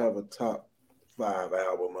hard to have a top 5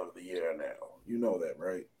 album of the year now. You know that,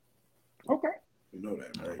 right? Okay. You know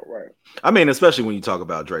that, right? All right. I mean, especially when you talk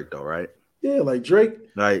about Drake, though, right? Yeah, like Drake.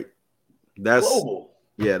 Like that's global.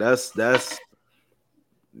 Yeah, that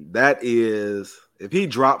is if he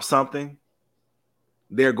drops something,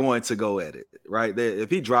 they're going to go at it, right? If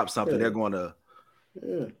he drops something, they're going to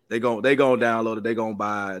they gonna download it, they're gonna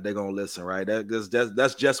buy it, they're gonna listen, right?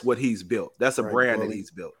 That's just what he's built. That's a brand that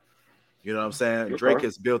he's built. You know what I'm saying? Okay. Drake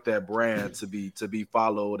has built that brand to be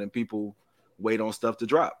followed, and people wait on stuff to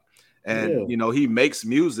drop. And you know, he makes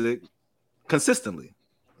music consistently.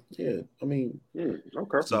 Yeah, I mean,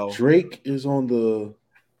 okay. So Drake is on the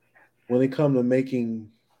when it comes to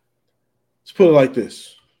making. Let's put it like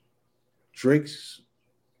this: Drake's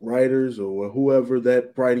writers or whoever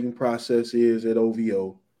that writing process is at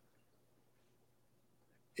OVO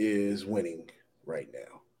is winning right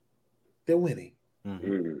now. They're winning.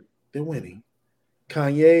 Mm-hmm. They're winning.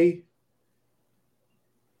 Kanye,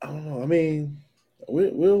 I don't know. I mean,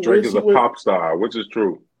 Drake is a pop star, which is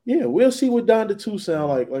true. Yeah, we'll see what Donda 2 sound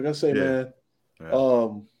like. Like I say, man,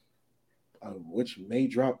 which may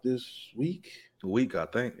drop this week. I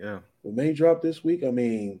think, yeah. It may drop this week. I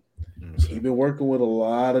mean, he's been working with a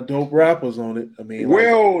lot of dope rappers on it. I mean,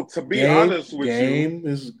 to be honest with Game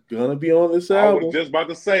is gonna be on this album. I was just about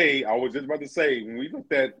to say, when we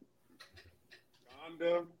looked at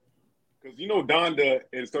Donda, because you know Donda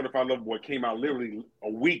and Certified Lover Boy came out literally a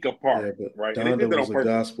week apart, right? Donda and they did that was a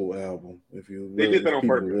gospel album. They did that on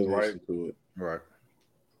purpose, right? Right.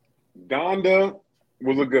 Donda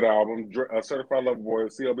was a good album. Certified Lover Boy,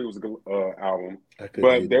 CLB was a good album.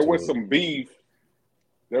 But there was some beef.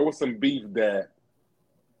 There was some beef that,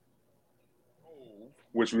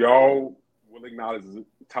 which we all will acknowledge is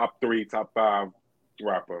top 3, top 5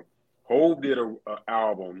 rapper. Hov did an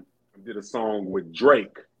album, did a song with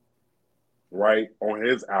Drake, right, on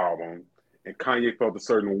his album, and Kanye felt a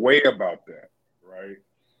certain way about that, right?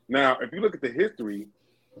 Now, if you look at the history,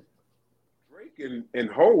 Drake and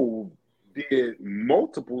Hov did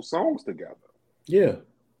multiple songs together. Yeah.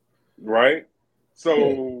 Right?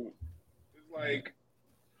 So it's like,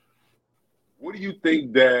 what do you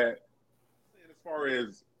think that, as far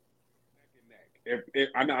as if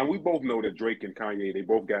I know we both know that Drake and Kanye, they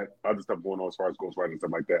both got other stuff going on as far as ghostwriting and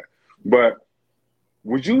stuff like that. But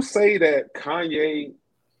would you say that Kanye,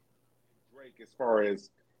 Drake, as far as,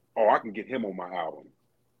 I can get him on my album?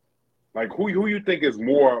 Like who you think is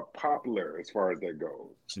more popular as far as that goes?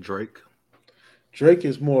 Drake. Drake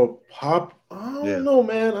is more pop. I don't know,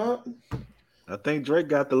 man. I think Drake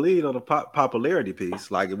got the lead on the popularity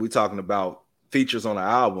piece. Like if we're talking about features on the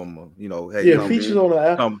album, hey, features on the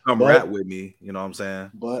album. Come rap with me. You know what I'm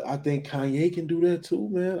saying? But I think Kanye can do that too,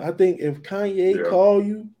 man. I think if Kanye call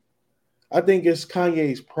you, I think it's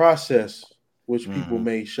Kanye's process, which people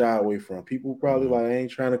may shy away from. People probably like, I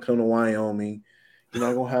ain't trying to come to Wyoming. You're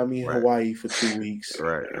not gonna have me in Hawaii for 2 weeks.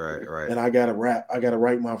 Right. And I gotta rap. I gotta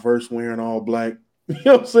write my verse wearing all black. You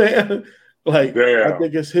know what I'm saying? Like, I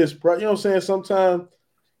think it's his. You know what I'm saying? Sometimes,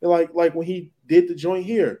 like when he did the joint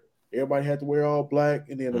here, everybody had to wear all black,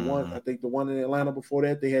 and then the one, I think the one in Atlanta before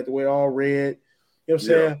that, they had to wear all red. You know what I'm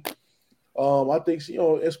saying? I think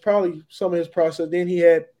it's probably some of his process. Then he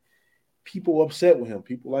had people upset with him.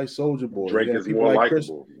 People like Soulja Boy. Drake is more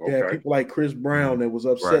likable. Yeah, people like Chris Brown that was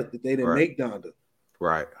upset that they didn't make Donda.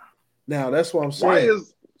 Right. Now that's what I'm saying.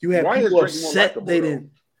 You have people upset they didn't.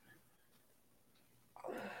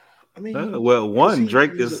 I mean,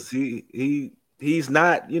 Drake is he's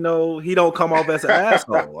not, he don't come off as an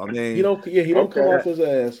asshole. I mean, he don't come off as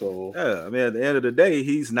an asshole. Yeah, I mean, at the end of the day,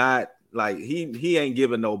 he's not like he ain't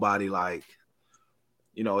giving nobody like,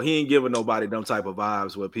 he ain't giving nobody them type of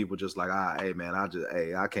vibes where people just like, hey man, I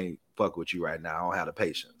can't fuck with you right now. I don't have the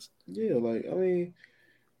patience. Yeah, like I mean,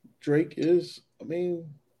 Drake is. I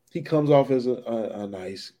mean, he comes off as a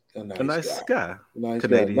nice guy. Nice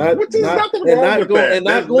Canadian. Guy. And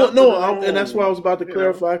that's why I was about to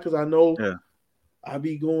clarify because I know I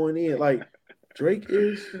be going in like Drake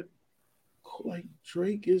is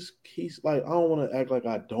he's like I don't want to act like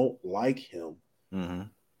I don't like him.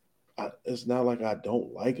 It's not like I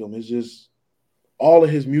don't like him. It's just all of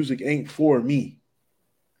his music ain't for me.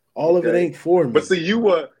 All of it ain't for me. But see,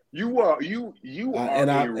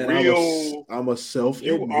 I'm a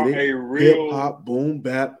self-admitted hip hop boom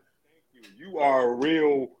bap. You are a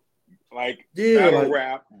real battle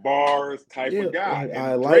rap bars type of guy.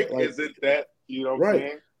 And Drake isn't that, you know what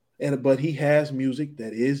I'm saying? But he has music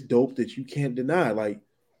that is dope that you can't deny. Like,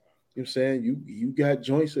 you know what I'm saying? You got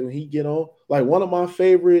joints that when he get on. Like one of my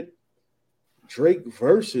favorite Drake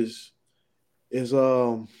verses is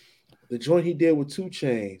the joint he did with 2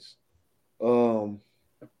 Chainz.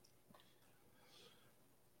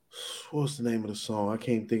 What's the name of the song? I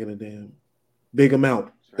can't think of the damn Big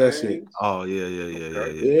Amount. That's it. Oh yeah.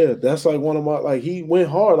 Yeah, that's like one of my he went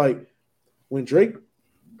hard. Like when Drake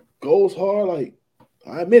goes hard, like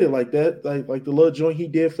I admit it, like that, like the little joint he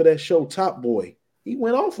did for that show, Top Boy. He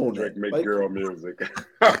went off on Drake that. Make girl music. He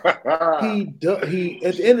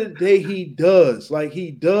at the end of the day, he does. Like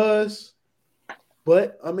he does,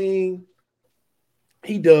 but I mean,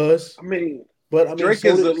 he does. But I mean, Drake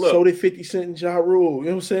so did 50 Cent and Ja Rule. You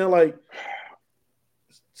know what I'm saying? Like,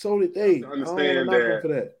 so did they. I understand that. For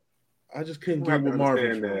that. I just couldn't get with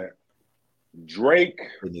Marvin. That Drake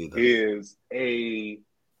is a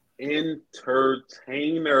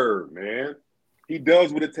entertainer, man. He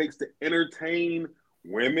does what it takes to entertain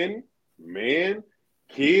women, men,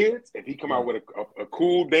 kids. If he come out with a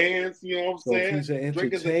cool dance, you know what I'm saying? If he's an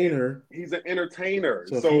entertainer. He's an entertainer.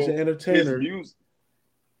 So if he's an entertainer,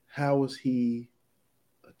 how is he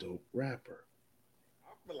a dope rapper? I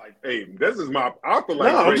feel like, this is my. I feel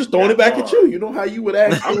like. No, I'm just throwing it back at you. You know how you would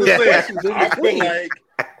ask. I'm just saying.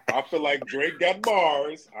 I feel like Drake got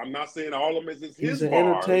bars. I'm not saying all of them is his bars. He's an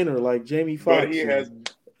entertainer like Jamie Foxx.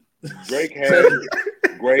 But Drake has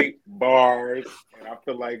great bars, and I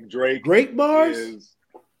feel like Drake great bars.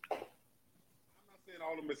 I'm not saying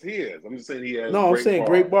all of them is his. I'm just saying he has. No, I'm saying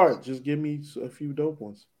great bars. Just give me a few dope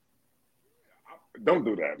ones. Don't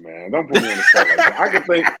do that, man. Don't put me on the spot like that.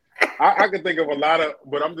 I can think of a lot of,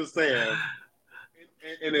 but I'm just saying,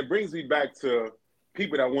 and it brings me back to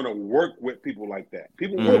people that want to work with people like that.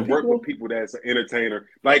 People want to work with people that's an entertainer.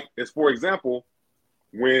 Like, as for example,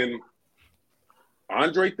 when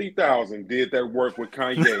Andre 3000 did that work with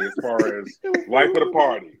Kanye as far as Life of the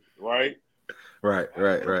Party, right? Right.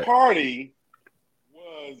 The Party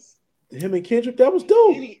was him and Kendrick. That was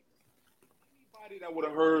dope. Anybody that would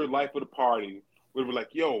have heard Life of the Party would be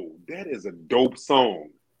like, yo, that is a dope song.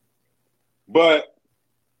 But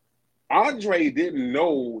Andre didn't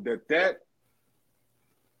know that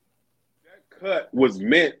cut was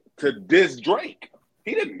meant to diss Drake.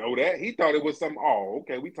 He didn't know that. He thought it was some. Oh,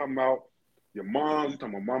 okay. We talking about your mom. You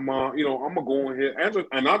talking about my mom. You know, I'm gonna go in here.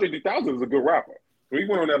 And Andre 3000 is a good rapper. So he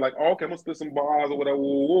went on there like, oh, okay, I'm gonna spit some bars or whatever.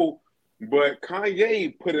 Woo, woo. But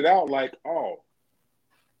Kanye put it out like, oh,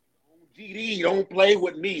 GD, don't play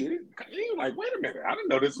with me. He was like, wait a minute, I didn't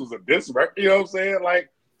know this was a diss record. You know what I'm saying? Like,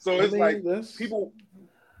 so it's like people.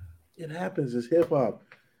 It happens. It's hip hop.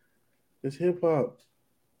 It's hip hop.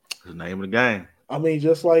 It's the name of the game. I mean,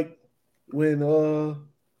 just like when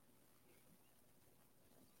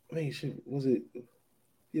shit, was it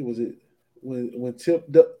when Tip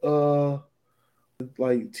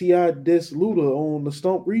like T.I. dissed Luda on the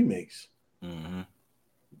Stomp remix. Mm-hmm.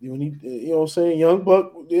 When he, you know what I'm saying, Young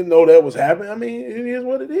Buck didn't know that was happening. I mean, it is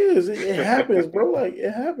what it is. It happens, bro. Like,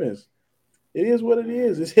 it happens. It is what it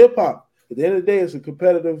is. It's hip hop. At the end of the day, it's a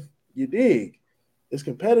competitive. You dig? It's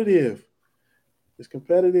competitive. It's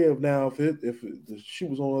competitive. Now, if the shoe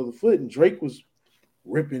was on the other foot and Drake was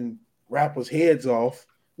ripping rappers' heads off,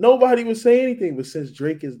 nobody would say anything. But since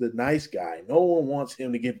Drake is the nice guy, no one wants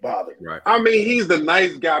him to get bothered. Right. I mean, he's the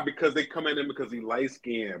nice guy because they come at him because he light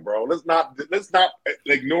skinned, bro. Let's not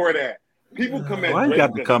ignore that. People come at Why you Drake got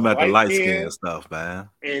to because come he's at the light light-skinned skin stuff, man?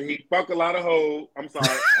 and he fuck a lot of hoes. I'm sorry.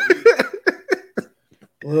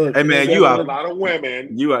 Look, Hey man, He you fuck are a lot of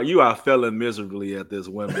women. you are failing miserably at this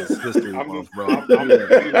Women's History Month, bro.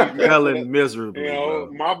 I'm Failing miserably, you know,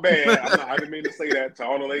 bro. my bad. I didn't mean to say that to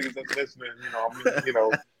all the ladies that's listening.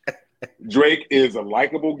 Drake is a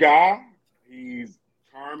likable guy. He's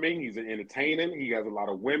charming. He's entertaining. He has a lot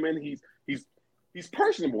of women. He's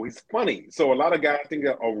personable. He's funny. So a lot of guys think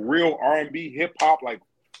that a real R&B hip hop like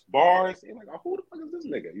bars. They're like, oh, who the fuck is this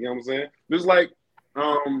nigga? You know what I'm saying? Just like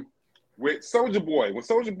with Soulja Boy. When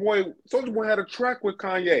Soulja Boy had a track with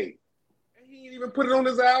Kanye, and he didn't even put it on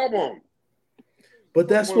his album. But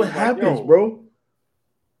that's what happens, bro.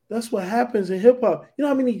 That's what happens in hip hop. You know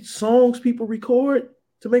how many songs people record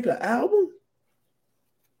to make an album?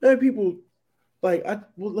 Man, people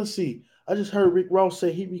let's see. I just heard Rick Ross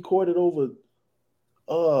say he recorded over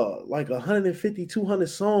like 150, 200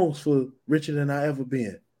 songs for Richer Than I Ever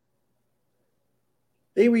Been.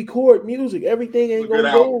 They record music. Everything ain't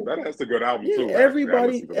gonna go. That's a good album too.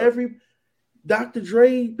 Everybody, Dr.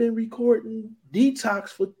 Dre been recording Detox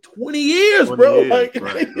for 20 years, 20 bro. years. Like,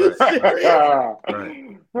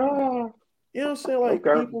 Right. You know what I'm saying? Like,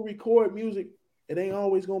 people record music. It ain't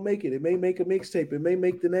always gonna make it. It may make a mixtape. It may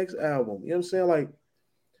make the next album. You know what I'm saying? Like,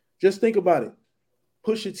 just think about it.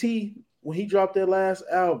 Pusha T, when he dropped that last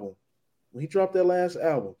album, he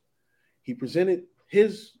presented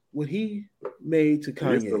what he made to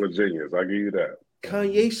Kanye. He's still a genius. I give you that.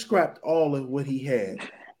 Kanye scrapped all of what he had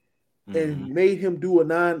and made him do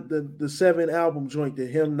the 7 album joint that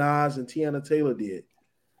him, Nas, and Tiana Taylor did.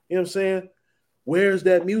 You know what I'm saying? Where's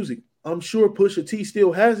that music? I'm sure Pusha T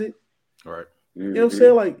still has it. Right. You know what I'm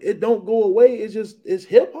saying? Like, it don't go away. It's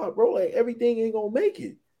hip hop, bro. Like, everything ain't gonna make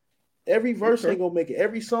it. Every verse ain't gonna make it.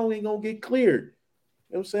 Every song ain't gonna get cleared.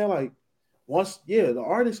 You know what I'm saying? Like, the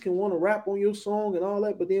artist can want to rap on your song and all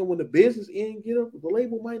that, but then when the business end get up, the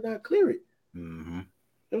label might not clear it. Mm-hmm.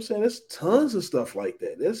 You know what I'm saying? There's tons of stuff like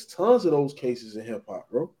that. There's tons of those cases in hip hop,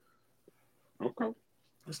 bro. Okay.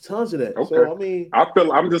 There's tons of that. Okay. So I mean,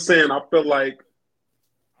 I'm just saying, I feel like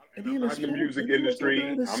I'm not in the music industry.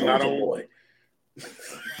 I'm not on. boy.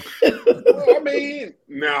 Well, I mean,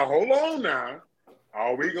 now hold on. Now,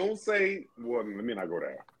 are we gonna say? Well, let me not go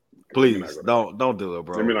there. Please don't do it,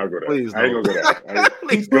 bro. Let me not go there. Please, I ain't gonna go there.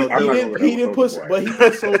 Please don't do it. He didn't put, but he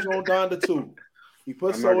put Soulja on Donda too. He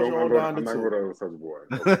put Soulja on Donda too. I'm not going to Soulja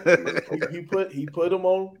Boy. He put him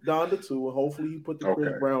on Donda too, and hopefully he put the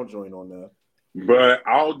Chris Brown joint on there. But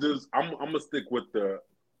I'm gonna stick with the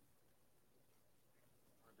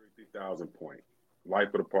 103,000 point Life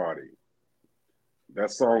of the Party. That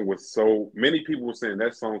song was so many people were saying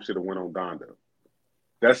that song should have went on Donda.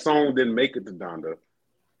 That song didn't make it to Donda,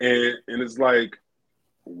 and it's like,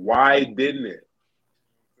 why didn't it?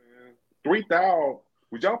 3,000.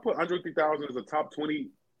 Would y'all put Andre 3000 as a top 20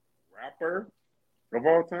 rapper of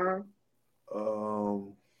all time?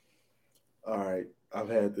 All right. I've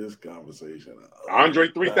had this conversation. Andre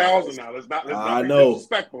 3000 now. Let's not be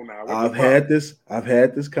disrespectful now. I've had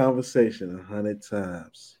this conversation 100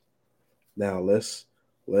 times. Now let's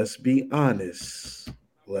be honest.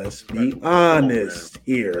 Let's be honest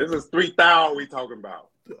here. This is 3000 we talking about.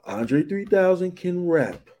 Andre 3000 can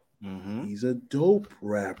rap. Mm-hmm. He's a dope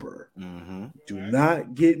rapper. Mm-hmm. Do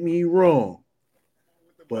not get me wrong.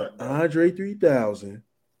 But Andre 3000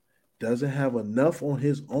 doesn't have enough on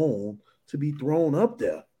his own to be thrown up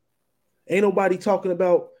there. Ain't nobody talking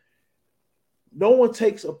about no one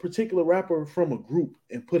takes a particular rapper from a group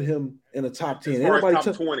and put him in a top 10. As far as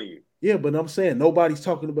top 20. Yeah, but I'm saying nobody's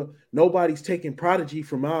taking Prodigy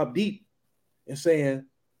from Mobb Deep and saying,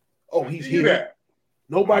 "Oh, he's here."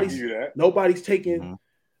 Nobody's taking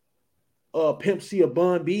Pimp C or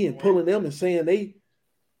Bun B and pulling them and saying they,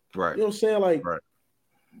 right. You know what I'm saying? Like, right.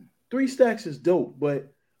 3 Stacks is dope,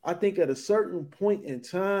 but I think at a certain point in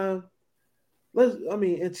time,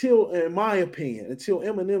 until, in my opinion, until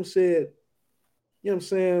Eminem said, you know what I'm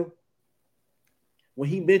saying, when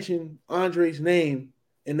he mentioned Andre's name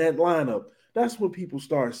in that lineup, that's when people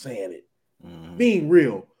started saying it. Being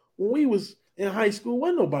real. When we was in high school,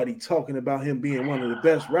 wasn't nobody talking about him being one of the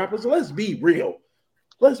best rappers. So let's be real.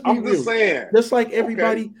 I'm just saying. Just like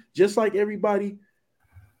everybody,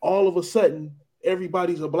 all of a sudden,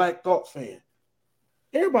 everybody's a Black Thought fan.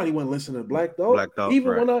 Everybody wasn't listening to Black Thought.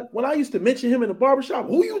 Even right. when I used to mention him in the barbershop,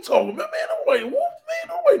 who you talking about? Man,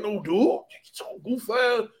 nobody no dude. You so goof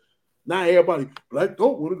ass. Now everybody, Black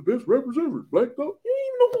Thought, one of the best rappers ever. Black Thought, you didn't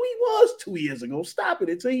even know who he was 2 years ago. Stop it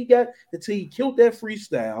until he killed that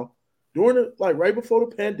freestyle during right before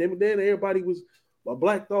the pandemic. Then everybody was a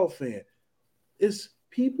Black Thought fan. It's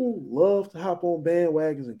people love to hop on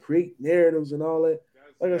bandwagons and create narratives and all that.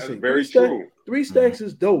 Like I said, very true. 3 Stacks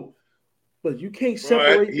is dope, but you can't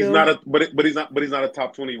separate them. But he's not a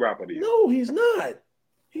top 20 rapper to you. No, he's not.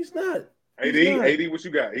 He's not. AD, what you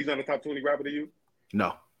got? He's not a top 20 rapper to you?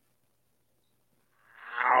 No.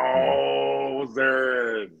 Oh,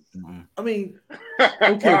 there. I mean,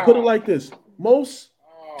 okay, put it like this. Most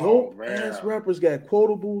dope-ass rappers got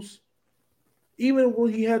quotables. Even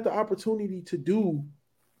when he had the opportunity to do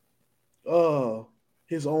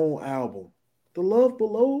his own album. The Love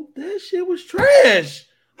Below, that shit was trash.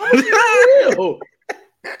 Let's be real.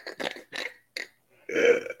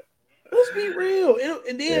 Let's be real.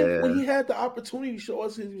 And then when he had the opportunity to show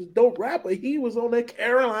us he was a dope rapper, he was on that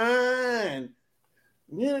Caroline.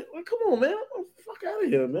 Man, come on, man. Fuck out of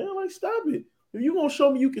here, man. Like, stop it. If you gonna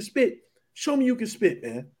show me you can spit, show me you can spit,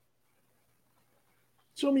 man.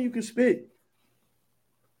 Show me you can spit.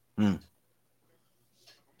 I'm gonna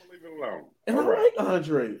leave it alone. And I like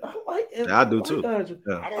Andre. I like him. I do too.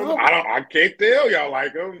 Yeah. I can't tell y'all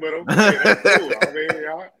like him, but okay, that's cool. I mean,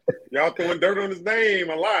 y'all throwing dirt on his name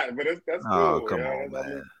a lot, but that's cool. Oh, come on,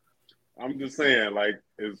 man. I'm just saying, like,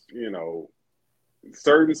 it's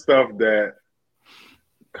certain stuff that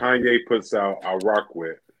Kanye puts out, I rock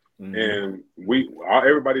with. And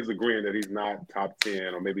everybody's agreeing that he's not top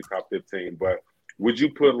 10 or maybe top 15, but would you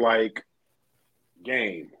put like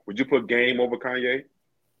Game? Would you put Game over Kanye?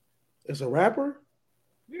 As a rapper?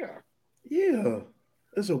 Yeah. Yeah.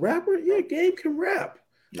 As a rapper? Yeah, Game can rap.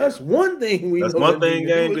 Yeah. That's one thing we know. That's one thing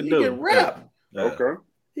Game can do. He can rap. Yeah. Okay.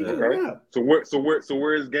 He can rap. So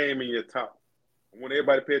where is Game in your top? I want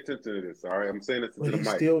everybody to pay attention to this. All right, I'm saying this to the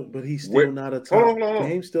mic. But he's still not a top.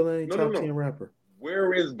 Game still ain't top 10 rapper.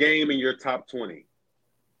 Where is Game in your top 20?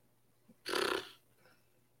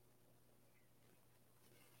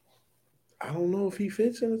 I don't know if he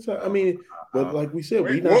fits in the top. I mean, but like we said,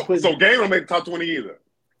 so Game don't make the top 20 either.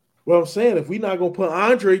 Well, I'm saying if we're not gonna put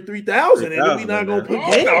Andre 3000 in, we're not gonna put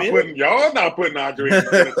Game in. Y'all not putting Andre in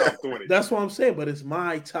the top 20. That's what I'm saying. But it's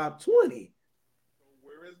my top 20. So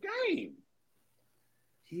where is Game?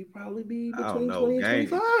 He'd probably be between 20 and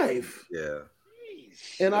 25. Yeah.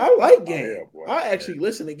 And I like Game. I actually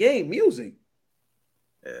listen to Game music.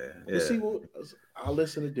 Yeah. See, I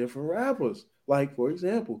listen to different rappers. Like, for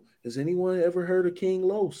example, has anyone ever heard of King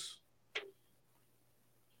Los?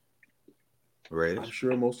 Right. I'm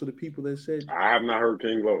sure most of the people that said I have not heard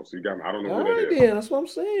King Los. You got me. I don't know what that is. Yeah, that's what I'm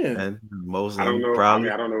saying. And most I don't know. I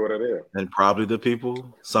don't know what that is. And probably the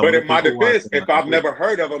people. But in my defense, if I've never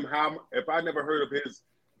heard of him, if I never heard of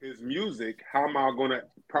his music, how am I going to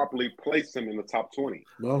properly place him in the top 20?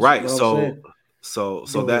 Right. So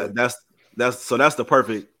that's the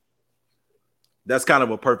perfect. That's kind of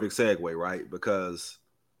a perfect segue, right? Because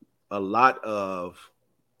a lot of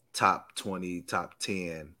top 20, top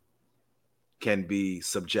 10 can be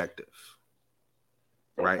subjective,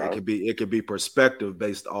 right? Okay. It could be perspective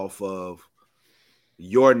based off of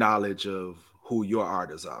your knowledge of who your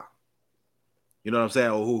artists are. You know what I'm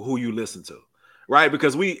saying? Or who you listen to, right?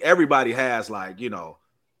 Because everybody has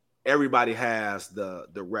everybody has the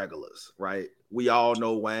regulars, right? We all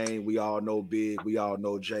know Wayne, we all know Big, we all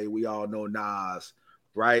know Jay, we all know Nas,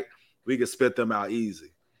 right? We can spit them out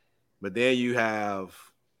easy. But then you have,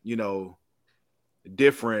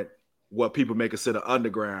 different what people may consider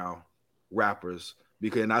underground rappers.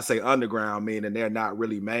 Because, and I say underground meaning they're not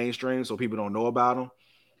really mainstream, so people don't know about them,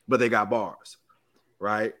 but they got bars,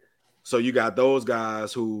 right? So you got those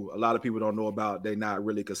guys who a lot of people don't know about, they're not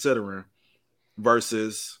really considering.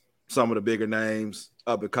 versus some of the bigger names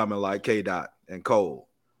up and coming like K. Dot and Cole,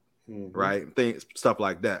 right? Things, stuff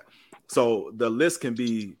like that. So the list can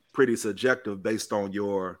be pretty subjective based on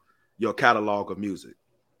your catalog of music.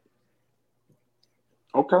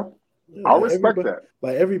 Okay. Yeah, I respect that.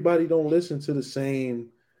 Like everybody don't listen to the same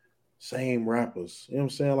rappers. You know what I'm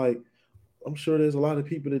saying? Like I'm sure there's a lot of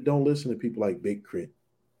people that don't listen to people like Big Crit.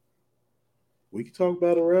 We can talk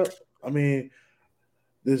battle rap. I mean,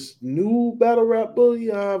 this new battle rap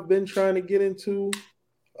bully I've been trying to get into.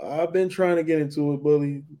 It,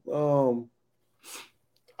 bully.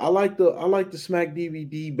 I like the Smack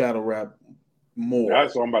DVD battle rap more.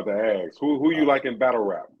 That's what I'm about to ask. Who you like in battle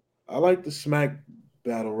rap? I like the Smack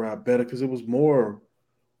battle rap better because it was more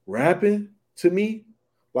rapping to me.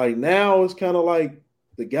 Like now it's kind of like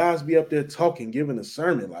the guys be up there talking, giving a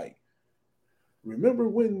sermon, like, remember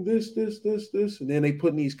when this, and then they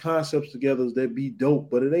putting these concepts together that be dope,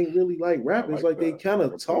 but it ain't really like rapping. It's like they kind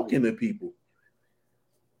of talking to people.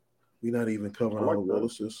 We're not even covering all the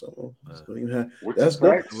Willises. So that's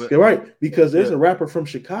dope. You're right, because there's a rapper from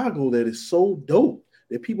Chicago that is so dope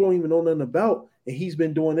that people don't even know nothing about, and he's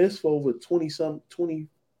been doing this for over 20,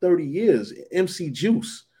 30 years. MC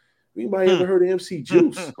Juice. Anybody ever heard of MC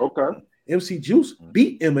Juice? Okay. MC Juice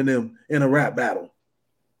beat Eminem in a rap battle.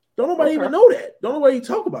 Don't nobody even know that. Don't nobody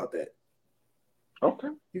talk about that. Okay.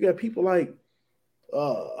 You got people like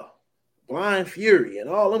Blind Fury and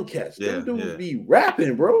all them cats. Them dudes be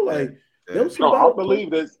rapping, bro. Like them no, I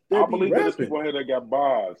believe this. I believe that there's people here that got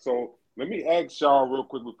bars. So let me ask y'all real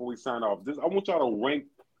quick before we sign off. I want y'all to rank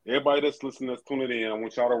everybody that's listening, that's tuning in. I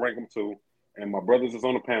want y'all to rank them too. And my brothers is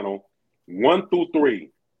on the panel, 1 through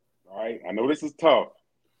 3. All right. I know this is tough.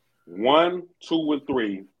 1, 2, and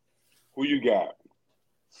 3. Who you got?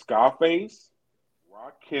 Scarface,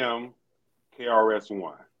 Rakim,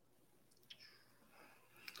 KRS-One.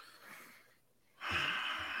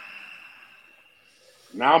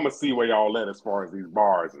 Now I'm gonna see where y'all at as far as these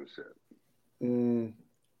bars and shit.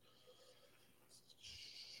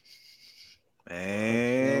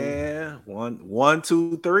 And 1,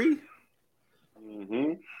 2, 3.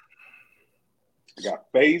 I got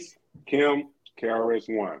Face, Kim,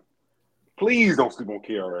 KRS-One. Please don't sleep on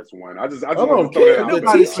KRS-One. I just want to throw that out there.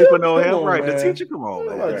 Nobody sleeping on him, right? The teacher, come on,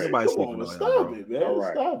 man. Nobody sleeping on him. Stop it, man. All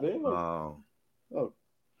right. Stop it.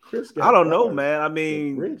 Chris, I don't know, man. I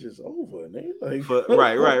mean, the bridge is over. Man. Like,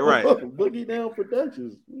 right. Boogie Down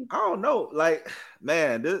Productions. I don't know. Like,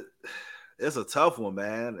 man, it's a tough one,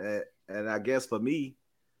 man. And I guess for me,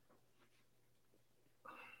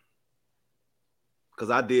 because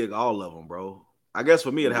I dig all of them, bro. I guess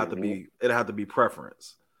for me, it'd have to be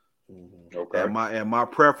preference. Okay. And my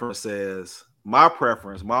preference says my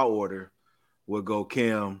order would go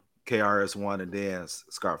Kim, KRS-One, and then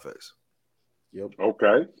Scarface. Yep.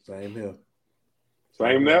 Okay. Same here.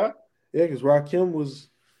 Same there? Yeah, because Rakim was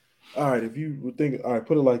all right. If you would think, all right,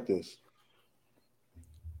 put it like this: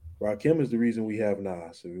 Rakim is the reason we have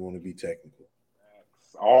Nas. If you want to be technical,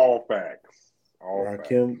 all facts.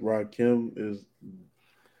 Rakim is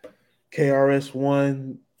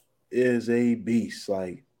KRS-One is a beast.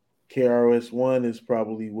 Like KRS-One is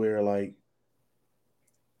probably where like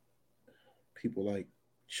people like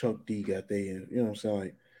Chuck D got they, you know what I'm saying,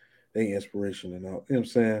 like they inspiration and all, you know what I'm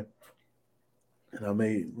saying. And I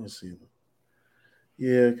made, let's see,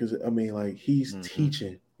 yeah, because I mean, like he's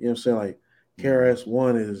teaching, you know what I'm saying. Like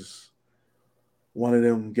KRS-One is one of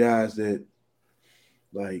them guys that,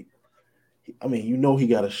 like, I mean, you know, he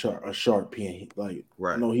got a sharp pen. Like,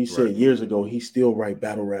 right, I know he said years ago he still write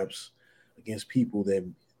battle raps against people that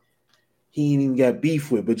he ain't even got beef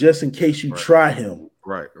with, but just in case you try him.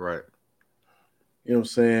 Right. You know what I'm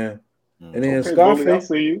saying? And then Scarface, I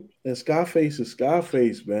see you. And Scarface is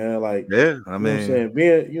Scarface, man. Like, yeah, I mean,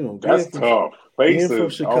 you know what I'm saying? Being tough. Being from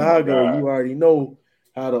Chicago, you already know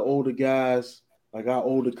how the older guys, like our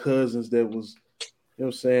older cousins that was, you know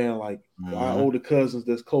what I'm saying? Like our older cousins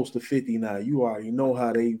that's close to 50 now, you already know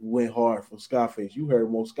how they went hard for Scarface. You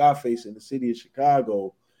heard more Scarface in the city of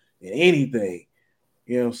Chicago than anything.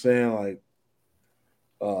 You know what I'm saying? Like,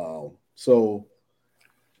 so,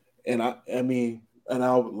 and I mean,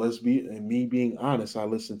 and me being honest, I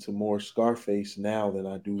listen to more Scarface now than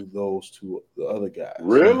I do those two the other guys.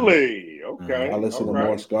 Really? Okay. I listen to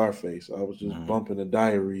more Scarface. I was just bumping the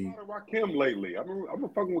diary. About Kim lately. I've been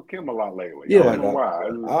fucking with Kim a lot lately. Yeah, I don't know why.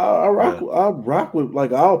 I rock with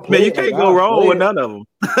like I'll play. Man, you can't go wrong with none of them.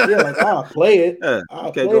 Yeah, like I'll play it. Yeah,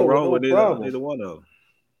 you can't go wrong with neither one of them.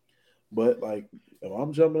 But like if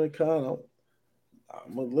I'm jumping in the car,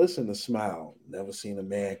 I'm gonna listen to Smile. Never seen a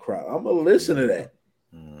man cry. I'm gonna listen to that.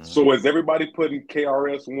 So is everybody putting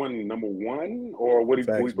KRS-One number one, or what?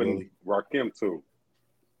 Are we putting Billy. Rakim too?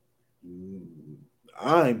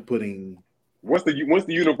 I'm putting. What's the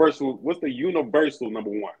universal? What's the universal number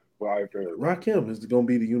one? Well, Rakim is going to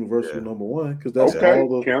be the universal number one because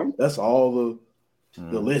that's all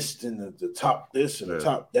the list and the top this and the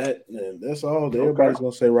top that, and that's all. Everybody's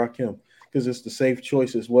going to say Rakim because it's the safe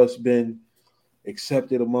choice. It's what's been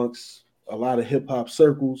accepted amongst a lot of hip hop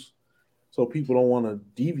circles, so people don't want to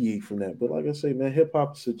deviate from that. But like I say, man, hip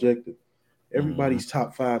hop is subjective. Everybody's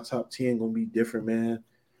top 5, top 10 going to be different, man.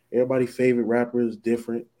 Everybody's favorite rapper is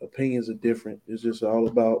different. Opinions are different. It's just all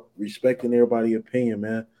about respecting everybody's opinion,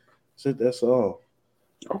 man. That's all.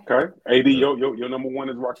 Okay. AD, your number one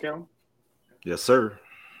is Rakim? Yes, sir.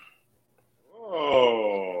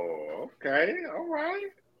 Oh, okay. All right.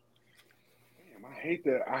 Damn, I hate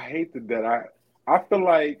that. I feel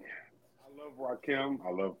like I love Rakim. I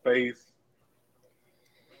love Face.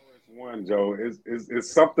 One, Joe,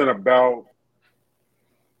 is something about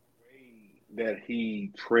that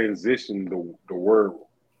he transitioned the word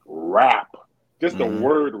rap, just the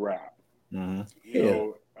word rap. You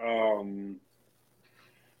know,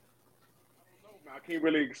 I can't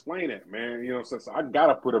really explain it, man. You know, so I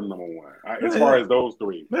gotta put him number one as far as those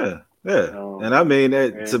three. Yeah. And I mean,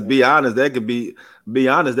 to be honest, that could be a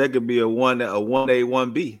 1A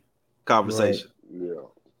 1B conversation. Right. Yeah.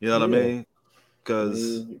 You know what I mean?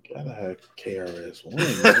 Because you gotta have KRS-One.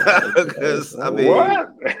 Because I mean,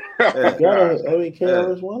 what?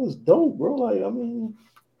 KRS-One is dope, bro. Like, I mean,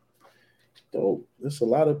 dope. There's a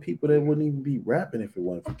lot of people that wouldn't even be rapping if it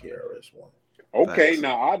wasn't for KRS-One. Okay,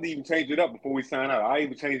 now I'd even change it up before we sign out. I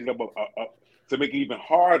even change it up to make it even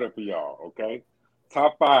harder for y'all. Okay,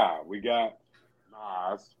 top 5. We got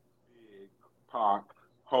Nas, Big, Pac,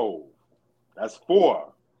 Hov. That's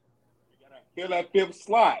 4. We gotta fill that 5th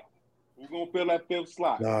slot. Who's gonna fill that 5th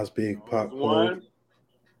slot? Nas, Big, Pac, Hov. Who's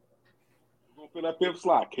gonna fill that 5th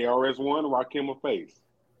slot? KRS-One, Rakim, or Face?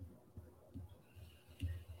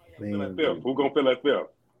 Who's gonna fill that 5th?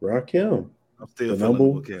 Rakim. I'm still feeling it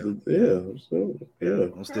with Cam. Yeah.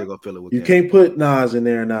 I'm still gonna feel it with you Cam. can't put Nas in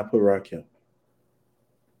there and not put Rakim.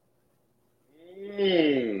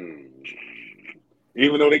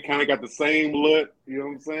 Even though they kind of got the same look, you know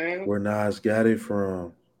what I'm saying? Where Nas got it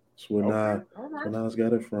from. That's where Nas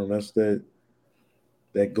got it from. That's that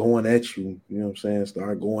going at you, you know what I'm saying?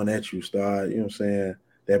 Start going at you, you know what I'm saying?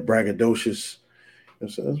 That braggadocious. You know what I'm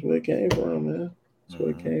saying? That's where it came from, man. That's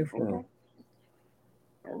where it came from.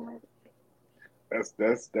 All right. That's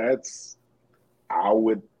I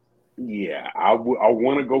want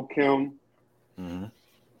to go Kim.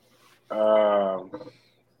 I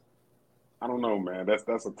don't know, man.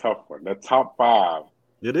 That's a tough one. That top 5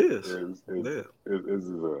 it is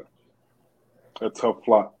a tough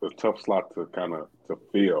slot to kind of to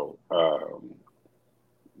fill.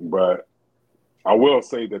 But I will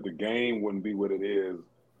say that the game wouldn't be what it is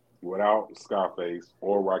without Scarface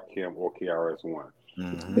or Rakim or KRS-One.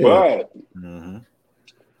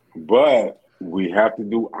 But we have to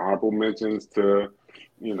do honorable mentions to,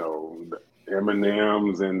 you know, the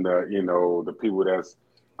Eminems and the people that's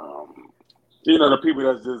the people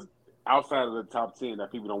that's just outside of the top 10 that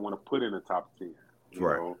people don't want to put in the top 10. You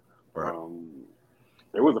know?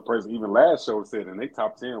 There was a person even last show said in their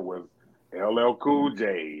top 10 was LL Cool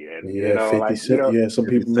J and 50 Cent. Some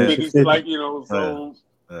people mentioned 50. Like so.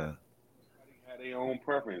 Had their own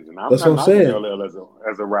preference, and that's what I'm saying. LL as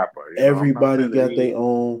a rapper, everybody got their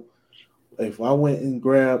own. If I went and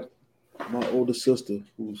grabbed my older sister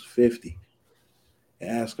who's 50 and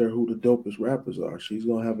ask her who the dopest rappers are, she's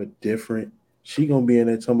gonna have a different. She gonna be in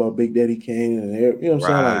there talking about Big Daddy Kane and you know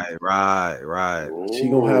what I'm saying? Right. She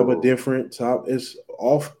gonna have a different top. It's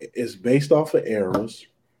based off of eras.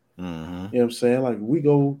 You know what I'm saying? Like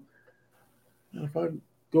if I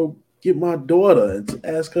go get my daughter and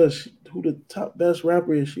ask her who the top best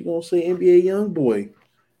rapper is, she gonna say NBA YoungBoy.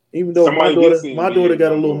 Even though my daughter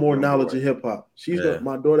got a little more knowledge of hip hop.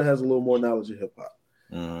 My daughter has a little more knowledge of hip hop.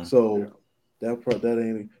 So that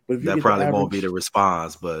ain't. But if you that probably won't be the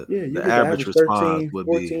response, but the average response would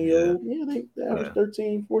be. The average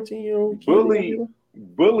 13, 14-year-old kid.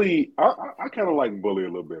 Bully, I kind of like Bully a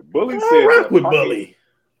little bit. Bully said rock with Bully.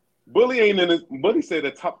 Bully ain't in his. Bully said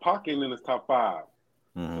that Pac ain't in his top 5.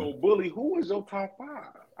 So Bully, who is your top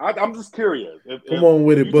 5? I'm just curious. Come on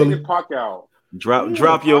with it, Bully. Pac out.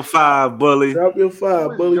 Drop your 5, Bully. Drop your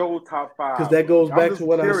 5, Bully. Your top 5. Because that goes back to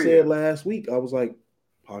what I said last week. I was like,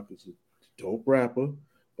 Pac is a dope rapper,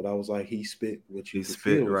 but I was like, he spit what you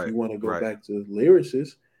feel. Right, if you want to go back to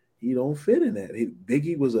lyricist, he don't fit in that.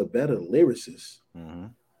 Biggie was a better lyricist. I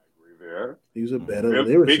agree there. He was a better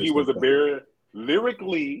lyricist. Biggie was a better.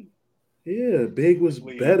 lyrically, yeah, Big was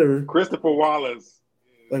better. Christopher Wallace,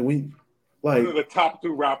 like one of the top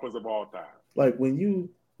 2 rappers of all time. Like when you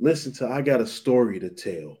listen to "I Got a Story to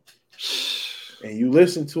Tell," and you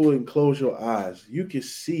listen to it and close your eyes, you can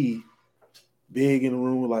see Big in the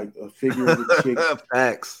room like a figure of a chick.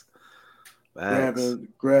 Facts. Grabbing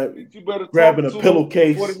a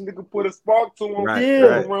pillowcase. Before this nigga put a spark to him. Right,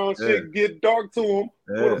 yeah. Around shit, get dark to him.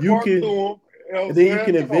 Put a You spark can, to him. and then you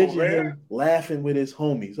can envision him laughing with his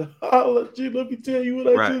homies. Oh, let me tell you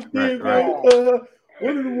what I just did, man.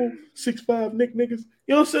 One of them 6'5" niggas.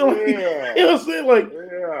 You know what I'm saying? Like, yeah. You know what I'm saying? Like,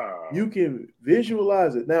 yeah. You can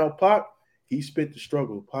visualize it. Now, Pac, he spit the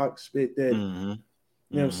struggle. Pac spit that. Mm-hmm. You know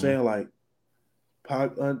what I'm saying? Like,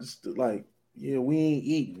 Pac understood, like, yeah, we ain't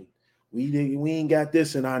eating. We ain't got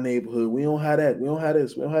this in our neighborhood. We don't have that. We don't have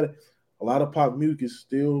this. We don't have that. A lot of Pac music is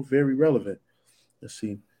still very relevant. Let's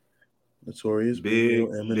see. Notorious Big,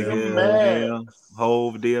 Eminem,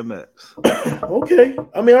 Hove, DMX. Okay,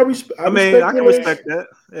 I mean, I can respect that.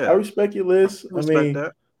 Yeah, I respect your list. I mean,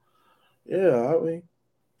 that. Yeah, I mean,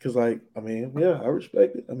 because I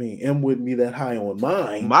respect it. I mean, M wouldn't be that high on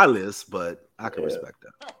my list, but I can respect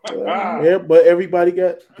that. Yeah, but everybody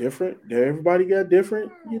got different.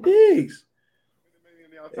 You digs.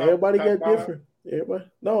 Everybody got different.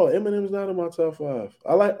 No, Eminem's not in my top 5.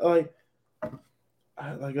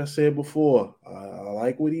 Like I said before, I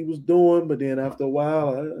like what he was doing, but then after a while,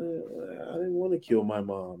 I didn't want to kill my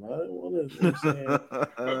mom. I didn't want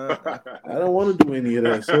to. I don't want to do any of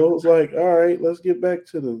that. So it was like, all right, let's get back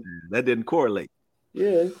to the. That didn't correlate. Yeah,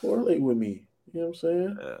 it correlate with me. You know what I'm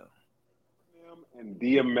saying? Yeah. And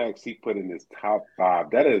DMX, he put in his top 5.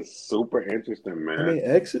 That is super interesting, man. I mean,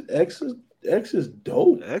 X is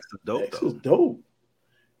dope. X is dope.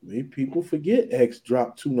 Maybe people forget X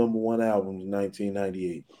dropped 2 #1 albums in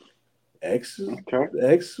 1998. X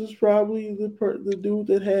was probably the dude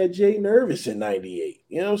that had Jay Nervous in 98.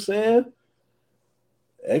 You know what I'm saying?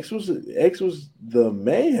 X was the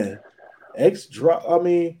man. X dropped. I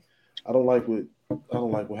mean, I don't like what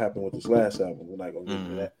happened with this last album. We're not gonna get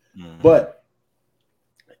into that. Mm-hmm. But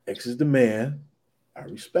X is the man. I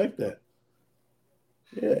respect that.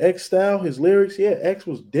 Yeah, X style, his lyrics. Yeah, X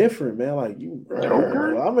was different, man. Like you, I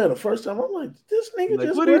remember the first time. I'm like, this nigga like,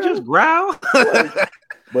 just what did he just growl?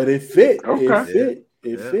 But it fit. Okay.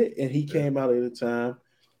 It fit, and he came out at a time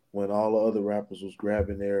when all the other rappers was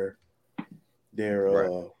grabbing their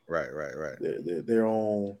right. Their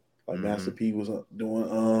own. Like Master P was doing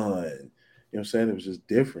and, you know what I'm saying? It was just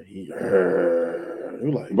different. He like.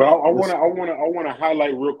 But I want to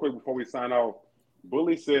highlight real quick before we sign off.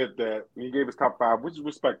 Bully said that he gave his top 5, which is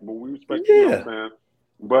respectable. We respect you know what I'm saying?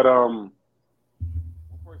 But one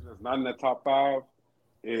person that's not in that top 5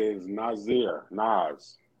 is Nas,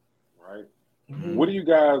 right? Mm-hmm. What do you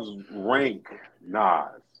guys rank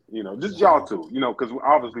Nas? You know, just y'all two. You know, because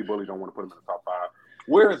obviously Bully don't want to put him in the top 5.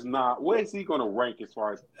 Where is Nas? Where is he going to rank as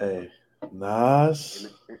far as? Hey, Nas,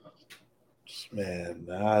 man,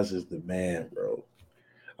 Nas is the man, bro.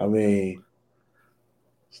 I mean.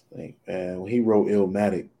 Think, man, when he wrote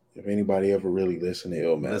Illmatic, if anybody ever really listened to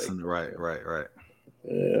Illmatic. Right.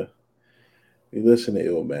 Yeah. We listen to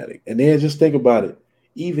Illmatic. And then just think about it.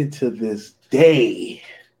 Even to this day,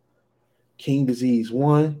 King Disease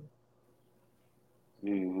 1,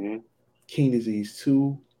 King Disease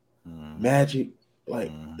 2, Magic,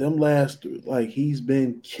 like them last, like he's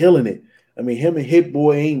been killing it. I mean, him and Hit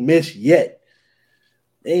Boy ain't missed yet.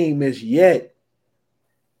 They ain't missing.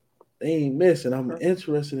 I'm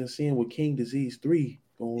interested in seeing what King Disease 3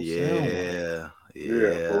 gonna sound like.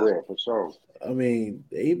 Yeah, for real, for sure. I mean,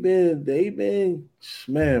 they been,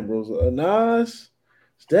 man, bro. Nas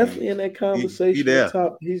is definitely in that conversation.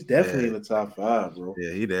 He's definitely in the top 5, bro.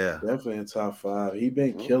 Yeah, he there. Definitely in the top 5. He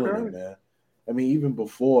been killing it, man. I mean, even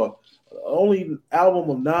before, the only album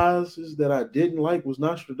of Nas that I didn't like was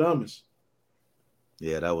Nostradamus.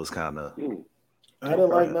 Yeah, that was kind of. I didn't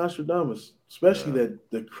like Nostradamus, especially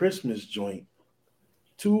the Christmas joint.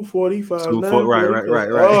 245.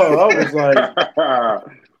 Right. Oh, I was like,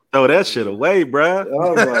 throw that shit away, bro. I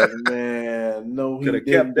was like, man, no, he didn't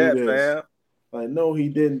kept that, do this. Fam. Like, no, he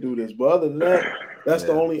didn't do this. But other than that, that's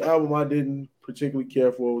the only album I didn't particularly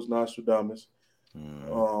care for was Nostradamus.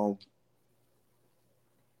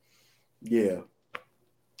 Yeah,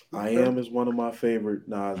 I Am is one of my favorite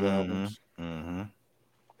Nas albums.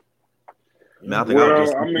 I think I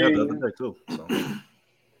was just the other day too. So.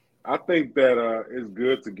 I think that it's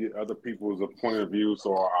good to get other people's point of view.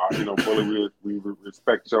 So, Bully, we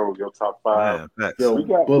respect your top 5. Yo,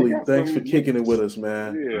 Bully, thanks for kicking it with us,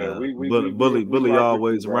 man. Yeah, Bully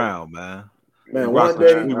always around, man. Man,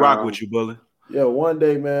 we rock with you, Bully. Yeah, one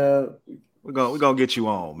day, man, We're gonna get you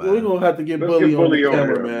on, man. We're gonna have to get Let's Bully get on Bully the on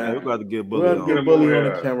camera, here, man. We're about to get We're Bully gonna on. get Get him Bully on on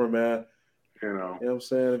the here. camera, man. You know, You know what I'm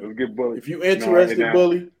saying? let's get Bully. If you're interested,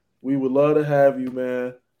 Bully, we would love to have you,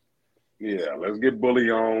 man. Yeah, let's get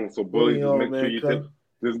Bully on. So Bully, Bully just on, make sure man. you Come.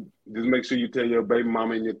 just make sure you tell your baby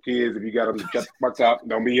mama and your kids if you got them to shut the fuck up.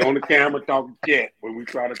 Don't be on the camera talking shit when we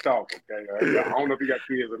try to talk. Okay, I don't know if you got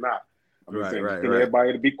kids or not. I'm just saying, tell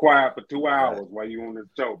everybody to be quiet for 2 hours while you on this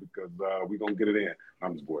show because we gonna get it in.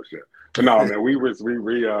 I'm just bullshit. But no, man, we respect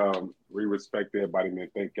everybody, man.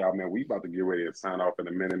 Thank y'all, man. We about to get ready to sign off in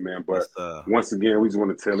a minute, man. But once again, we just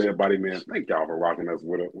want to tell everybody, man, thank y'all for rocking us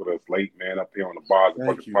with us late, man, up here on the Bars and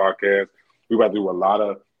Buckets podcast. We about to do a lot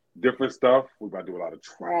of different stuff. We about to do a lot of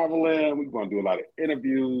traveling. We're gonna do a lot of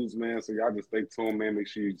interviews, man. So y'all just stay tuned, man. Make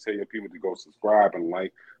sure you tell your people to go subscribe and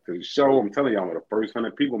like to the show. I'm telling y'all, with the first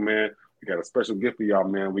 100 people, man, we got a special gift for y'all,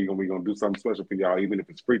 man. We gonna do something special for y'all, even if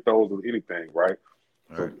it's free throws or anything, right?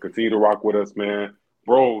 So continue to rock with us, man.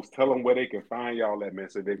 Bros, tell them where they can find y'all at, man,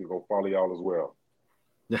 so they can go follow y'all as well.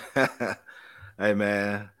 Hey,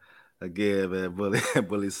 man. Again, man,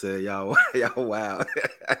 Bully said, y'all wow.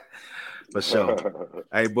 For sure.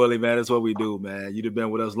 Hey, Bully, man, that's what we do, man. You've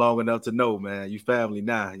been with us long enough to know, man. You family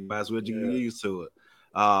now. You might as well get used to it.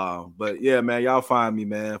 But yeah, man, y'all find me,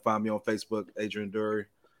 man. Find me on Facebook, Adrian Dury.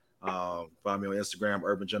 Find me on Instagram,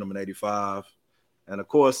 Urban Gentleman 85. And of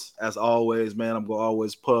course, as always, man, I'm gonna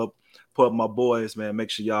always pub my boys, man.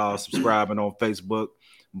 Make sure y'all subscribing on Facebook,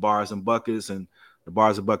 Bars and Buckets, and the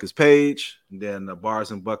Bars and Buckets page, and then the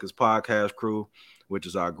Bars and Buckets podcast crew, which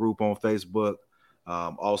is our group on Facebook.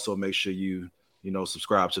 Also, make sure you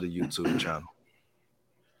subscribe to the YouTube channel.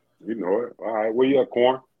 You know it. All right, where you at,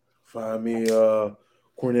 Corn? Find me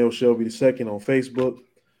Cornell Shelby II on Facebook,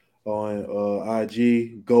 on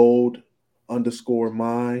IG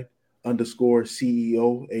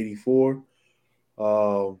gold_mine_CEO84.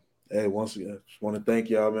 Hey, once again, just want to thank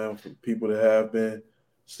y'all, man, for people that have been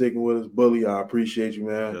sticking with us. Bully, I appreciate you,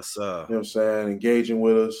 man. Yes, sir. You know what I'm saying? Engaging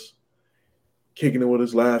with us, kicking it with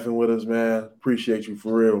us, laughing with us, man. Appreciate you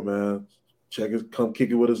for real, man. Come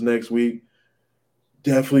kick it with us next week.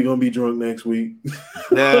 Definitely gonna be drunk next week.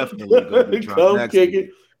 Definitely gonna be drunk Come next kick week.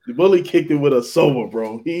 it. The Bully kicked it with us sober,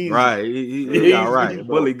 bro. He's all right.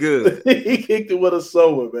 Bully good. He kicked it with us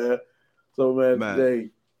sober, man. So, man, today,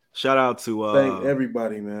 shout out to thank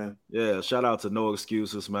everybody, man. Yeah, shout out to No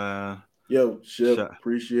Excuses, man. Yo, Ship,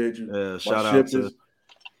 appreciate you. Yeah, shout out to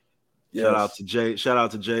Jay. Shout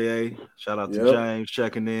out to JA. Shout out to James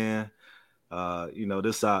checking in.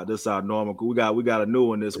 This our normal. We got a new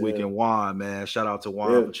one this week in Juan, man. Shout out to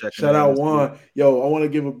Juan for checking in. Shout out Juan. Yo, I want to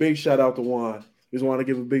give a big shout out to Juan. Just want to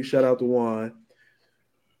give a big shout out to Juan.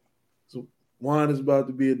 So Juan is about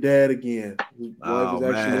to be a dad again. His wife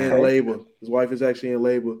is actually in labor. His wife is actually in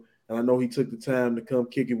labor. And I know he took the time to come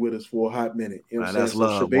kick it with us for a hot minute. You know what I'm saying?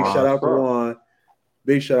 Love, big shout out to Juan.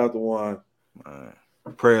 Big shout out to Juan.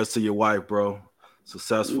 Prayers to your wife, bro.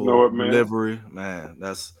 Successful delivery, man.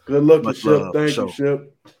 That's good luck, Ship. Thank you,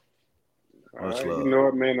 Ship. Much love. You know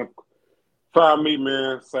what, man? Find me,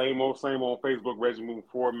 man. Same old Facebook. Reggie moving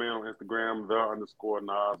forward, man. On Instagram,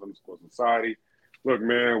 _Nas_society. Look,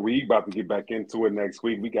 man, we about to get back into it next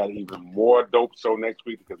week. We got even more dope show next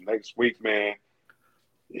week because next week, man.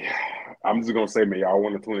 Yeah, I'm just gonna say, man, y'all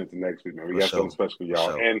want to tune into next week, man. We got something special for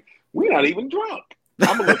y'all, and we're not even drunk.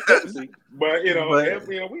 I'm a little tipsy, but we not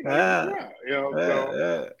even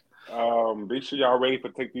drunk. Be sure y'all ready for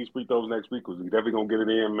take these free throws next week because we definitely gonna get it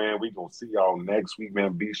in, man. We gonna see y'all next week,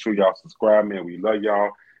 man. Be sure y'all subscribe, man. We love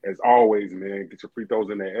y'all as always, man. Get your free throws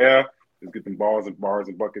in the air. Let's get them bars and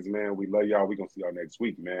buckets, man. We love y'all. We gonna see y'all next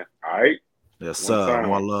week, man. All right. Yes, sir.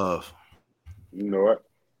 More love. You know it.